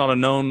they must not have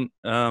known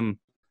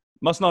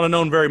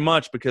very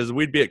much, because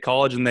we'd be at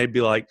college and they'd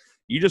be like,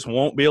 you just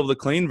won't be able to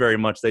clean very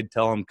much. They'd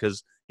tell him,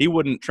 because he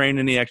wouldn't train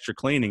any extra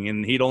cleaning,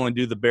 and he'd only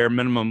do the bare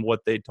minimum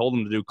what they told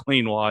him to do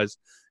clean wise.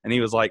 And he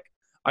was like,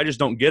 I just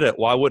don't get it.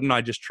 Why wouldn't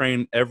I just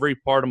train every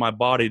part of my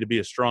body to be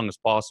as strong as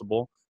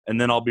possible, and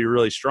then I'll be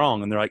really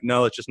strong? And they're like,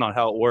 no, that's just not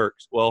how it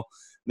works. Well,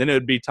 then it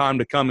would be time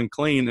to come and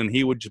clean, and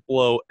he would just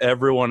blow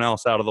everyone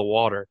else out of the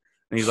water.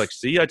 And he's like,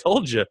 see, I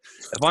told you.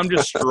 If I'm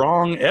just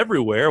strong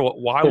everywhere,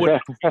 why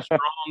wouldn't I be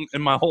strong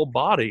in my whole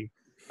body?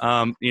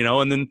 And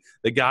then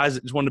the guys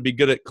that just wanted to be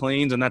good at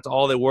cleans, and that's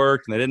all they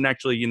worked, and they didn't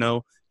actually,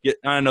 get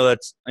 – I know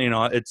that's,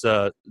 it's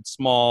a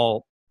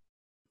small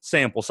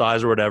sample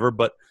size or whatever,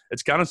 but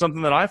it's kind of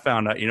something that I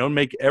found out,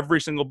 make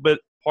every single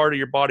part of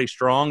your body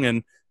strong,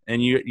 and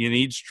you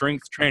need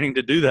strength training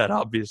to do that,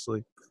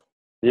 obviously.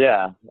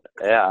 Yeah,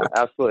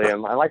 absolutely.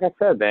 And like I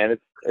said, man,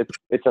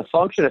 it's a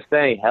function of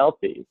staying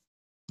healthy.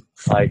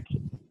 Like,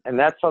 and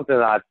that's something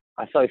that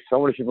I feel like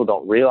so many people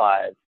don't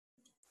realize,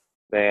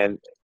 man.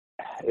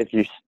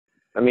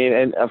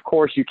 And of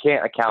course you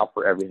can't account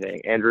for everything.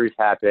 Injuries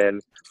happen.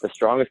 The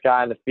strongest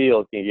guy in the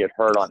field can get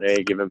hurt on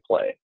any given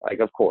play. Like,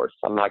 of course,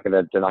 I'm not going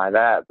to deny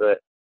that, but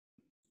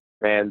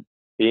man,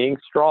 being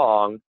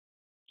strong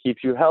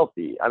keeps you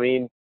healthy. I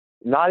mean,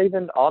 not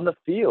even on the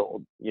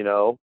field,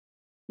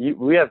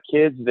 we have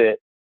kids that,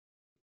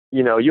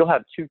 you'll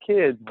have two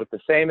kids with the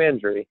same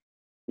injury,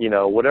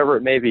 whatever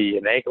it may be,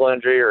 an ankle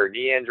injury or a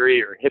knee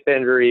injury or a hip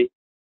injury.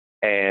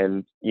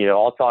 And,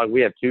 I'll talk,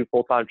 we have two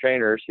full-time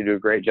trainers who do a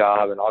great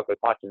job, and I'll go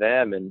talk to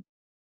them. And,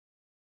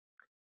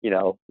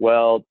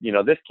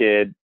 this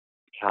kid,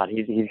 God,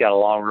 he's got a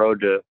long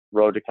road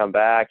to come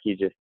back. He's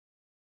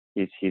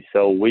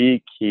so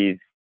weak. He's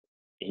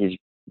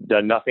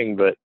done nothing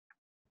but,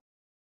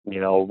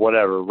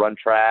 run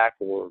track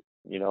or,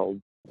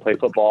 play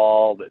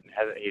football, but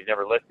he's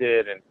never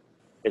lifted. And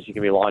it's going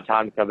to be a long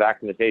time to come back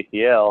from this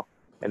ACL.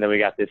 And then we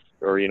got this,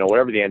 or,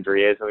 whatever the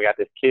injury is, and we got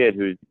this kid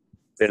who's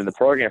been in the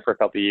program for a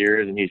couple of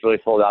years, and he's really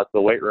sold out to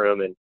the weight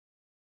room, and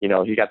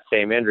he's got the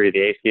same injury,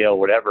 the ACL,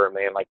 whatever.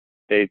 Man, like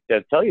they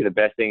tell you the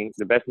best thing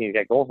he's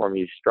got going for him,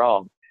 he's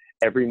strong.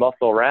 Every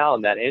muscle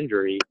around that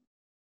injury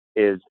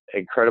is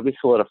incredibly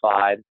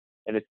solidified,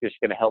 and it's just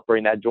going to help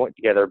bring that joint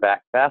together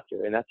back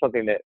faster. And that's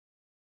something that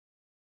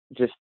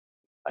just,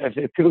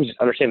 if people just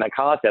understand that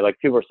concept, like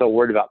people are so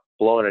worried about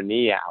blowing a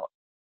knee out,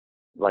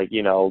 like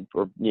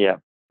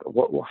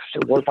what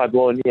if I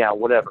blow a knee out,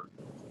 whatever.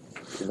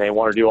 And they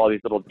want to do all these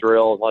little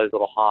drills, all these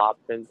little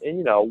hops, and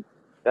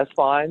that's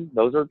fine.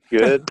 Those are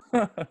good.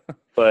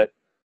 but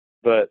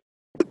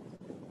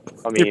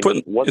I mean,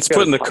 putting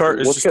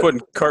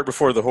cart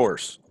before the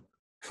horse.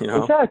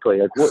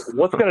 Exactly. Like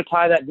what's going to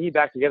tie that knee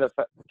back together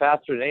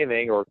faster than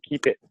anything, or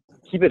keep it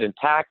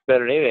intact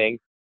better than anything,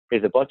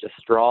 is a bunch of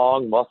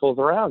strong muscles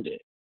around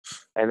it.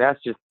 And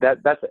that's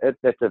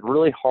a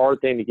really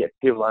hard thing to get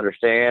people to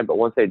understand. But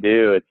once they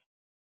do,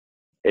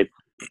 it's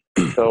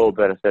so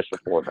beneficial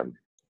for them.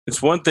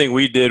 It's one thing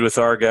we did with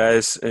our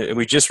guys, and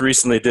we just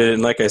recently did it.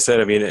 And like I said,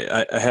 I mean,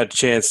 I had a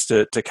chance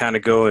to kind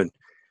of go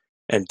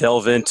and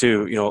delve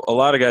into, a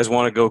lot of guys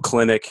want to go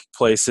clinic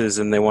places,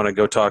 and they want to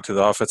go talk to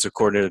the offensive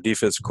coordinator,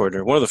 defensive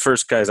coordinator. One of the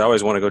first guys I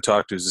always want to go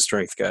talk to is the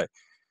strength guy,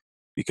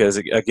 because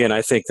again,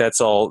 I think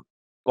that's all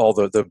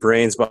the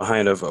brains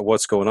behind of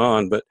what's going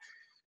on. But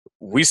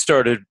we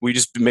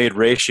just made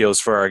ratios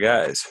for our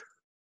guys.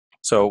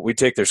 So we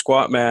take their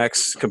squat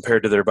max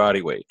compared to their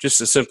body weight, just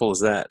as simple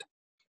as that.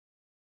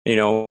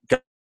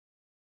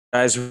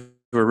 Guys who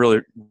are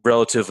really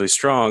relatively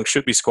strong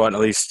should be squatting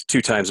at least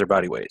 2 times their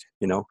body weight,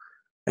 and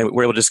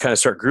we're able to just kind of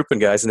start grouping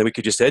guys, and then we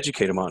could just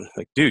educate them on,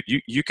 like, dude,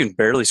 you can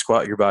barely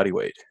squat your body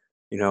weight.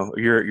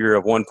 You're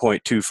a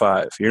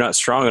 1.25. You're not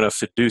strong enough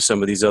to do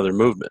some of these other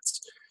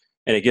movements.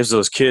 And it gives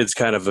those kids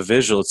kind of a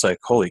visual. It's like,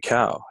 holy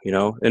cow,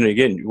 and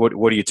again, what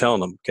are you telling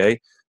them? Okay.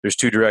 There's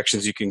 2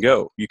 directions you can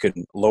go. You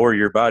can lower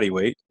your body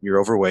weight, you're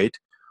overweight,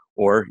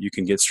 or you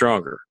can get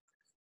stronger.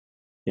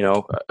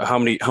 How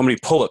many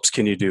pull-ups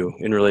can you do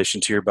in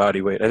relation to your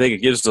body weight? I think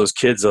it gives those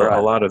kids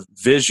a lot of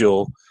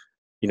visual,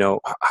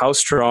 how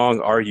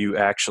strong are you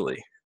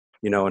actually?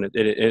 And I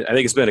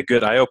think it's been a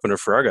good eye-opener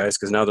for our guys,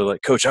 because now they're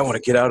like, Coach, I want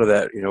to get out of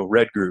that,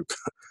 red group.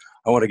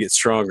 I want to get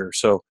stronger.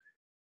 So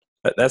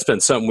that's been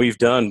something we've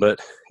done,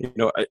 but,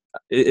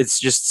 it's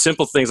just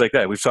simple things like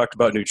that. We've talked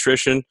about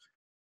nutrition,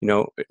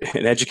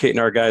 and educating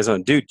our guys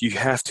on, dude, you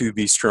have to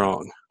be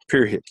strong,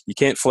 period. You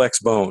can't flex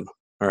bone.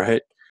 All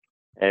right.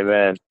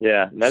 Amen.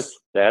 Yeah, that's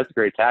a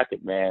great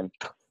tactic, man.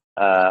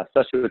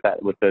 Especially with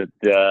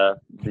the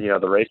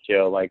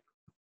ratio. Like,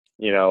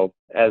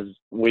 as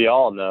we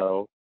all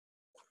know,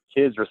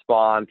 kids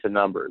respond to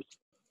numbers.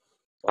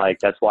 Like,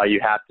 that's why you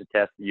have to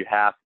test. You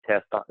have to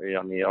test on.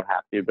 You don't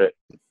have to, but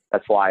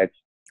that's why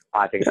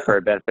I think it's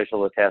very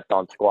beneficial to test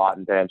on squat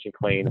and bench and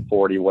clean and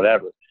 40,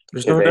 whatever.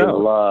 There's no doubt. They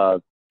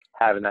love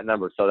having that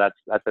number. So that's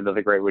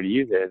another great way to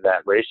use it, is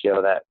that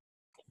ratio that,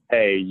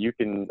 hey, you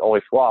can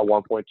only squat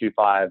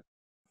 1.25,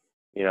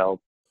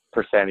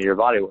 of your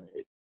body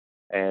weight,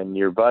 and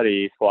your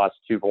buddy squats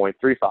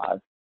 2.35.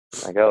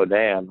 Like, oh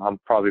damn, I'm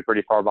probably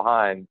pretty far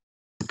behind.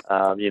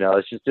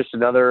 It's just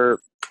another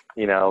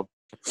number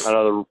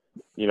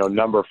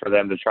for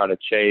them to try to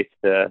chase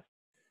to,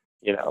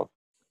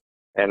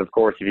 and of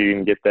course if you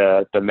can get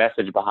the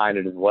message behind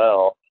it as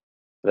well,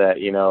 that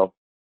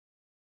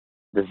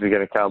this is going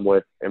to come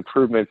with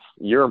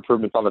your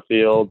improvements on the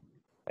field,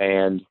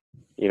 and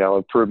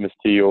improvements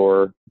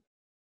to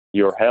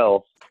your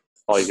health.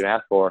 All you can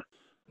ask for.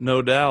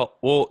 No doubt.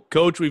 Well,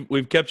 Coach,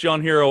 we've kept you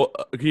on here,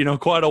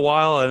 quite a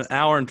while, an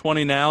hour and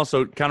 20 now.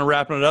 So kind of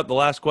wrapping it up, the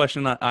last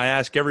question I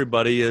ask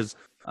everybody is,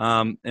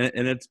 and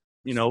it's,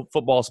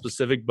 football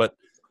specific, but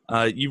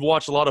you've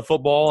watched a lot of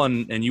football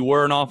and you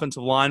were an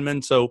offensive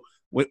lineman. So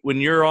when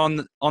you're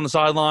on the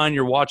sideline,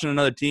 you're watching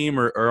another team,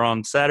 or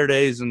on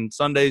Saturdays and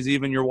Sundays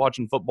even, you're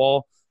watching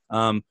football.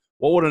 What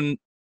would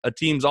a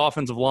team's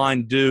offensive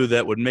line do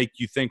that would make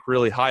you think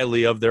really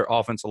highly of their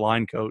offensive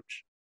line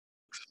coach?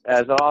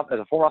 As a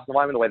former offensive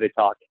lineman, the way they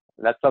talk.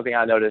 And that's something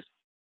I noticed.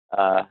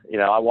 I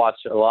watch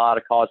a lot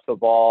of college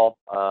football.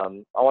 I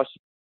watch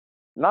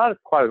not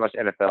quite as much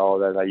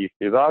NFL as I used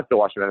to, but I still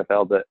watch some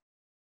NFL. But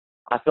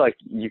I feel like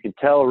you can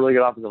tell a really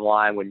good offensive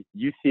line when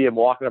you see him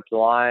walking up to the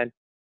line,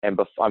 and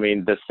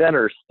the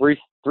center's three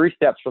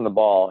steps from the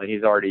ball, and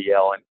he's already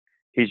yelling.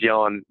 He's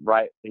yelling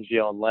right. He's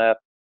yelling left.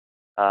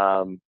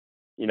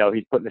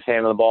 He's putting his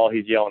hand on the ball.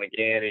 He's yelling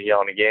again and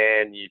yelling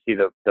again. You see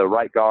the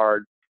right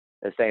guard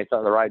is saying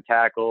something to the right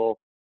tackle,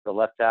 the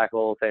left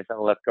tackle saying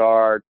something to the left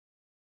guard.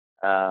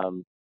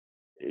 I'm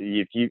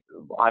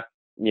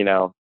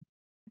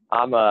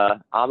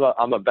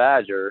a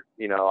Badger.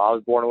 I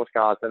was born in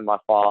Wisconsin. My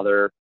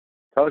father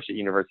coached at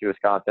University of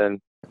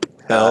Wisconsin.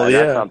 Hell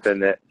yeah. That's something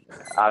that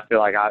I feel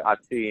like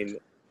I've seen.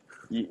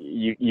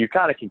 You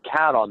kind of can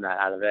count on that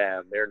out of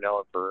them. They're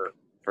known for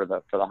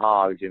the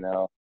Hogs,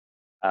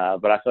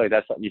 But I feel like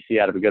that's something you see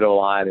out of a good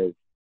O-line is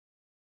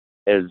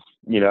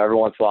every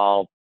once in a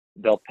while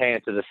they'll pan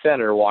to the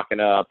center walking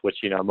up, which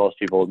most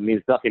people, it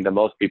means nothing to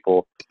most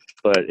people.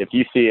 But if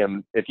you see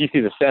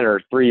the center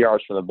 3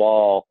 yards from the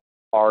ball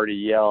already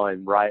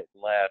yelling right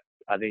and left,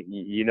 I think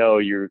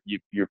you're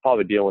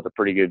probably dealing with a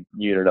pretty good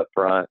unit up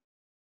front.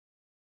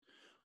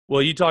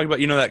 Well, you talk about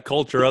that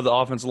culture of the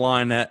offensive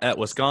line at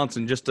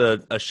Wisconsin. Just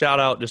a shout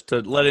out, just to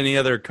let any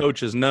other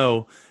coaches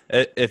know,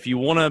 if you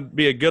want to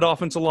be a good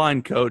offensive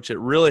line coach, it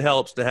really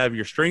helps to have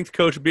your strength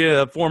coach be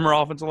a former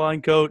offensive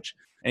line coach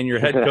and your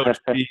head coach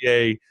be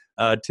a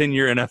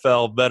 10-year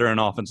NFL veteran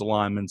offensive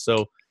lineman.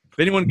 So if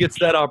anyone gets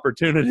that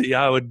opportunity,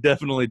 I would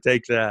definitely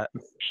take that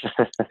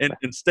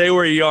and stay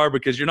where you are,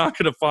 because you're not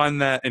going to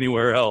find that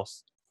anywhere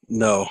else.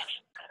 No.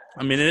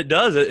 I mean, it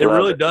does. It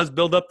really does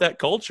build up that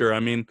culture. I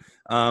mean,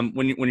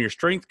 when your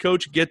strength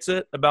coach gets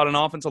it about an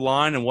offensive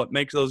line and what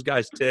makes those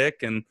guys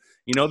tick, and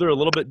they're a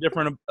little bit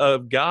different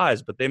of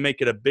guys, but they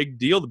make it a big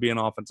deal to be an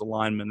offensive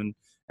lineman,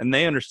 and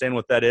they understand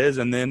what that is.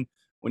 And then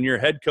when your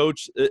head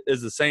coach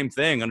is the same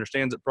thing,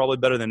 understands it probably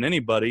better than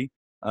anybody,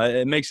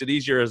 it makes it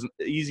easy as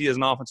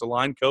an offensive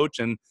line coach.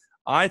 And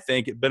I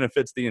think it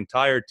benefits the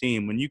entire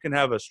team when you can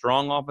have a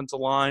strong offensive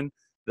line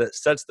that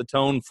sets the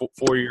tone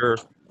for your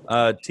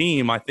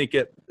team. I think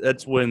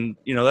that's when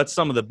that's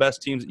some of the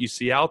best teams that you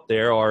see out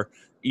there are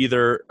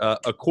either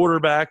a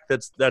quarterback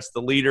that's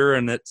the leader,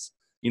 and it's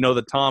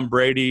the Tom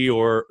Brady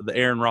or the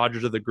Aaron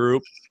Rodgers of the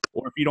group,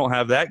 or if you don't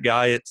have that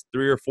guy, it's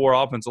 3 or 4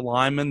 offensive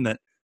linemen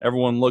that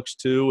everyone looks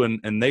to,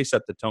 and they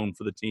set the tone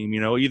for the team.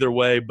 Either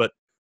way, but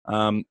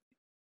I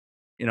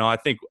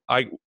think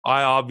I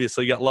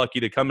obviously got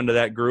lucky to come into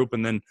that group,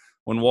 and then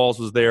when Walls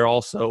was there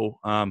also,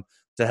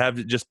 to have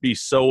it just be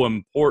so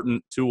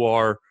important to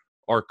our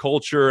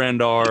culture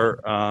and our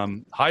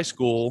high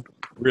school,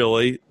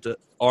 really, to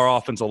our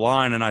offensive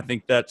line. And I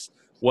think that's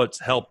what's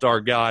helped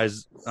our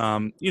guys,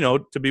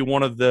 to be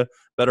one of the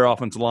better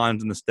offensive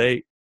lines in the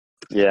state.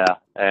 Yeah.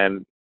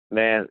 And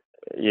man,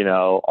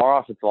 our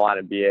offensive line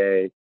at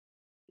BA,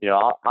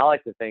 I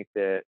like to think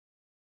that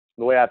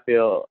the way I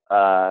feel,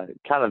 kind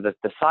of the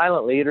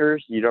silent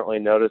leaders, you don't really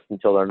notice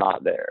until they're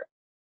not there.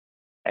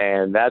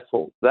 And that's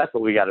what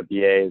we got at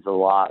BA is a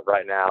lot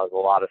right now, is a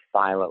lot of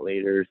silent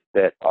leaders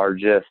that are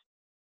just,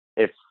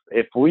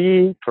 if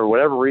we, for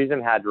whatever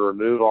reason, had to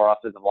remove our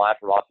offensive line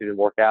from off-season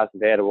workouts, if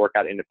they had to work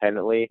out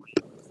independently,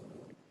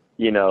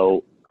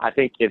 I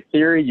think in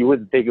theory you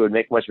wouldn't think it would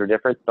make much of a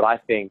difference, but I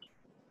think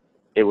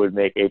it would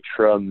make a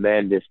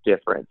tremendous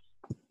difference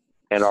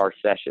in our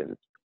sessions.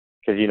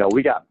 Because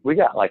we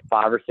got like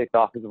 5 or 6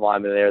 offensive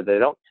linemen there.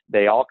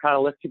 They all kind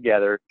of live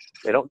together.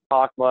 They don't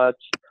talk much.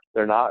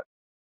 They're not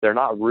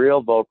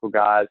real vocal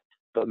guys,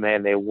 but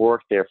man, they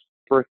work their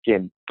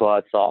freaking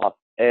butts off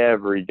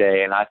every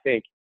day. And I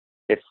think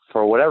if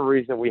for whatever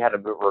reason we had to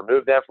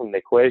remove them from the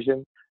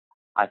equation,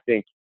 I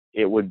think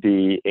it would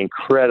be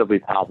incredibly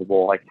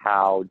palpable, like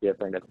how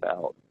different it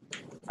felt.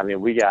 I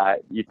mean,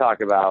 you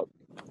talk about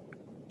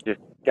just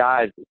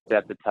guys that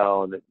set the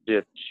tone, that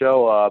just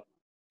show up,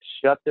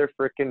 shut their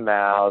freaking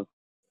mouths,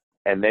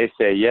 and they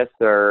say, yes,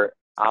 sir,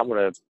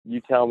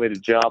 you tell me to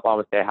jump, I'm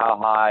going to say how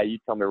high, you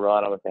tell me to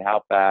run, I'm going to say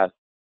how fast.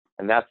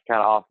 And that's the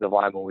kind of offensive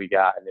lineman we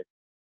got. And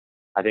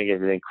I think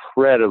it's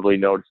incredibly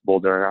noticeable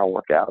during our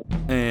workouts.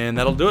 And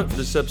that'll do it for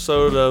this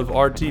episode of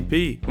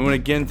RTP. We want to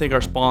again thank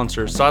our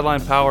sponsors,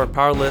 Sideline Power,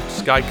 Powerlift,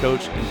 Sky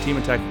Coach, and Team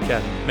Attack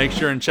Academy. Make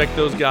sure and check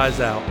those guys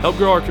out. Help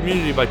grow our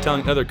community by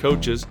telling other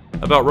coaches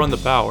about Run the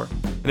Power.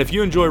 And if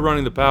you enjoy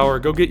running the Power,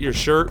 go get your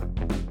shirt,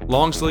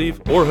 long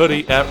sleeve, or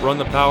hoodie at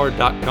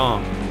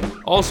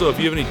runthepower.com. Also, if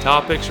you have any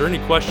topics or any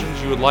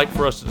questions you would like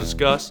for us to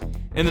discuss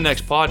in the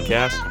next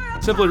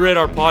podcast, simply rate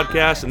our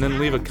podcast and then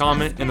leave a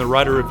comment in the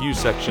writer review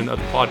section of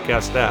the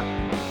podcast app.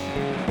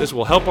 This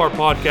will help our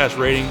podcast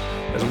rating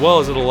as well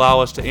as it'll allow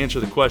us to answer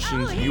the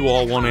questions you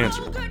all want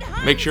answered.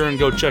 Make sure and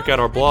go check out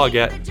our blog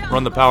at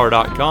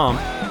runthepower.com.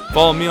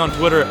 Follow me on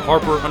Twitter at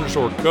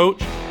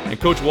Harper_Coach and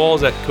Coach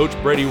Walls at Coach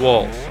Brady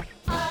Walls.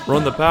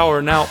 Run the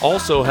Power now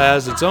also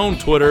has its own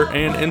Twitter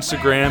and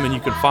Instagram, and you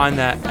can find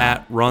that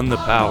at Run the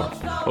Power.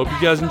 Hope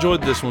you guys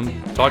enjoyed this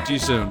one. Talk to you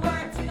soon.